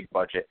a big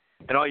budget.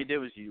 And all you did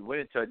was you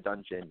went into a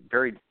dungeon,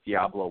 very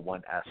Diablo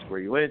 1-esque, where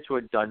you went into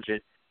a dungeon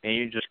and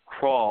you just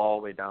crawl all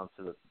the way down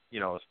to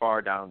as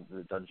far down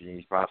the dungeon as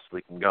you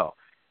possibly can go.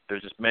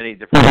 There's just many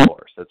different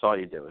floors. That's all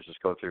you do is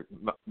just go through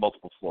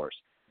multiple floors.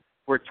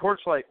 Where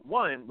Torchlight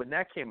 1, when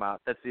that came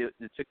out, it took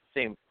the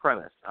same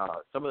premise.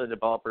 Some of the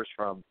developers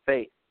from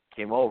Fate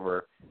came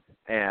over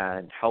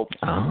and helped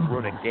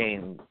Runic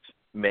Games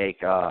make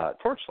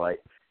Torchlight,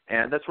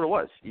 and that's what it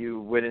was.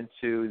 You went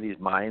into these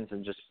mines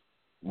and just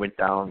went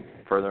down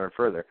further and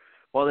further.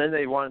 Well, then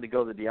they wanted to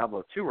go the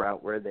Diablo 2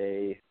 route, where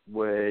they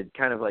would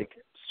kind of like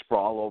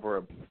sprawl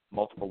over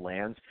multiple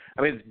lands.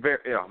 I mean, it's very,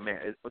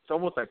 it's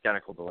almost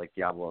identical to like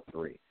Diablo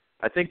 3.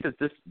 I think that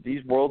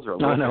these worlds are a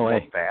little bit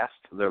more fast.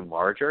 They're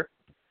larger,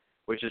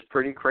 which is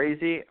pretty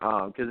crazy.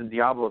 Because in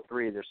Diablo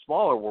 3, they're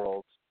smaller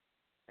worlds,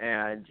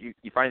 and you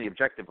find the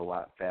objective a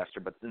lot faster.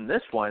 But in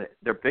this one,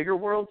 they're bigger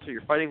worlds, so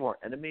you're fighting more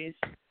enemies,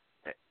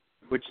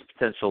 which is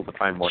potential to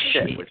find more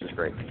shit, which is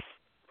great.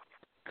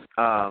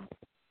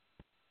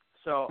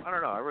 So I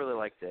don't know. I really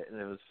liked it, and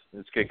it was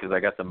good because I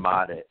got to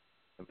mod it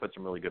and put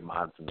some really good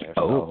mods in there.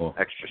 So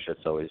extra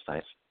shit's always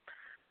nice.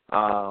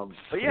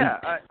 But yeah,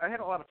 I had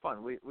a lot of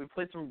fun. We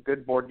played some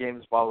good board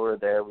games while we were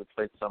there. We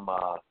played some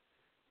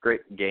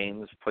great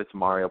games. Played some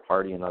Mario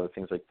Party and other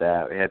things like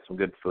that. We had some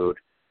good food.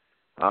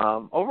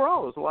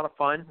 Overall, it was a lot of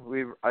fun.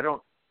 I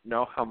don't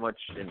know how much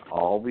in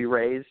all we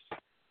raised,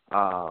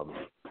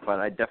 but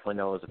I definitely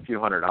know it was a few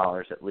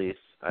 $100s at least.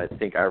 I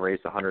think I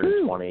raised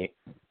 120.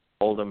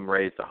 Oldham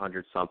raised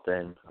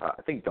 100-something.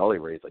 I think Gully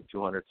raised like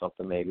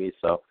 200-something maybe.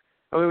 So,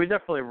 I mean, we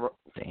definitely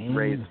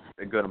raised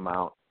a good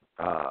amount,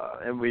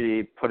 and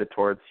we put it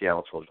towards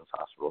Seattle Children's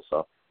Hospital.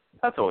 So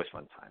that's always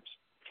fun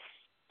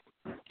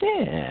times.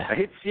 Yeah. I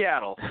hate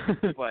Seattle,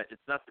 but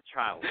it's not the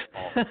child's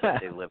fault that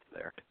they live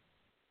there.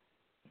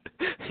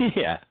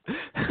 Yeah.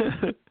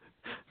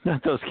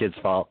 Not those kids'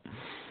 fault.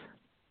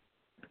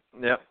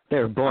 Yep. They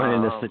were born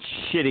into such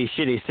shitty,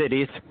 shitty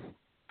cities.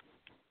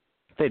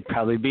 They'd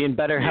probably be in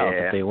better health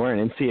if they weren't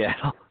in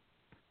Seattle.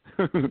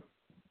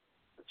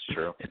 It's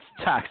true. It's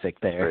toxic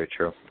there. Very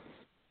true.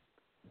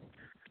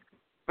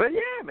 But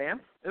yeah, man,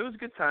 it was a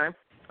good time.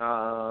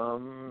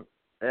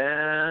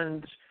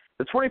 And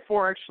the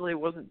 24 actually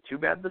wasn't too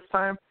bad this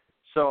time.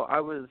 So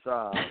I was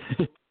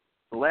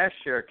last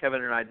year,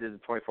 Kevin and I did the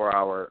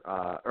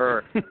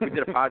 24-hour, we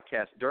did a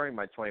podcast during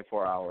my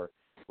 24-hour,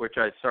 which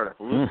I started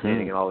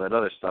hallucinating and all that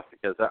other stuff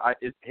because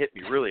it hit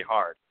me really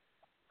hard.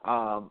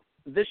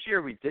 This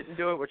year we didn't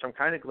do it, which I'm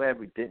kind of glad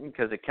we didn't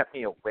because it kept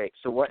me awake.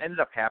 So what ended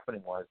up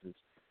happening is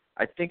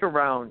I think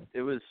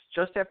it was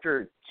just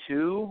after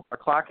 2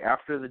 o'clock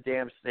after the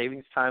damn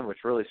savings time,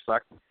 which really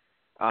sucked.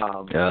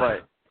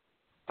 But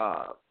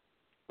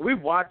we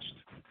watched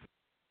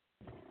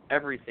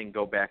everything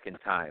go back in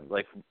time.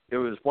 Like it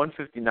was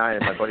 1:59,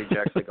 and my buddy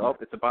Jack's like, "Oh,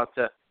 it's about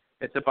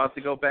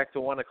to go back to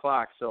 1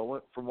 o'clock." So it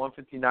went from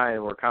 1:59,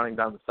 and we're counting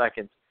down the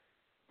seconds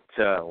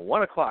to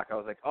 1 o'clock. I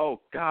was like, "Oh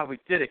God, we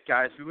did it,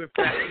 guys! We went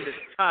back in this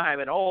time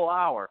an whole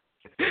hour."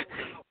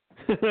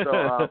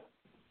 So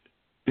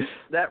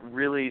that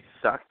really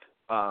sucked.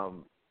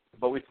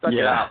 But we stuck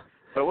it out.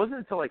 But it wasn't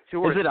until like 2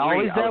 or 3. Is it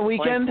always that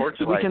weekend?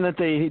 The weekend that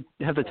they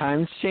have the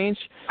times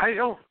changed? I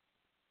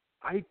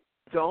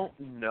don't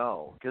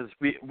know because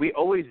we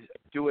always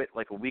do it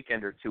like a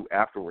weekend or two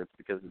afterwards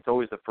because it's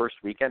always the first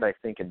weekend I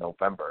think in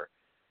November,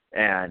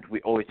 and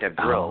we always have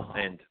drill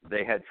and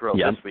they had drill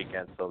this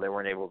weekend so they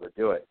weren't able to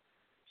do it.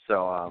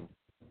 So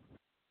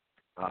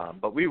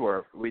but we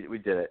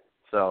did it.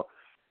 So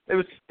it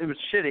was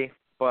shitty,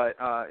 but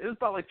it was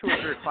about like 2 or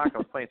 3 o'clock. I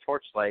was playing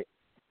Torchlight,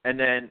 and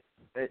then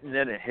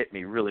it hit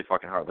me really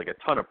fucking hard, like a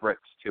ton of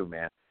bricks too,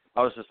 man.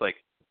 I was just like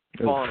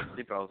falling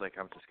asleep. I was like,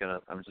 I'm just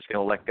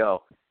gonna let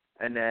go.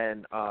 And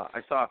then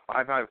I saw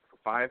a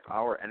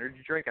 5-hour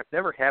energy drink. I've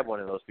never had one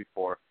of those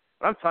before,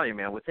 but I'm telling you,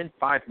 man, within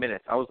 5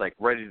 minutes, I was like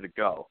ready to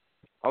go.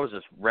 I was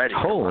just ready to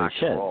rock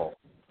and roll.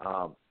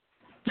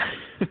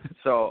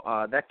 So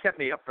that kept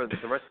me up for the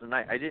rest of the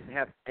night. I didn't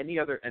have any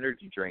other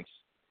energy drinks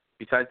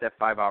besides that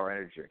 5-hour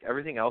energy drink.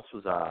 Everything else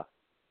was I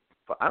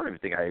don't even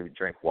think I even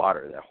drank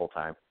water that whole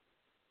time.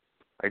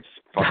 I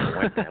just fucking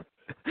went, man.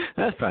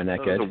 That's probably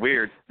not good. It was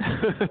weird.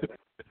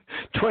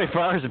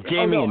 24 hours of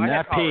gaming and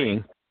not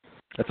peeing.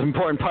 That's an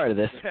important part of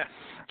this. Yeah.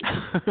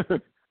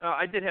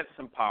 I did have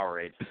some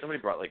Powerade. Somebody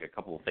brought like a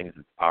couple of things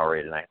of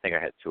Powerade, and I think I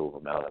had 2 of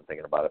them now that I'm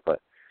thinking about it.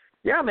 But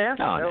yeah, man.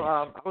 Nice.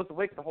 I was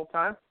awake the whole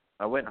time.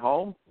 I went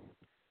home,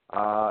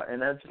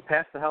 and then just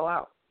passed the hell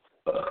out.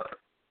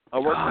 I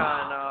worked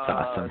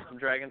on some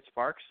Dragon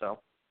Spark, so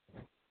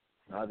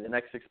the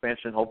next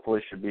expansion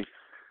hopefully should be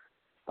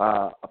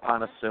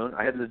upon us soon.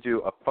 I had to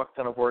do a fuck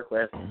ton of work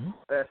last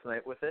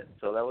night with it,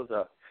 so that was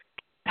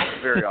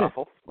very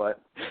awful,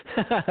 but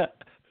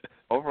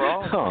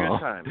overall, it was a good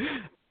time.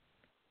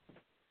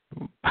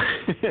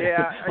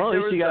 Yeah, well, at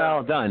least you got it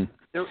all done.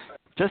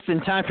 Just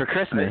in time for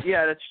Christmas.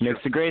 Yeah, that's true.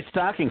 Makes a great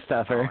stocking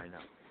stuffer. Oh, I know.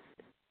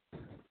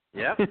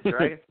 Yeah,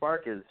 Dragon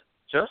Spark is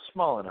just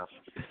small enough.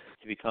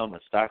 to become a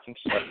stocking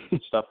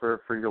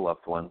stuffer for your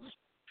loved ones.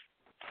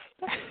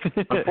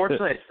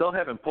 Unfortunately, I still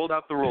haven't pulled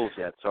out the rules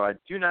yet, so I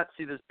do not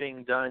see this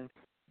being done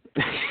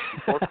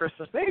before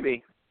Christmas.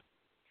 Maybe.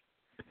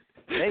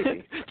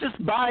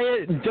 Just buy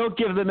it and don't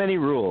give them any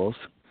rules.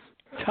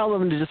 Tell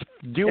them to just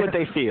do what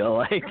they feel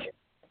like.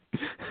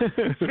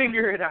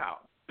 Figure it out.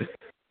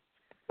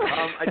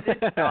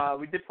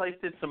 We did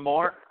some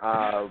more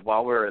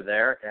while we were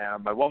there,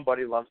 and my one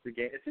buddy loves the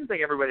game. It seems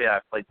like everybody that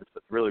I've played this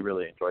with really,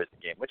 really enjoys the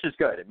game, which is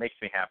good. It makes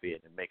me happy,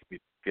 and it makes me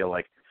feel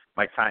like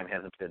my time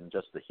hasn't been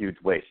just a huge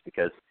waste,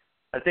 because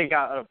I think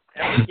out of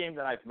every game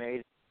that I've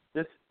made,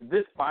 this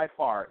by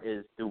far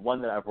is the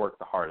one that I've worked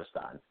the hardest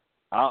on,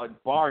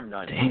 bar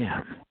none.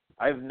 Damn.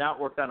 I've not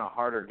worked on a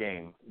harder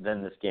game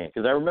than this game,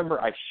 because I remember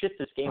I shit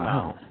this game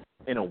out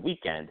in a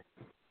weekend,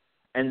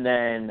 and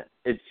then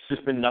it's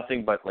just been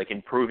nothing but like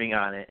improving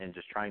on it and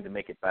just trying to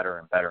make it better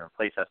and better, and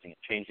playtesting and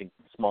changing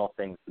small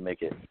things to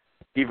make it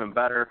even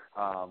better.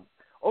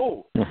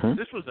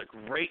 This was a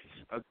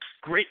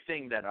great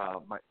thing that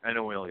I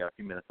know we only got a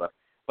few minutes left,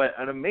 but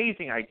an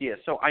amazing idea.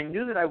 So I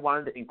knew that I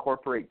wanted to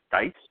incorporate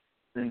dice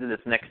into this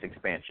next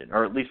expansion,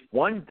 or at least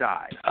one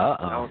die.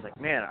 And I was like,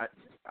 man,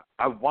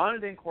 I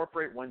wanted to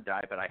incorporate one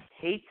die, but I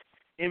hate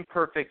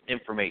imperfect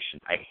information.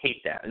 I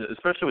hate that,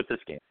 especially with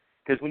this game.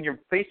 Because when you're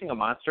facing a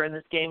monster in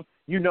this game,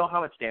 you know how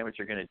much damage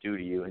they're going to do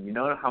to you, and you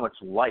know how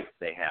much life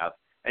they have,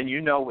 and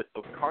you know with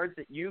the cards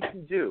that you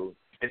can do,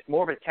 it's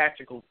more of a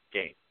tactical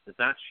game. It's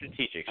not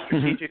strategic.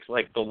 Strategic's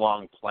like the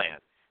long plan.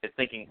 It's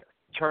thinking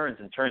turns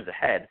and turns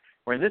ahead,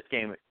 where in this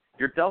game,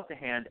 you're dealt a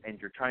hand and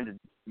you're trying to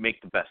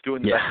make the best,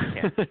 doing the best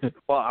you can.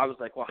 Well, I was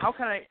like, well, how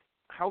can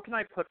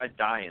I put a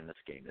die in this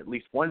game, at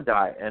least one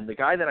die? And the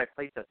guy that I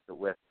playtested it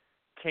with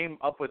came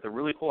up with a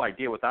really cool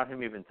idea without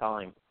him even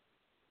telling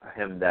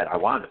him that I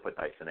wanted to put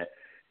dice in it.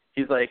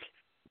 He's like,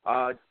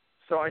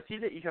 so I see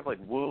that you have like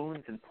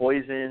wounds and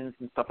poisons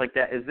and stuff like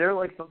that. Is there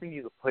like something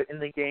you could put in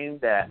the game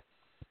that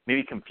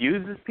maybe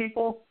confuses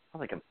people? I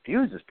was like,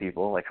 confuses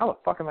people? Like, how the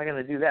fuck am I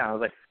going to do that? I was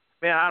like,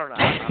 man, I don't know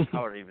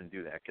how to even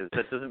do that, because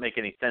that doesn't make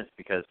any sense,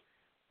 because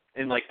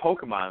in like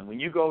Pokemon, when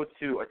you go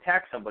to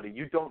attack somebody,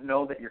 you don't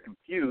know that you're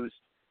confused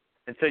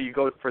until you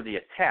go for the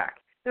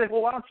attack. They're like,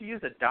 well, why don't you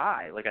use a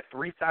die, like a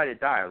 3-sided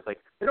die? I was like,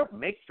 they don't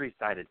make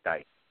 3-sided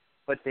dice,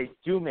 but they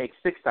do make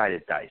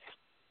 6-sided dice.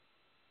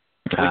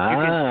 You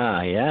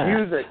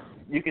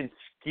can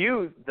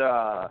skew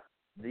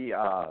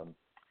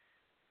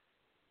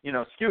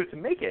skew it to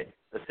make it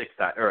a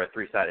 6-sided or a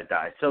 3-sided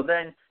die. So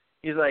then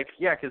he's like,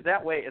 yeah, because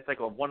that way it's like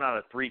a 1 out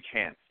of 3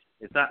 chance.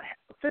 It's not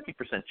a 50%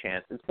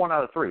 chance. It's 1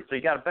 out of 3. So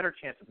you got a better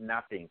chance of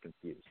not being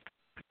confused.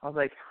 I was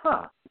like,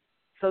 huh.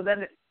 So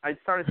then I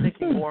started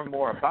thinking more and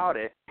more about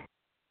it,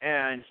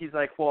 and he's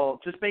like, well,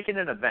 just make it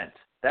an event.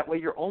 That way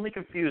you're only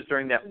confused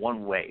during that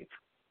one wave.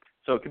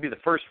 So it could be the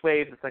first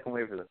wave, the second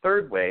wave, or the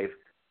third wave,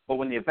 but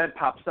when the event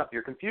pops up,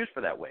 you're confused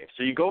for that wave.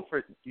 So you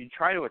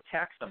try to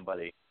attack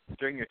somebody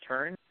during your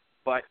turn,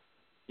 but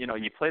you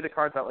play the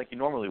cards out like you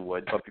normally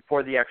would, but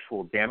before the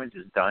actual damage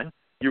is done,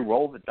 you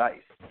roll the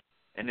dice.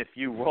 And if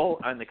you roll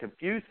on the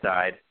confused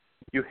side,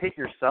 you hit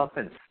yourself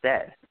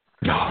instead.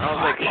 And I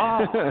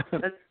was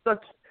like,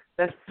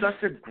 that's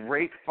such a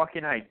great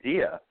fucking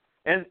idea.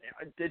 And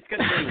it's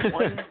going to be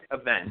one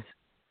event,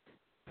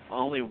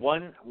 only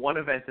one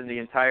event in the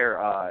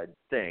entire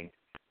thing.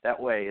 That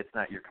way, it's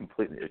not you're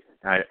completely.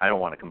 I don't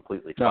want to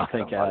completely fuck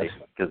somebody,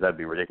 because that'd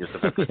be ridiculous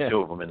if I put 2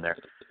 of them in there.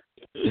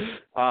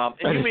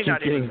 And you may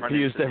not even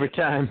confused every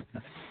time.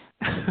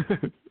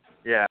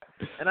 Yeah,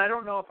 and I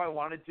don't know if I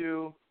want to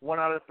do 1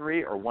 out of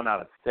 3 or 1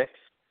 out of 6.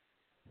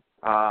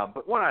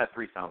 But 1 out of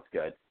 3 sounds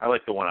good. I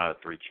like the 1 out of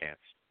 3 chance.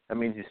 That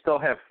means you still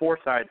have 4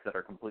 sides that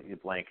are completely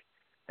blank,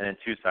 and then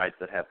 2 sides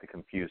that have the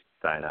confused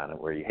sign on it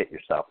where you hit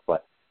yourself.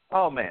 But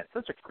oh man,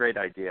 such a great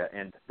idea,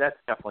 and that's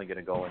definitely going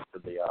to go into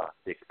the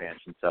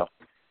expansion. So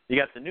you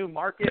got the new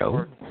market,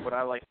 or what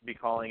I like to be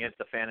calling it,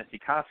 the Fantasy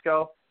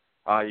Costco.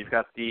 You've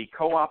got the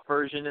co-op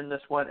version in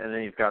this one, and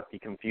then you've got the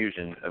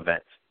Confusion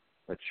event,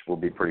 which will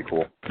be pretty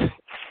cool.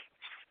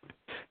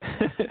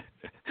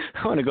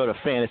 I want to go to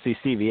Fantasy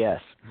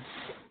CVS.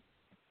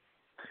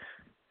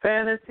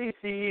 Fantasy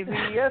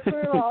CVS,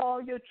 where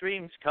all your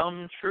dreams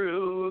come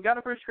true. Got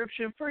a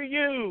prescription for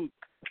you.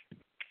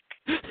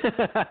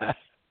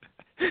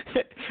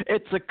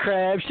 It's a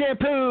crab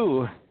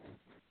shampoo.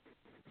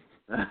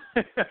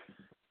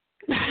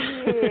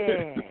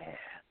 Yeah.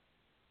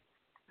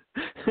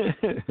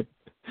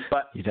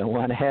 But you don't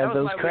want to have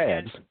those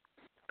crabs.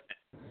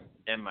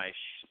 And my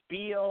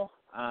spiel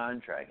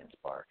on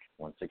Dragonspark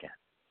once again.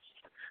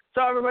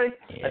 So everybody,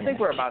 I think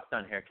we're about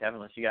done here, Kevin.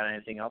 Unless you got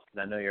anything else,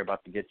 because I know you're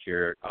about to get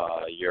your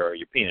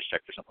penis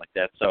checked or something like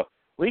that. So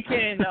we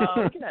can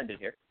end it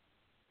here.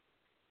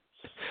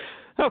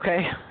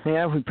 Okay.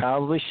 Yeah, we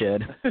probably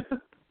should.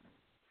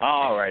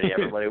 All righty,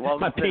 everybody. Well,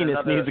 my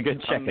penis needs a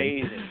good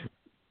checking.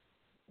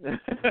 Amazing.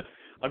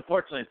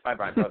 Unfortunately, it's by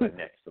my brother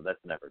Nick, so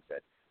that's never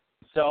good.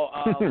 So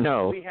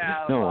we've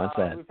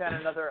had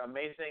another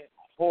amazing,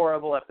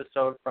 horrible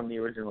episode from the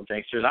original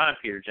Janksters. I'm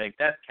Peter Jank.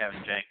 That's Kevin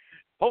Jank.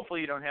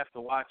 Hopefully you don't have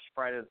to watch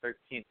Friday the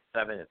 13th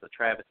 7. It's a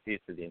travesty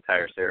through the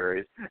entire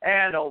series.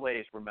 And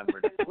always remember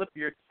to flip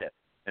your tip.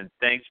 And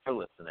thanks for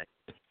listening.